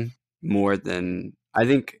Collision more than I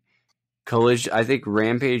think Collision. I think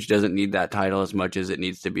Rampage doesn't need that title as much as it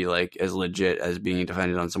needs to be as legit as being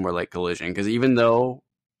defended on somewhere like Collision. Because even though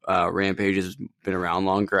Rampage has been around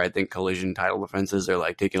longer, I think Collision title defenses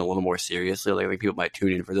are taken a little more seriously. I think people might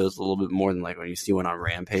tune in for those a little bit more than when you see one on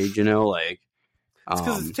Rampage. You know, it's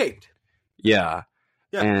because it's taped. Yeah.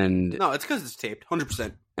 And no, it's because it's taped,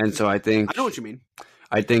 100%. And so I think I know what you mean.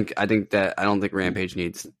 I think that I don't think Rampage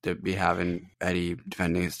needs to be having Eddie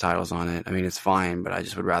defending his titles on it. I mean, it's fine, but I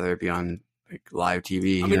just would rather it be on like live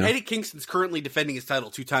TV. I mean, Eddie Kingston's currently defending his title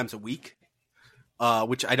 2 times a week,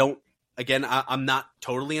 which I don't. Again, I'm not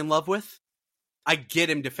totally in love with. I get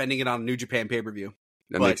him defending it on a New Japan pay-per-view.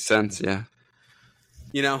 That makes sense, yeah.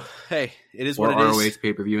 You know, hey, it is or what it is. ROH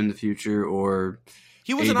pay-per-view in the future, or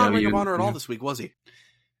he wasn't on Ring of Honor at all this week, was he?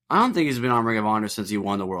 I don't think he's been on Ring of Honor since he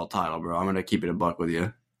won the world title, bro. I'm going to keep it a buck with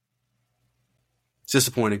you. It's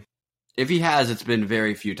disappointing. If he has, it's been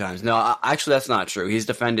very few times. No, actually, that's not true. He's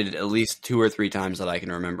defended at least 2 or 3 times that I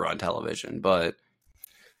can remember on television, but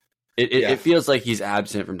it feels like he's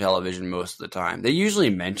absent from television most of the time. They usually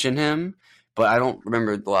mention him, but I don't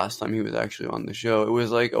remember the last time he was actually on the show. It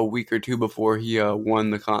was like a week or 2 before he won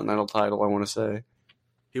the Continental title, I want to say.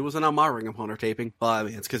 He wasn't on my Ring of Honor taping. Well, I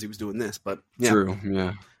mean, it's because he was doing this, but yeah. True,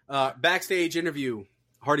 yeah. Backstage interview.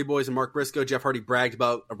 Hardy Boys and Mark Briscoe. Jeff Hardy bragged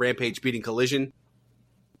about a Rampage beating Collision.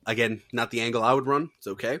 Again, not the angle I would run. It's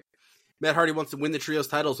okay. Matt Hardy wants to win the trios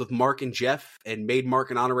titles with Mark and Jeff, and made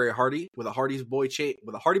Mark an honorary Hardy with a Hardy Boys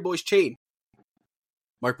chain.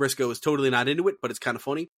 Mark Briscoe is totally not into it, but it's kind of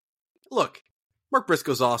funny. Look, Mark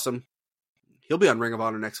Briscoe's awesome. He'll be on Ring of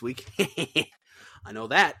Honor next week. I know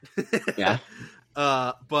that. Yeah.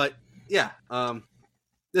 But yeah,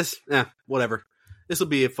 whatever. This will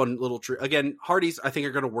be a fun little trio. Again, Hardys, I think,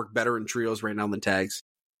 are going to work better in trios right now than tags.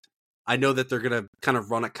 I know that they're going to kind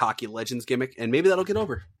of run a cocky Legends gimmick, and maybe that'll get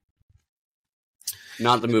over.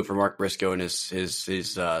 Not the move for Mark Briscoe in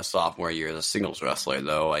his sophomore year as a singles wrestler,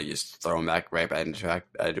 though. I just throw him right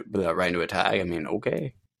into a tag. I mean,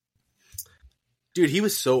 okay. Dude, he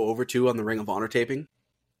was so over, too, on the Ring of Honor taping.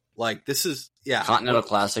 Like, this is, yeah. Continental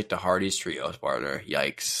Classic to Hardy's trios partner.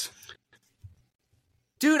 Yikes.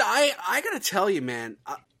 Dude, I gotta tell you, man,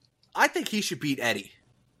 I think he should beat Eddie.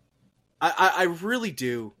 I really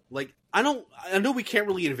do. Like, I know we can't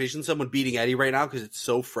really envision someone beating Eddie right now because it's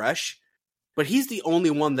so fresh, but he's the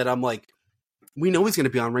only one that I'm like, we know he's going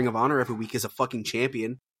to be on Ring of Honor every week as a fucking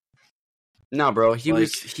champion. No, bro, he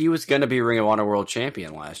was going to be Ring of Honor World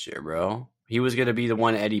Champion last year, bro. He was going to be the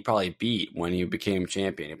one Eddie probably beat when he became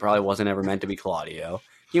champion. It probably wasn't ever meant to be Claudio.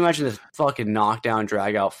 Can you imagine this fucking knockdown,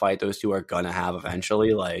 drag-out fight those two are going to have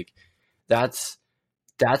eventually? Like, that's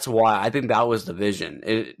why I think that was the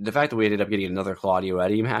vision. The fact that we ended up getting another Claudio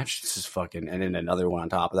Eddie match, this is fucking, and then another one on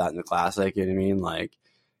top of that in the Classic, you know what I mean? Like,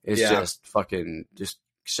 it's just fucking, just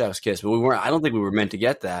chef's kiss. But I don't think we were meant to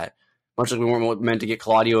get that. Much like we weren't meant to get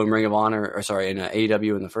Claudio in Ring of Honor, in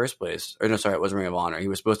AEW in the first place. Or no, sorry, it wasn't Ring of Honor. He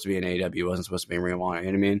was supposed to be in AEW. He wasn't supposed to be in Ring of Honor,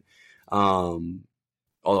 you know what I mean?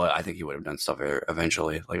 Although I think he would have done stuff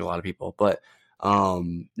eventually, like a lot of people. But,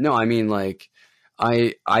 no, I mean, like,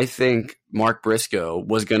 I think Mark Briscoe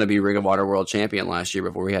was going to be Ring of Honor World Champion last year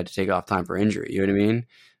before he had to take off time for injury. You know what I mean?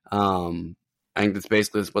 I think that's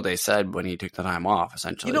basically what they said when he took the time off,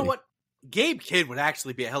 essentially. You know what? Gabe Kidd would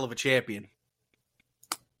actually be a hell of a champion.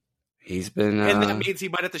 He's been... and that means he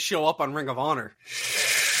might have to show up on Ring of Honor.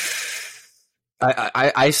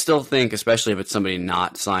 I still think, especially if it's somebody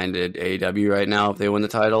not signed at AEW right now, if they win the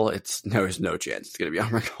title, there's no chance it's going to be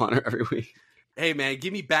on Ring of Honor every week. Hey, man,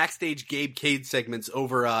 give me backstage Gabe Kidd segments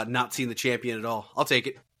over not seeing the champion at all. I'll take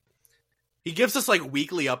it. He gives us, like,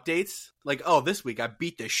 weekly updates. Like, oh, this week I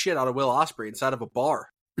beat the shit out of Will Ospreay inside of a bar.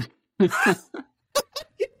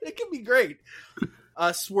 It could be great.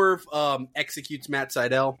 Swerve executes Matt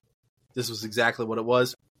Sydal. This was exactly what it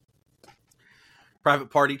was.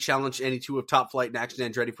 Private Party challenged any two of Top Flight and Action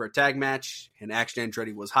Andretti for a tag match, and Action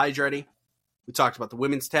Andretti was Hydretti. We talked about the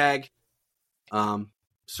women's tag.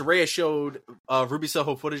 Saraya showed Ruby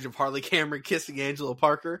Soho footage of Harley Cameron kissing Angelo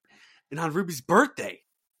Parker, and on Ruby's birthday.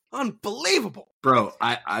 Unbelievable. Bro,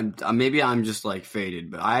 maybe I'm just like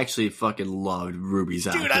faded, but I actually fucking loved Ruby's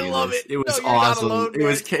acting. Dude, I love it. It was awesome. It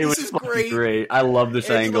was fucking great. I love this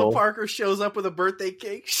angle. Angelo Parker shows up with a birthday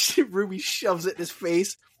cake. Ruby shoves it in his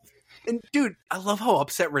face. And dude, I love how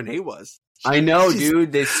upset Renee was. I know,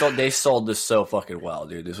 dude. They sold this so fucking well,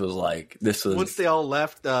 dude. This was once they all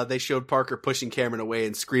left, they showed Parker pushing Cameron away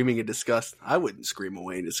and screaming in disgust. I wouldn't scream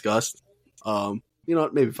away in disgust. You know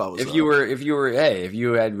what? Maybe if I was. If you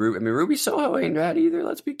had Ruby, I mean, Ruby Soho ain't bad either.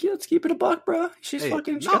 Let's keep it a buck, bro. She's got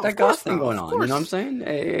that goth thing going on. You know what I'm saying?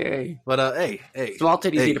 Hey. But hey. Small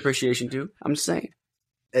titties need appreciation too. I'm just saying.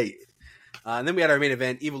 Hey. And then we had our main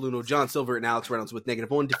event: Evil Uno, John Silver, and Alex Reynolds with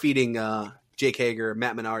 -1, defeating Jake Hager,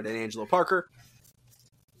 Matt Menard, and Angelo Parker.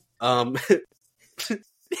 Angelo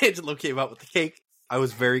came out with the cake. I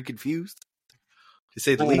was very confused, to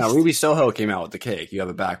say the least. No, Ruby Soho came out with the cake. You have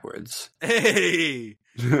it backwards. Hey!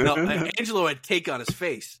 No, Angelo had cake on his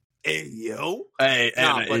face. Hey, yo! Hey,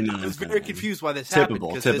 I was very confused why this happened,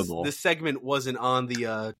 because this segment wasn't on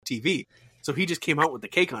the TV. So he just came out with the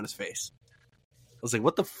cake on his face. was like,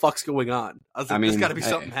 what the fuck's going on? I was like, there's got to be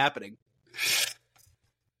something happening. It's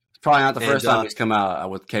probably not the first time he's come out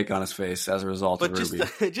with cake on his face as a result of Ruby.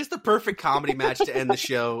 But just the perfect comedy match to end the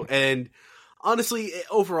show. And honestly,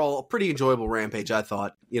 overall, a pretty enjoyable Rampage, I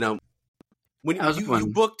thought. When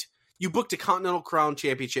you booked a Continental Crown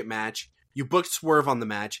Championship match, you booked Swerve on the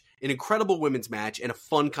match, an incredible women's match, and a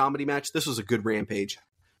fun comedy match. This was a good Rampage.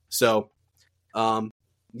 So,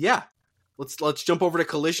 yeah. Let's jump over to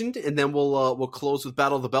Collision, and then we'll close with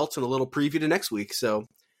Battle of the Belts and a little preview to next week. So,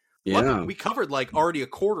 luckily, we covered already a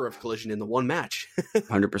quarter of Collision in the one match.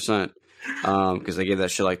 100%. Because they gave that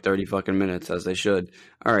shit 30 fucking minutes, as they should.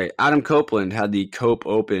 All right, Adam Copeland had the Cope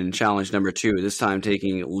Open Challenge number 2, this time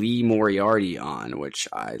taking Lee Moriarty on, which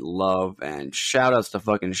I love. And shout outs to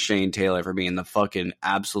fucking Shane Taylor for being the fucking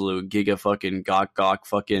absolute giga fucking gawk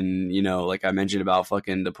fucking, like I mentioned about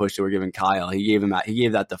fucking the push that we're giving Kyle. He gave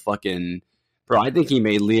that to fucking. Bro, I think he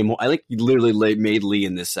made Lee. I think he literally made Lee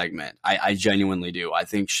in this segment. I genuinely do. I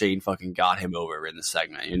think Shane fucking got him over in the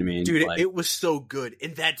segment. You know what I mean? Dude, it was so good.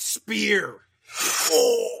 And that spear.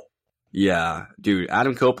 Oh. Yeah, dude.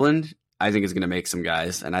 Adam Copeland, I think is going to make some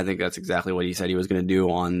guys, and I think that's exactly what he said he was going to do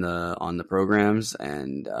on the programs.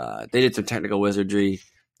 And they did some technical wizardry.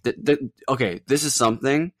 Okay, this is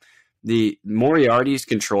something. The Moriarty's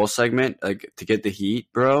control segment, to get the heat,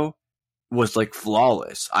 bro, was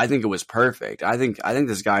flawless. I think it was perfect. I think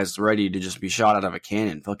this guy's ready to just be shot out of a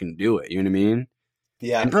cannon. Fucking do it. You know what I mean?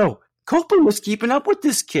 Yeah. And bro, Copeland was keeping up with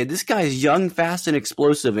this kid. This guy's young, fast, and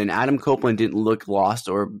explosive, and Adam Copeland didn't look lost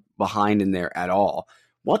or behind in there at all.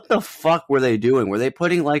 What the fuck were they doing? Were they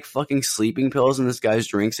putting fucking sleeping pills in this guy's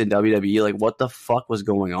drinks in WWE? What the fuck was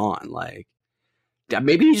going on?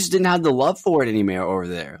 Maybe he just didn't have the love for it anymore over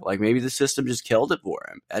there. Maybe the system just killed it for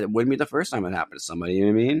him. It wouldn't be the first time it happened to somebody. You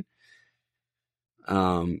know what I mean?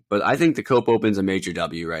 But I think the Cope Open's a major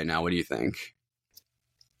W right now. What do you think?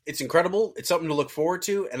 It's incredible. It's something to look forward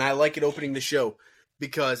to, and I like it opening the show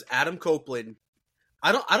because Adam Copeland.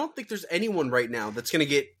 I don't think there's anyone right now that's going to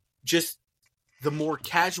get just the more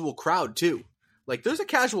casual crowd too. There's a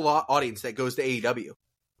casual audience that goes to AEW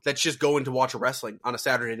that's just going to watch a wrestling on a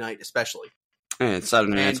Saturday night, especially. Hey, it's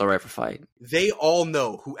Saturday night. It's all right for fight. They all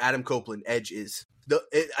know who Adam Copeland Edge is.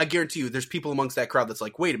 I guarantee you, there's people amongst that crowd that's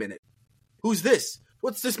like, wait a minute. Who's this?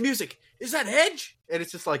 What's this music? Is that Edge? And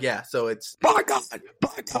it's just yeah. So it's by God.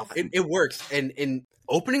 It works. And in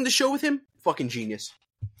opening the show with him, fucking genius.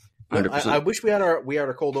 100%. I wish we had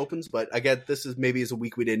our cold opens, but I get this is maybe a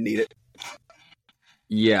week we didn't need it.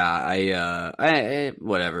 Yeah, I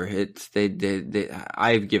whatever. It's they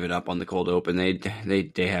I've given up on the cold open. They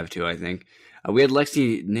have to. I think we had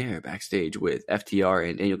Lexi Nair backstage with FTR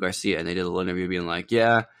and Daniel Garcia, and they did a little interview being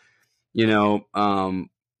yeah,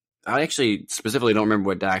 I actually specifically don't remember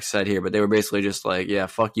what Dax said here, but they were basically just yeah,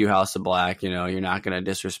 fuck you, House of Black. You're not going to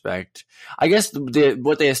disrespect. I guess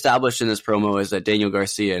what they established in this promo is that Daniel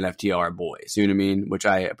Garcia and FTR are boys. You know what I mean? Which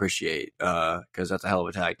I appreciate because that's a hell of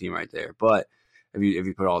a tag team right there. But if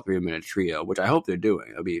you put all three of them in a trio, which I hope they're doing,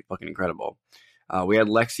 it'll be fucking incredible. We had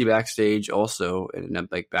Lexi backstage also, and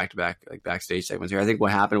back-to-back backstage segments here. I think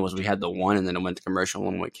what happened was we had the one, and then it went to commercial,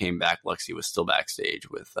 and when it came back, Lexi was still backstage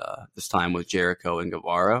with this time with Jericho and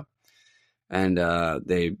Guevara. And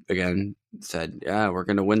they, again, said, yeah, we're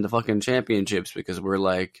going to win the fucking championships because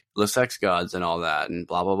we're the sex gods and all that and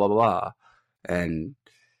blah, blah, blah, blah, blah. And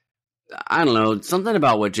I don't know. Something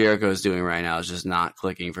about what Jericho is doing right now is just not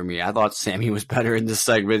clicking for me. I thought Sammy was better in this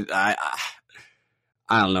segment. I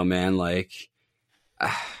don't know, man.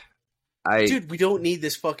 Dude, we don't need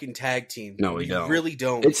this fucking tag team. No, we don't. Really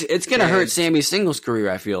don't. It's going to hurt Sammy's singles career,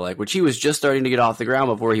 I feel which he was just starting to get off the ground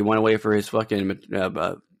before he went away for his fucking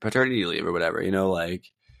paternity leave or whatever,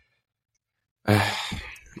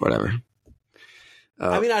 whatever.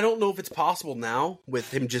 I mean, I don't know if it's possible now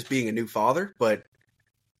with him just being a new father, but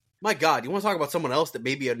my God, you want to talk about someone else that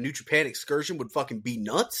maybe a New Japan excursion would fucking be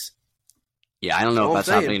nuts? Yeah, I don't know if that's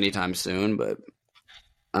happening anytime soon, but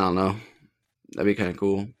I don't know. That'd be kind of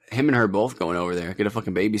cool. Him and her both going over there. Get a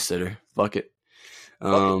fucking babysitter. Fuck it.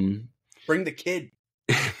 Bring the kid.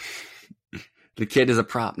 The kid is a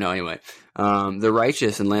prop. No, anyway. The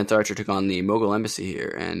Righteous and Lance Archer took on the Mogul Embassy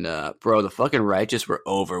here. And, bro, the fucking Righteous were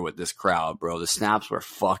over with this crowd, bro. The Snaps were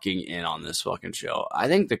fucking in on this fucking show. I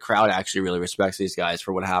think the crowd actually really respects these guys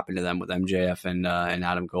for what happened to them with MJF and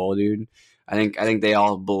Adam Cole, dude. I think they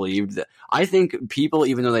all believed that. I think people,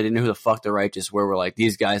 even though they didn't know who the fuck the Righteous were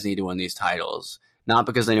these guys need to win these titles. Not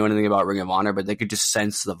because they knew anything about Ring of Honor, but they could just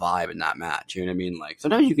sense the vibe in that match. You know what I mean?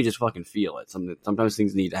 Sometimes you can just fucking feel it. Sometimes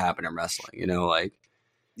things need to happen in wrestling,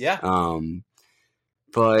 Yeah.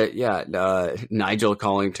 But yeah, Nigel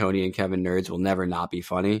calling Tony and Kevin nerds will never not be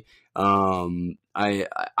funny. I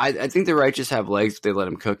think the Righteous have legs if they let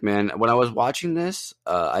him cook, man. When I was watching this,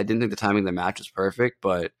 I didn't think the timing of the match was perfect,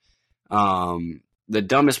 but the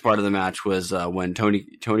dumbest part of the match was when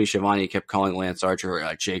Tony Schiavone kept calling Lance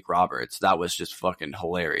Archer Jake Roberts. That was just fucking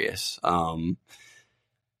hilarious.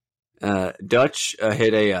 Dutch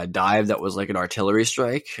hit a dive that was like an artillery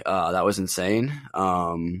strike. That was insane.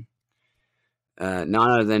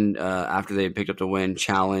 Nana then, after they picked up the win,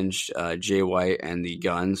 challenged Jay White and the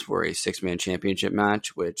Guns for a 6-man championship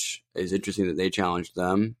match, which is interesting that they challenged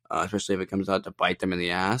them, especially if it comes out to bite them in the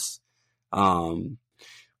ass.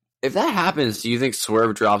 If that happens, do you think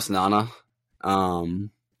Swerve drops Nana? No,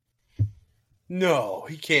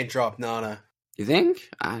 he can't drop Nana. You think?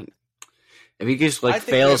 If he just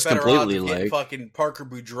fails completely, like fucking Parker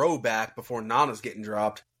Boudreaux back before Nana's getting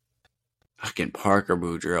dropped. Fucking Parker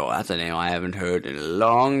Boudreaux. That's a name I haven't heard in a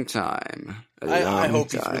long time. I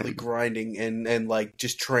hope he's really grinding and like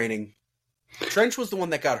just training. Trench was the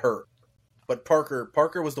one that got hurt, but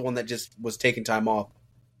Parker was the one that just was taking time off.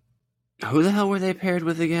 Who the hell were they paired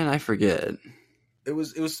with again? I forget. It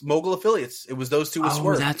was Mogul Affiliates. It was those two with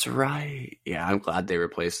Swerve. Oh, that's right. Yeah, I'm glad they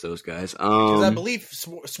replaced those guys. Because I believe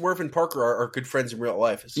Swerve and Parker are good friends in real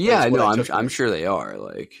life. Yeah, no, I'm sure they are.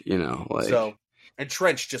 So, and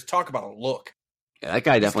Trench, just talk about a look. Yeah, that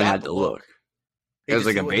guy definitely had the look. He was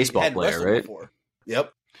like a baseball player, right? Before.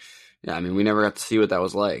 Yep. Yeah, I mean, we never got to see what that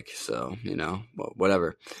was like, so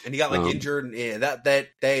whatever. And he got injured, and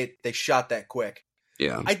they shot that quick.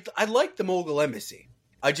 Yeah, I like the Mogul Embassy.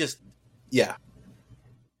 I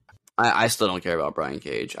still don't care about Brian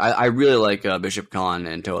Cage. I really like Bishop Khan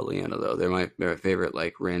and Toa Liana, though. They're my favorite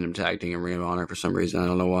random tag team in Ring of Honor for some reason. I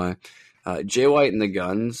don't know why. Jay White and the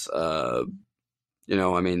Guns, I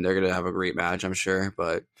mean, they're going to have a great match, I'm sure,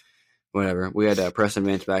 but whatever. We had Preston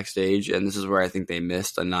Vance backstage, and this is where I think they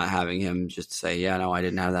missed on not having him just say, yeah, no, I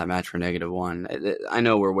didn't have that match for -1. I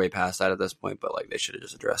know we're way past that at this point, but they should have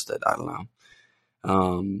just addressed it. I don't know.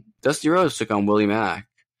 Dusty Rhodes took on Willie Mack.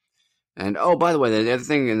 And, oh, by the way, the other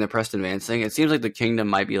thing in the Preston Vance thing, it seems like the Kingdom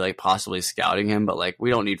might be, possibly scouting him, but,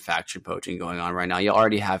 we don't need faction poaching going on right now. You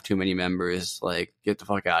already have too many members. Get the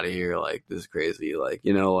fuck out of here. This is crazy. Yeah.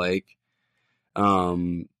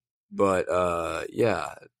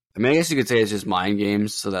 I mean, I guess you could say it's just mind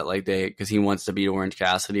games so that, because he wants to beat Orange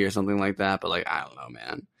Cassidy or something like that, but, I don't know,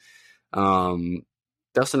 man.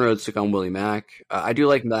 Dustin Rhodes took on Willie Mack. I do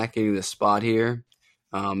like Mack getting this spot here.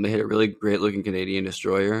 They hit a really great-looking Canadian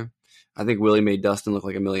Destroyer. I think Willie made Dustin look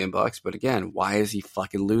like $1 million, but again, why is he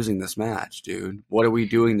fucking losing this match, dude? What are we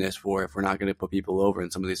doing this for if we're not going to put people over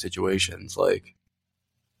in some of these situations?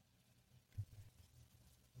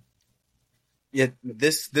 Yeah,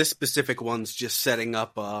 this specific one's just setting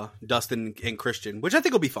up Dustin and Christian, which I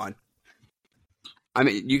think will be fine. I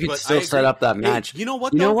mean, you could still set up that match. Hey, you know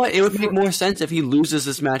what? It would make more sense if he loses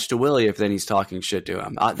this match to Willie if then he's talking shit to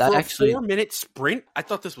him. For a 4-minute sprint, I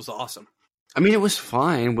thought this was awesome. I mean, it was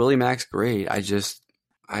fine. Willie Mack's great. I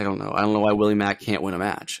don't know. I don't know why Willie Mack can't win a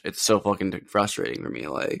match. It's so fucking frustrating for me.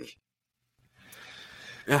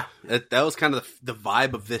 Yeah, that was kind of the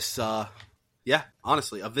vibe of this.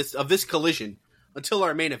 Honestly, of this collision until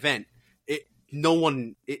our main event. It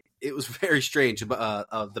was very strange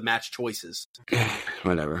about the match choices.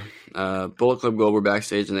 Whatever. Bullet Club Gold were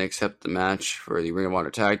backstage and they accept the match for the Ring of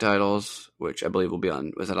Honor tag titles, which I believe will be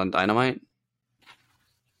on. Was it on Dynamite?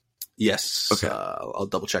 Yes. Okay. I'll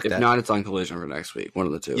double check that. If not, it's on Collision for next week. One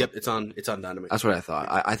of the two. Yep, it's on Dynamite. That's what I thought.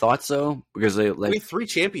 I thought so because we have 3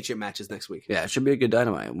 championship matches next week. Yeah, it should be a good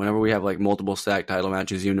Dynamite. Whenever we have multiple stacked title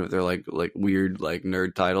matches, even if they're weird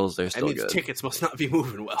nerd titles, they're still good. Tickets must not be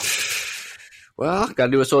moving well. Well, got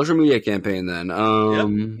to do a social media campaign then. Yep.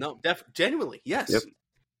 No, genuinely, yes. Yep.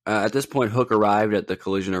 At this point, Hook arrived at the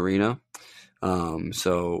Collision Arena.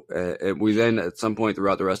 So we then at some point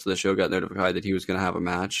throughout the rest of the show got notified that he was going to have a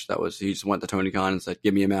match. He just went to Tony Khan and said,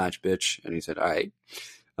 "Give me a match, bitch," and he said, "All right."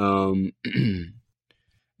 So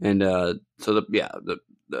the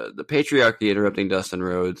patriarchy interrupting Dustin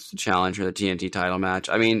Rhodes to challenge for the TNT title match.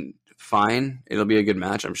 I mean, fine, it'll be a good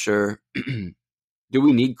match, I'm sure. Do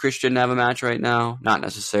we need Christian to have a match right now? Not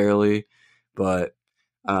necessarily, but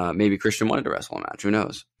maybe Christian wanted to wrestle a match. Who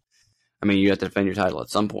knows? I mean, you have to defend your title at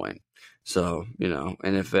some point. So,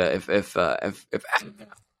 and if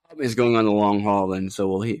is going on the long haul, then so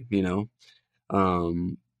will he,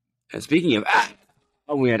 And speaking of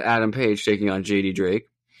we had Adam Page taking on JD Drake.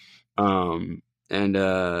 Hangman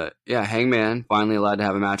finally allowed to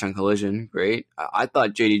have a match on Collision. Great. I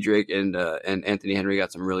thought JD Drake and Anthony Henry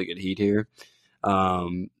got some really good heat here.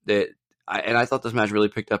 That I thought this match really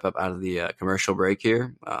picked up out of the commercial break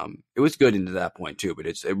here. It was good into that point too, but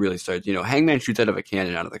it really started. Hangman shoots out of a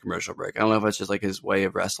cannon out of the commercial break. I don't know if it's just like his way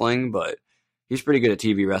of wrestling, but he's pretty good at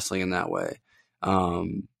TV wrestling in that way.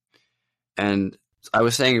 And I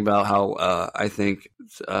was saying about how I think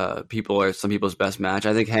people are some people's best match.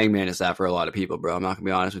 I think Hangman is that for a lot of people, bro. I'm not gonna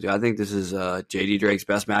be honest with you. I think this is JD Drake's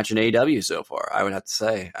best match in AEW so far. I would have to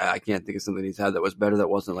say. I can't think of something he's had that was better that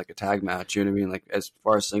wasn't like a tag match. You know what I mean? Like as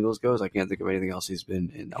far as singles goes, I can't think of anything else he's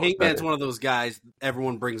been in. Hangman's one of those guys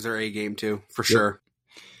everyone brings their A game to, for sure.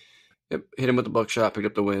 Yep. Hit him with the buckshot, picked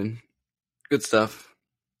up the win. Good stuff.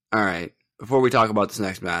 All right. Before we talk about this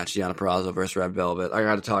next match, Deonna Purrazzo versus Red Velvet, I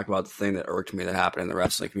got to talk about the thing that irked me that happened in the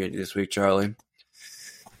wrestling community this week, Charlie.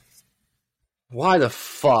 Why the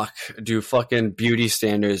fuck do fucking beauty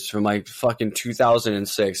standards from like fucking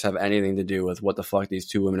 2006 have anything to do with what the fuck these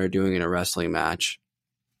two women are doing in a wrestling match?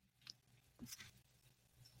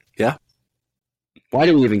 Yeah. Why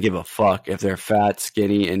do we even give a fuck if they're fat,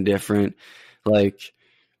 skinny, indifferent? Like,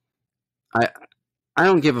 I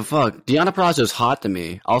don't give a fuck. Deonna Purrazzo's hot to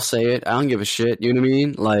me. I'll say it. I don't give a shit. You know what I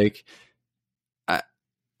mean? Like,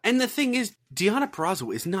 and the thing is, Deonna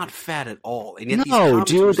Purrazzo is not fat at all. And yet no,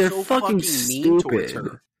 dude, they're so fucking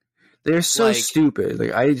stupid. They're so stupid.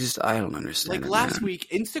 Like, I don't understand. Like last week,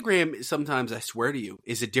 Instagram sometimes, I swear to you,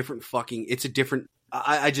 is a different fucking. It's a different.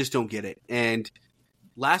 I just don't get it. And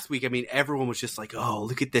last week, I mean, everyone was just like, "Oh,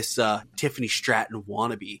 look at this Tiffany Stratton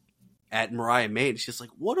wannabe at Mariah May." And it's just like,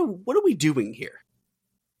 what are we doing here?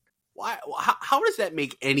 Why? How does that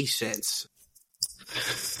make any sense?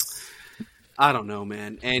 I don't know,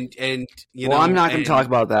 man. And you know, I'm not going to talk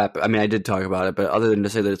about that. I mean, I did talk about it, but other than to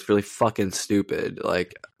say that it's really fucking stupid,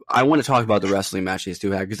 like I want to talk about the wrestling match these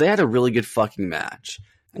two had because they had a really good fucking match.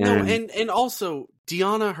 And also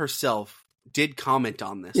Deonna herself did comment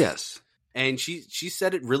on this. Yes, and she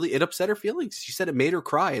said it upset her feelings. She said it made her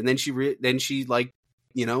cry, and then she like,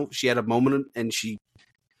 you know, she had a moment and she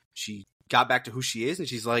got back to who she is, and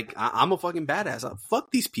she's like, I'm a fucking badass.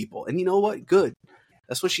 Fuck these people. And you know what? Good.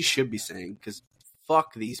 That's what she should be saying, because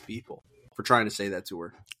fuck these people for trying to say that to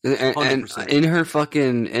her. 100%. And in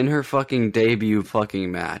her fucking debut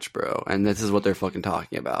fucking match, bro. And this is what they're fucking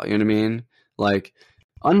talking about. You know what I mean? Like,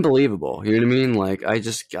 unbelievable. You know what I mean? Like,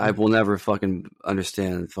 I will never fucking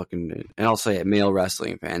understand fucking, and I'll say it, male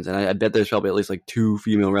wrestling fans. And I bet there's probably at least like 2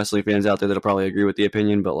 female wrestling fans out there that'll probably agree with the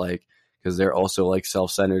opinion, but like, because they're also like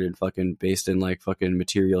self-centered and fucking based in like fucking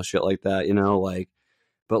material shit like that, you know? Like,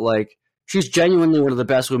 but like, she's genuinely one of the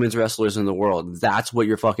best women's wrestlers in the world. That's what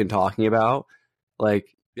you're fucking talking about?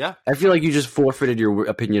 Like, yeah. I feel like you just forfeited your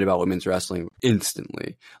opinion about women's wrestling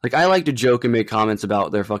instantly. Like, I like to joke and make comments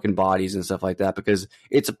about their fucking bodies and stuff like that because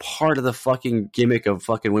it's a part of the fucking gimmick of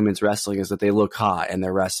fucking women's wrestling is that they look hot and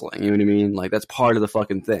they're wrestling. You know what I mean? Like, that's part of the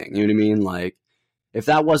fucking thing. You know what I mean? Like, if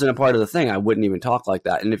that wasn't a part of the thing, I wouldn't even talk like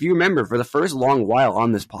that. And if you remember, for the first long while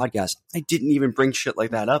on this podcast, I didn't even bring shit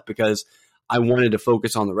like that up because I wanted to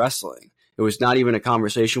focus on the wrestling. It was not even a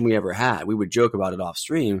conversation we ever had. We would joke about it off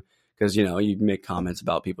stream because, you know, you'd make comments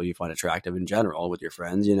about people you find attractive in general with your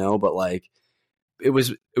friends, you know, but like it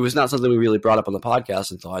was not something we really brought up on the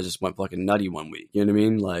podcast until I just went fucking nutty one week. You know what I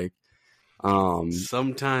mean? Like,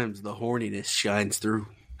 sometimes the horniness shines through.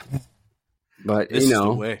 But, this you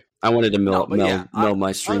know, is the way. I wanted to meld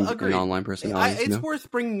my stream and online personality. It's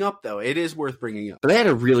worth bringing up, though. It is worth bringing up. But they had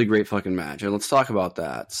a really great fucking match, and let's talk about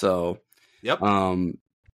that. So, yep. Other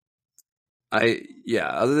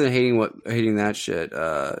than hating that shit,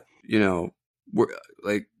 you know, we're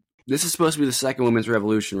like, this is supposed to be the second women's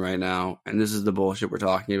revolution right now, and this is the bullshit we're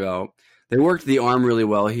talking about. They worked the arm really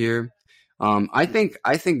well here. I think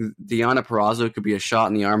Deonna Purrazzo could be a shot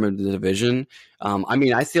in the arm of the division. I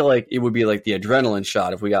mean, I feel like it would be like the adrenaline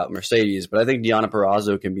shot if we got Mercedes, but I think Deonna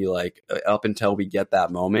Purrazzo can be like, up until we get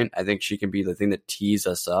that moment, I think she can be the thing that tees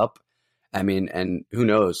us up. I mean, and who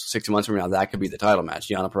knows, 6 months from now, that could be the title match,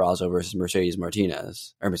 Deonna Purrazzo versus Mercedes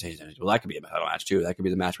Martinez. Or Mercedes, well, that could be a title match too. That could be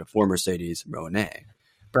the match before Mercedes Moné.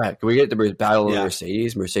 Brad, can we get the battle of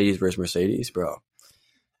Mercedes versus Mercedes, bro?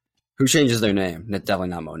 Who changes their name? That's definitely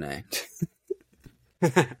not Monet.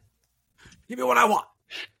 Give me what I want.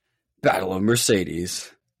 Battle of Mercedes.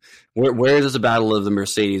 Where does the Battle of the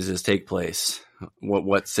Mercedes take place?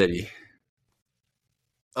 What city?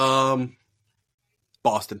 Boston.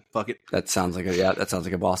 Fuck it. That sounds like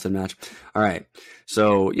a Boston match. All right.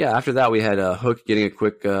 So yeah, after that we had Hook getting a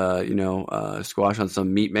quick squash on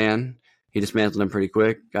some meat man. He dismantled him pretty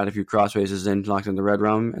quick, got a few cross races in, knocked in the Red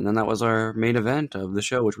Rum, and then that was our main event of the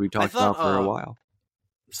show, which we talked about for a while.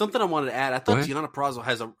 Something I wanted to add, I thought Deonna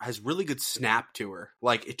Purrazzo has really good snap to her,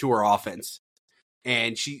 like to her offense.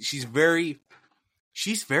 And she's very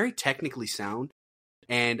she's very technically sound.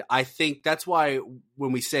 And I think that's why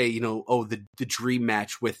when we say, the dream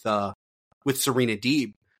match with Serena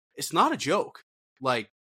Deeb, it's not a joke. Like,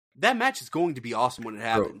 that match is going to be awesome when it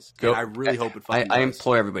happens. And I really hope it fucking does. I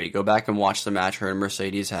implore everybody, go back and watch the match her and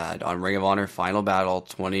Mercedes had on Ring of Honor Final Battle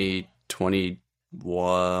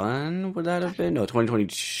 2021, would that have been? No,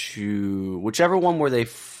 2022. Whichever one where they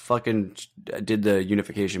fucking did the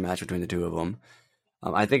unification match between the two of them.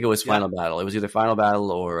 I think it was Final Battle. It was either Final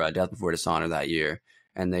Battle or Death Before Dishonor that year.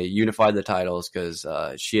 And they unified the titles because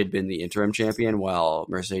she had been the interim champion while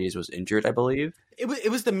Mercedes was injured, I believe.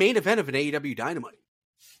 It was the main event of an AEW Dynamite.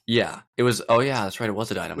 Yeah, it was. Oh yeah, that's right. It was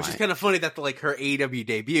a Dynamite, which is kind of funny that her AEW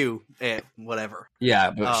debut, whatever. Yeah,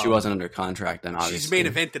 but she wasn't under contract then. Obviously, she's main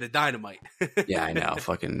event at a Dynamite. Yeah, I know.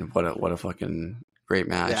 Fucking what a fucking great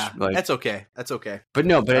match. Yeah, like, that's okay. But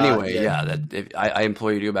anyway, I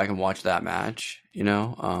implore you to go back and watch that match.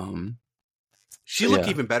 She looked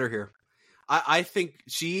even better here. I think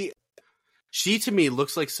she to me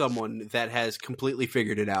looks like someone that has completely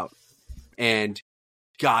figured it out. And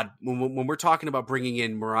God, when we're talking about bringing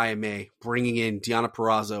in Mariah May, bringing in Deonna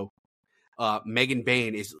Purrazzo, Megan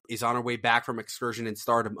Bayne is on her way back from excursion in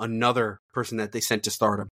Stardom. Another person that they sent to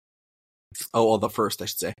Stardom. Oh, well, the first, I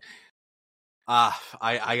should say.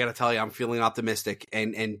 I gotta tell you, I'm feeling optimistic,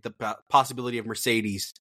 and the possibility of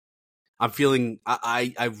Mercedes. I'm feeling.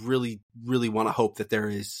 I really, really want to hope that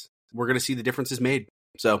we're going to see the differences made.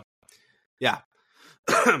 So, yeah.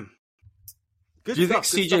 Do you think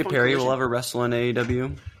CJ Perry will ever wrestle in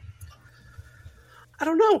AEW? I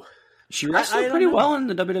don't know. She wrestled pretty well in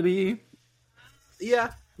the WWE.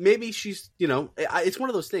 Yeah, maybe she's, it's one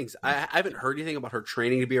of those things. I haven't heard anything about her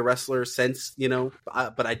training to be a wrestler since,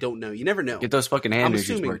 but I don't know. You never know. Get those fucking hand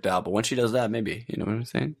issues worked out, but once she does that, maybe. You know what I'm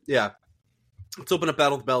saying? Yeah. Let's open up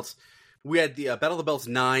Battle of the Belts. We had the Battle of the Belts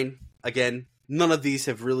 9. Again, none of these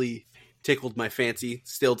have really tickled my fancy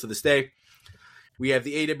still to this day. We have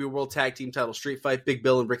the AEW World Tag Team Title Street Fight. Big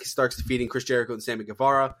Bill and Ricky Starks defeating Chris Jericho and Sammy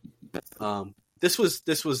Guevara. This was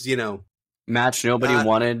match nobody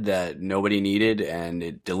wanted, that nobody needed, and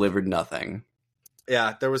it delivered nothing.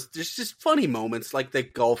 Yeah, there was just funny moments like the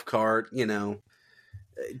golf cart,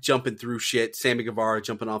 jumping through shit. Sammy Guevara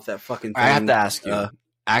jumping off that fucking thing. I have to ask you.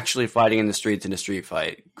 Actually fighting in the streets in a street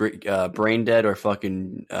fight. Brain dead or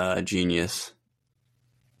fucking genius?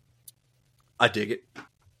 I dig it.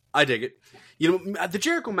 The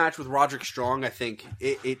Jericho match with Roderick Strong, I think,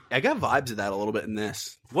 I got vibes of that a little bit in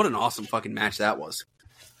this. What an awesome fucking match that was.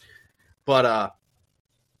 But,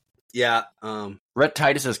 yeah. Rhett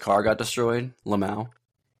Titus's car got destroyed. Lamau.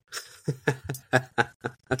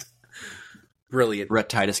 Brilliant. Rhett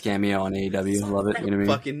Titus cameo on AEW. Love it. You know what I mean?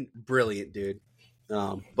 Fucking brilliant, dude.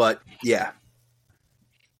 But, yeah.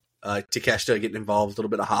 Takeshita getting involved. A little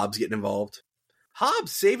bit of Hobbs getting involved.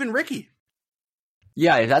 Hobbs saving Ricky.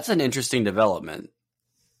 Yeah, that's an interesting development.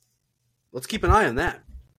 Let's keep an eye on that.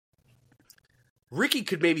 Ricky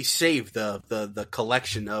could maybe save the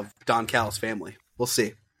collection of Don Callis family. We'll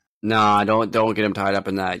see. Nah, don't get him tied up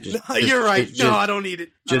in that. You're right. I don't need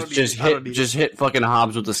it. Just hit fucking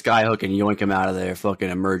Hobbs with the skyhook and yoink him out of there, fucking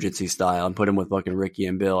emergency style, and put him with fucking Ricky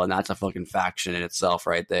and Bill, and that's a fucking faction in itself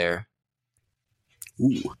right there.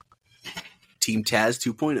 Ooh, Team Taz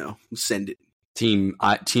 2.0. Send it. Team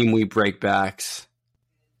We Break Backs.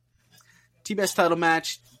 TBS title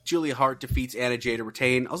match. Julia Hart defeats Anna Jay to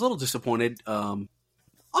retain. I was a little disappointed. I'll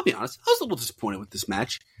be honest. I was a little disappointed with this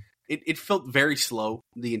match. It felt very slow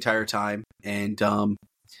the entire time. And I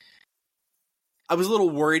was a little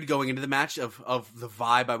worried going into the match of the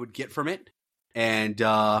vibe I would get from it. And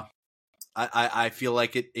I feel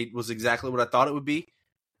like it was exactly what I thought it would be.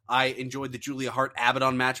 I enjoyed the Julia Hart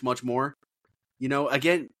Abaddon match much more.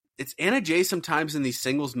 Again, it's Anna Jay sometimes in these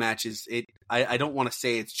singles matches. I don't want to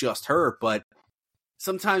say it's just her, but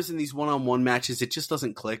sometimes in these one-on-one matches, it just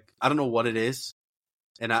doesn't click. I don't know what it is.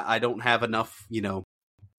 And I don't have enough,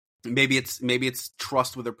 maybe it's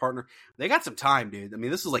trust with her partner. They got some time, dude. I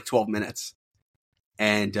mean, this is like 12 minutes.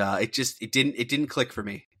 And it didn't click for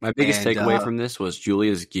me. My biggest takeaway from this was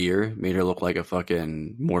Julia's gear made her look like a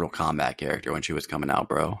fucking Mortal Kombat character when she was coming out,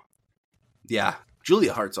 bro. Yeah,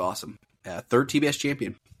 Julia Hart's awesome. Third TBS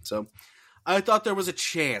champion. So I thought there was a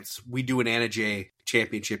chance we do an Anna Jay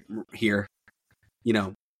championship here.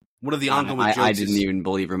 One of the ongoing jokes I didn't even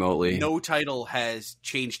believe remotely. No title has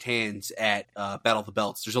changed hands at Battle of the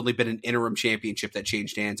Belts. There's only been an interim championship that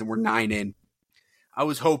changed hands, and we're 9 in. I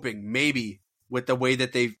was hoping maybe with the way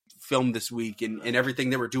that they filmed this week and everything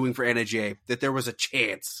they were doing for Anna Jay that there was a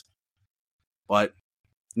chance. But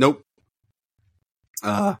nope.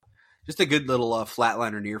 Just a good little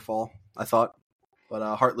flatliner near fall, I thought.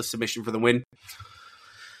 But heartless submission for the win.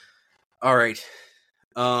 All right.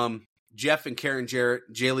 Jeff and Karen Jarrett,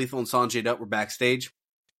 Jay Lethal and Sanjay Dutt were backstage.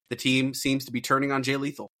 The team seems to be turning on Jay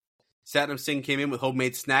Lethal. Satnam Singh came in with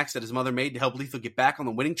homemade snacks that his mother made to help Lethal get back on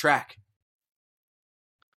the winning track.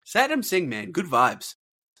 Satnam Singh, man, good vibes.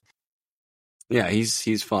 Yeah,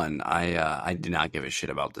 he's fun. I did not give a shit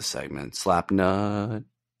about this segment. Slap nut.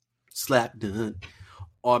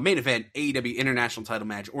 Main event, AEW International Title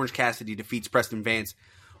match. Orange Cassidy defeats Preston Vance.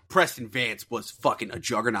 Preston Vance was fucking a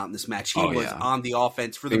juggernaut in this match. He was on the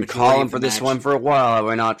offense for the Been majority calling of the for this match. one for a while, have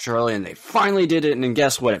I not, Charlie? And they finally did it, and then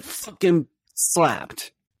guess what? It fucking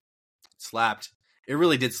slapped. It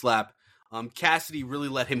really did slap. Cassidy really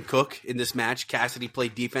let him cook in this match. Cassidy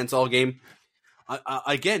played defense all game.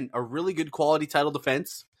 Again, a really good quality title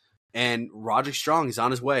defense, and Roderick Strong is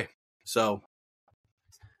on his way. So,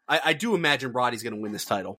 I do imagine Roddy's going to win this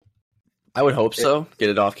title. I would hope so. Get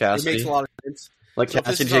it off Cassidy. It makes a lot of sense. Like So if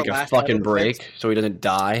this Cassidy is our take a last fucking title break defense- so he doesn't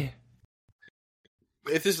die.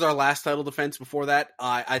 If this is our last title defense before that,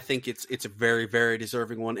 I think it's a very, very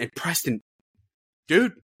deserving one. And Preston,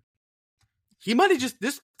 dude, he might have just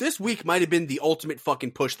this week might have been the ultimate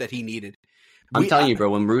fucking push that he needed. I'm telling you, bro,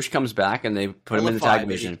 when Roosh comes back and they put him in the LFI, tag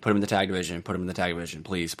division, baby. put him in the tag division,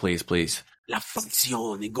 please, please, please. La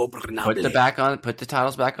facción ingobernable. Put the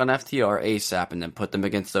titles back on FTR ASAP and then put them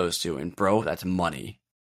against those two. And bro, that's money.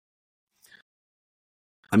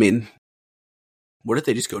 I mean, what if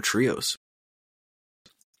they just go trios?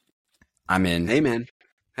 I'm in. Hey, man.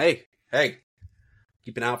 Hey.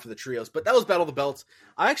 Keep an eye out for the trios. But that was Battle of the Belts.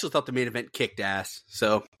 I actually thought the main event kicked ass.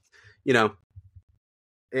 So, it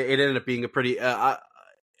ended up being a pretty, an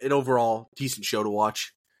overall decent show to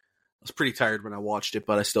watch. I was pretty tired when I watched it,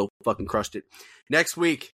 but I still fucking crushed it. Next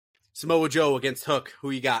week, Samoa Joe against Hook. Who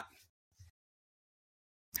you got?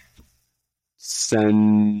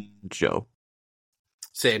 Send Joe.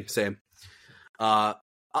 Same. I'll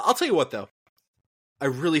tell you what, though. I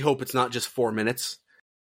really hope it's not just 4 minutes.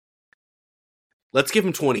 Let's give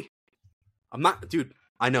him 20. Dude,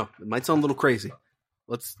 I know. It might sound a little crazy.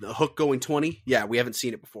 Hook going 20? Yeah, we haven't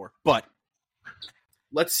seen it before. But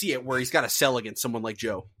let's see it where he's got to sell against someone like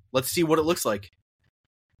Joe. Let's see what it looks like.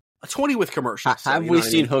 A 20 with commercials. Have we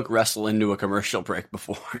seen Hook wrestle into a commercial break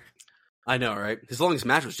before? I know, right? His longest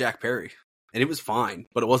match was Jack Perry. And it was fine,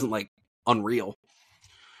 but it wasn't, unreal.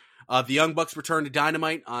 The Young Bucks return to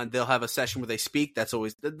Dynamite. They'll have a session where they speak. That's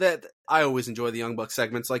always... I always enjoy the Young Bucks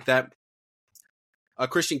segments like that.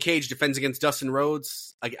 Christian Cage defends against Dustin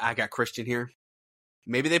Rhodes. I got Christian here.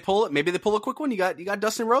 Maybe they pull it. Maybe they pull a quick one. You got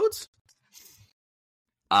Dustin Rhodes?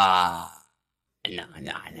 No.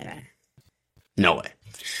 No way.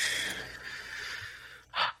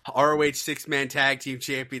 ROH six-man tag team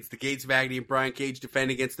champions, the Gates of Agony and Brian Cage defend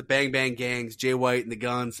against the Bang Bang Gangs, Jay White and the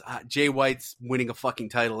Guns. Jay White's winning a fucking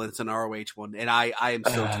title, and it's an ROH one, and I am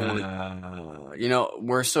so torn.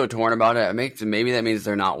 We're so torn about it. Maybe that means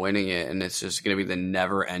they're not winning it, and it's just going to be the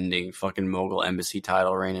never-ending fucking Mogul Embassy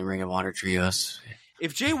title reign in Ring of Honor trios.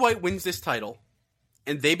 If Jay White wins this title,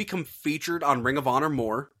 and they become featured on Ring of Honor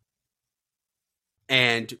more,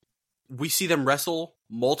 and we see them wrestle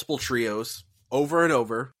multiple trios over and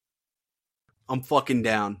over, I'm fucking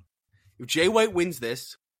down. If Jay White wins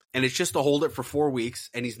this, and it's just to hold it for 4 weeks,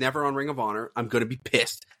 and he's never on Ring of Honor, I'm going to be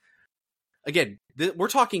pissed. Again, we're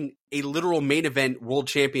talking a literal main event world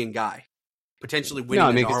champion guy, potentially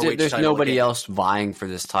winning an ROH there's title nobody again. else vying for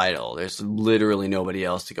this title. There's literally nobody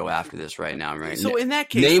else to go after this right now. Right? So in that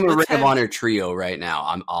case, name a Ring let's of Honor trio right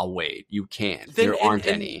now. I'll wait. You can't. There aren't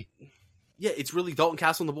any. Yeah, it's really Dalton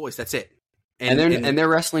Castle and the boys. That's it. And they're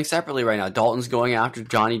wrestling separately right now. Dalton's going after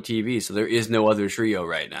Johnny TV, so there is no other trio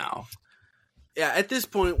right now. Yeah, at this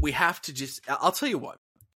point, we have to just... I'll tell you what.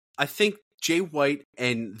 I think Jay White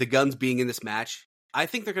and the Guns being in this match, I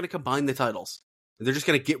think they're going to combine the titles. They're just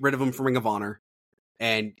going to get rid of them from Ring of Honor.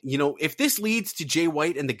 And, if this leads to Jay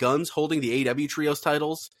White and the Guns holding the AEW Trios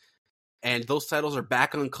titles, and those titles are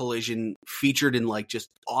back on Collision, featured in, just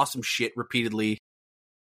awesome shit repeatedly,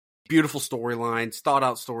 beautiful storylines,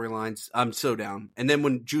 thought-out storylines, I'm so down. And then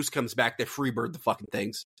when Juice comes back, they freebird the fucking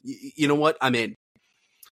things. You know what? I'm in.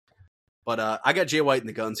 But I got Jay White and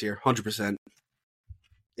the Guns here, 100%.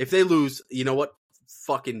 If they lose, you know what?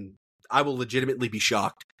 Fucking, I will legitimately be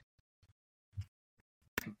shocked.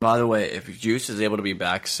 By the way, if Juice is able to be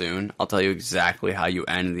back soon, I'll tell you exactly how you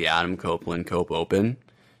end the Adam Copeland Cope Open.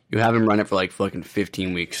 You have him run it for fucking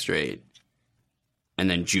 15 weeks straight. And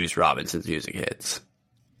then Juice Robinson's music hits.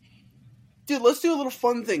 Dude, let's do a little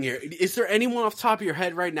fun thing here. Is there anyone off the top of your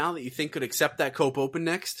head right now that you think could accept that Cope Open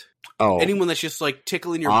next? Oh, anyone that's just like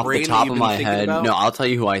tickling your off brain? the top that you've of been my thinking head, about? no. I'll tell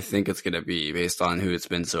you who I think it's going to be based on who it's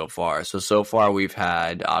been so far. So far we've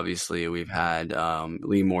had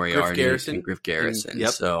Lee Moriarty and Griff Garrison. Yep.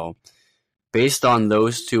 So based on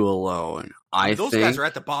those two alone, I those think guys are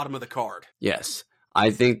at the bottom of the card. Yes.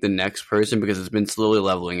 I think the next person, because it's been slowly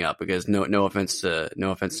leveling up, because no offense to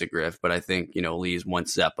Griff, but I think, Lee's one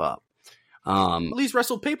step up. Lee's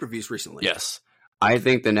wrestled pay-per-views recently. Yes. I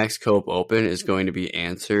think the next Cope Open is going to be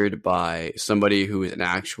answered by somebody who is an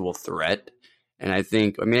actual threat. And I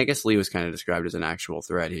guess Lee was kind of described as an actual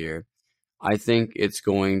threat here. I think it's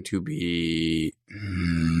going to be...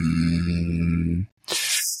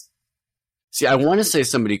 See, I want to say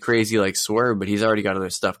somebody crazy like Swerve, but he's already got other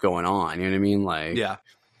stuff going on. You know what I mean? Yeah.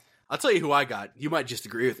 I'll tell you who I got. You might just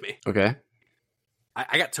agree with me. Okay.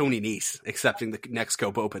 I got Tony Nese accepting the next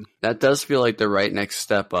Cope Open. That does feel like the right next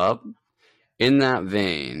step up. In that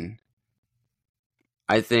vein,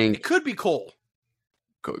 I think... It could be Cole.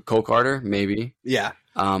 Cole Carter, maybe. Yeah.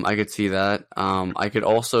 I could see that. I could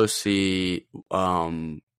also see...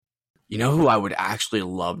 who I would actually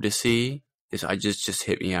love to see? I just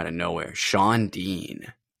hit me out of nowhere. Sean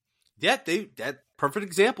Dean. Yeah, that perfect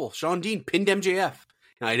example. Sean Dean pinned MJF.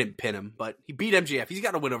 No, I didn't pin him, but he beat MJF. He's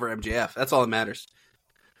got to win over MJF. That's all that matters.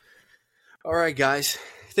 All right, guys.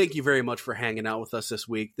 Thank you very much for hanging out with us this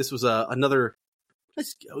week. This was another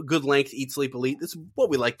good length Eat Sleep Elite. This is what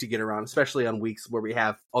we like to get around, especially on weeks where we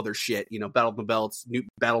have other shit. Battle of the Belts, new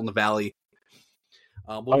Battle in the Valley.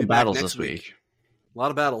 We'll be back battles next this week. A lot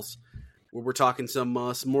of battles. Where we're talking some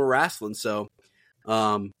more wrestling. So we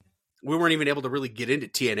weren't even able to really get into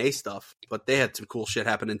TNA stuff, but they had some cool shit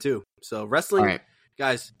happening too. So wrestling,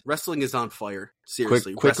 guys, wrestling is on fire.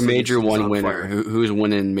 Seriously, quick major one winner. Who's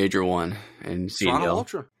winning major one in CDL? Toronto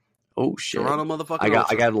Ultra. Oh shit! Toronto motherfucking. I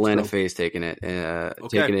got Atlanta FaZe taking it.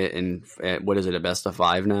 Taking it in what is it? A best of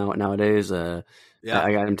 5 nowadays. Yeah,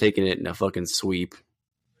 I got him taking it in a fucking sweep.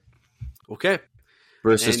 Okay.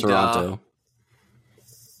 Versus Toronto.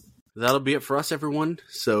 That'll be it for us, everyone.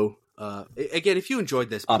 So, again, if you enjoyed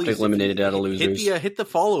this, please eliminated out of losers. Hit the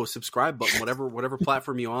follow, subscribe button, whatever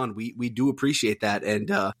platform you're on. We do appreciate that. And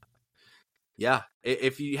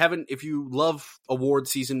if you love award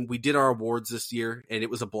season, we did our awards this year, and it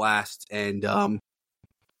was a blast. And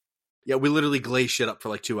we literally glazed shit up for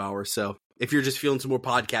like 2 hours. So if you're just feeling some more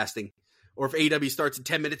podcasting, or if AEW starts in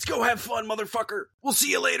 10 minutes, go have fun, motherfucker. We'll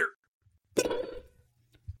see you later.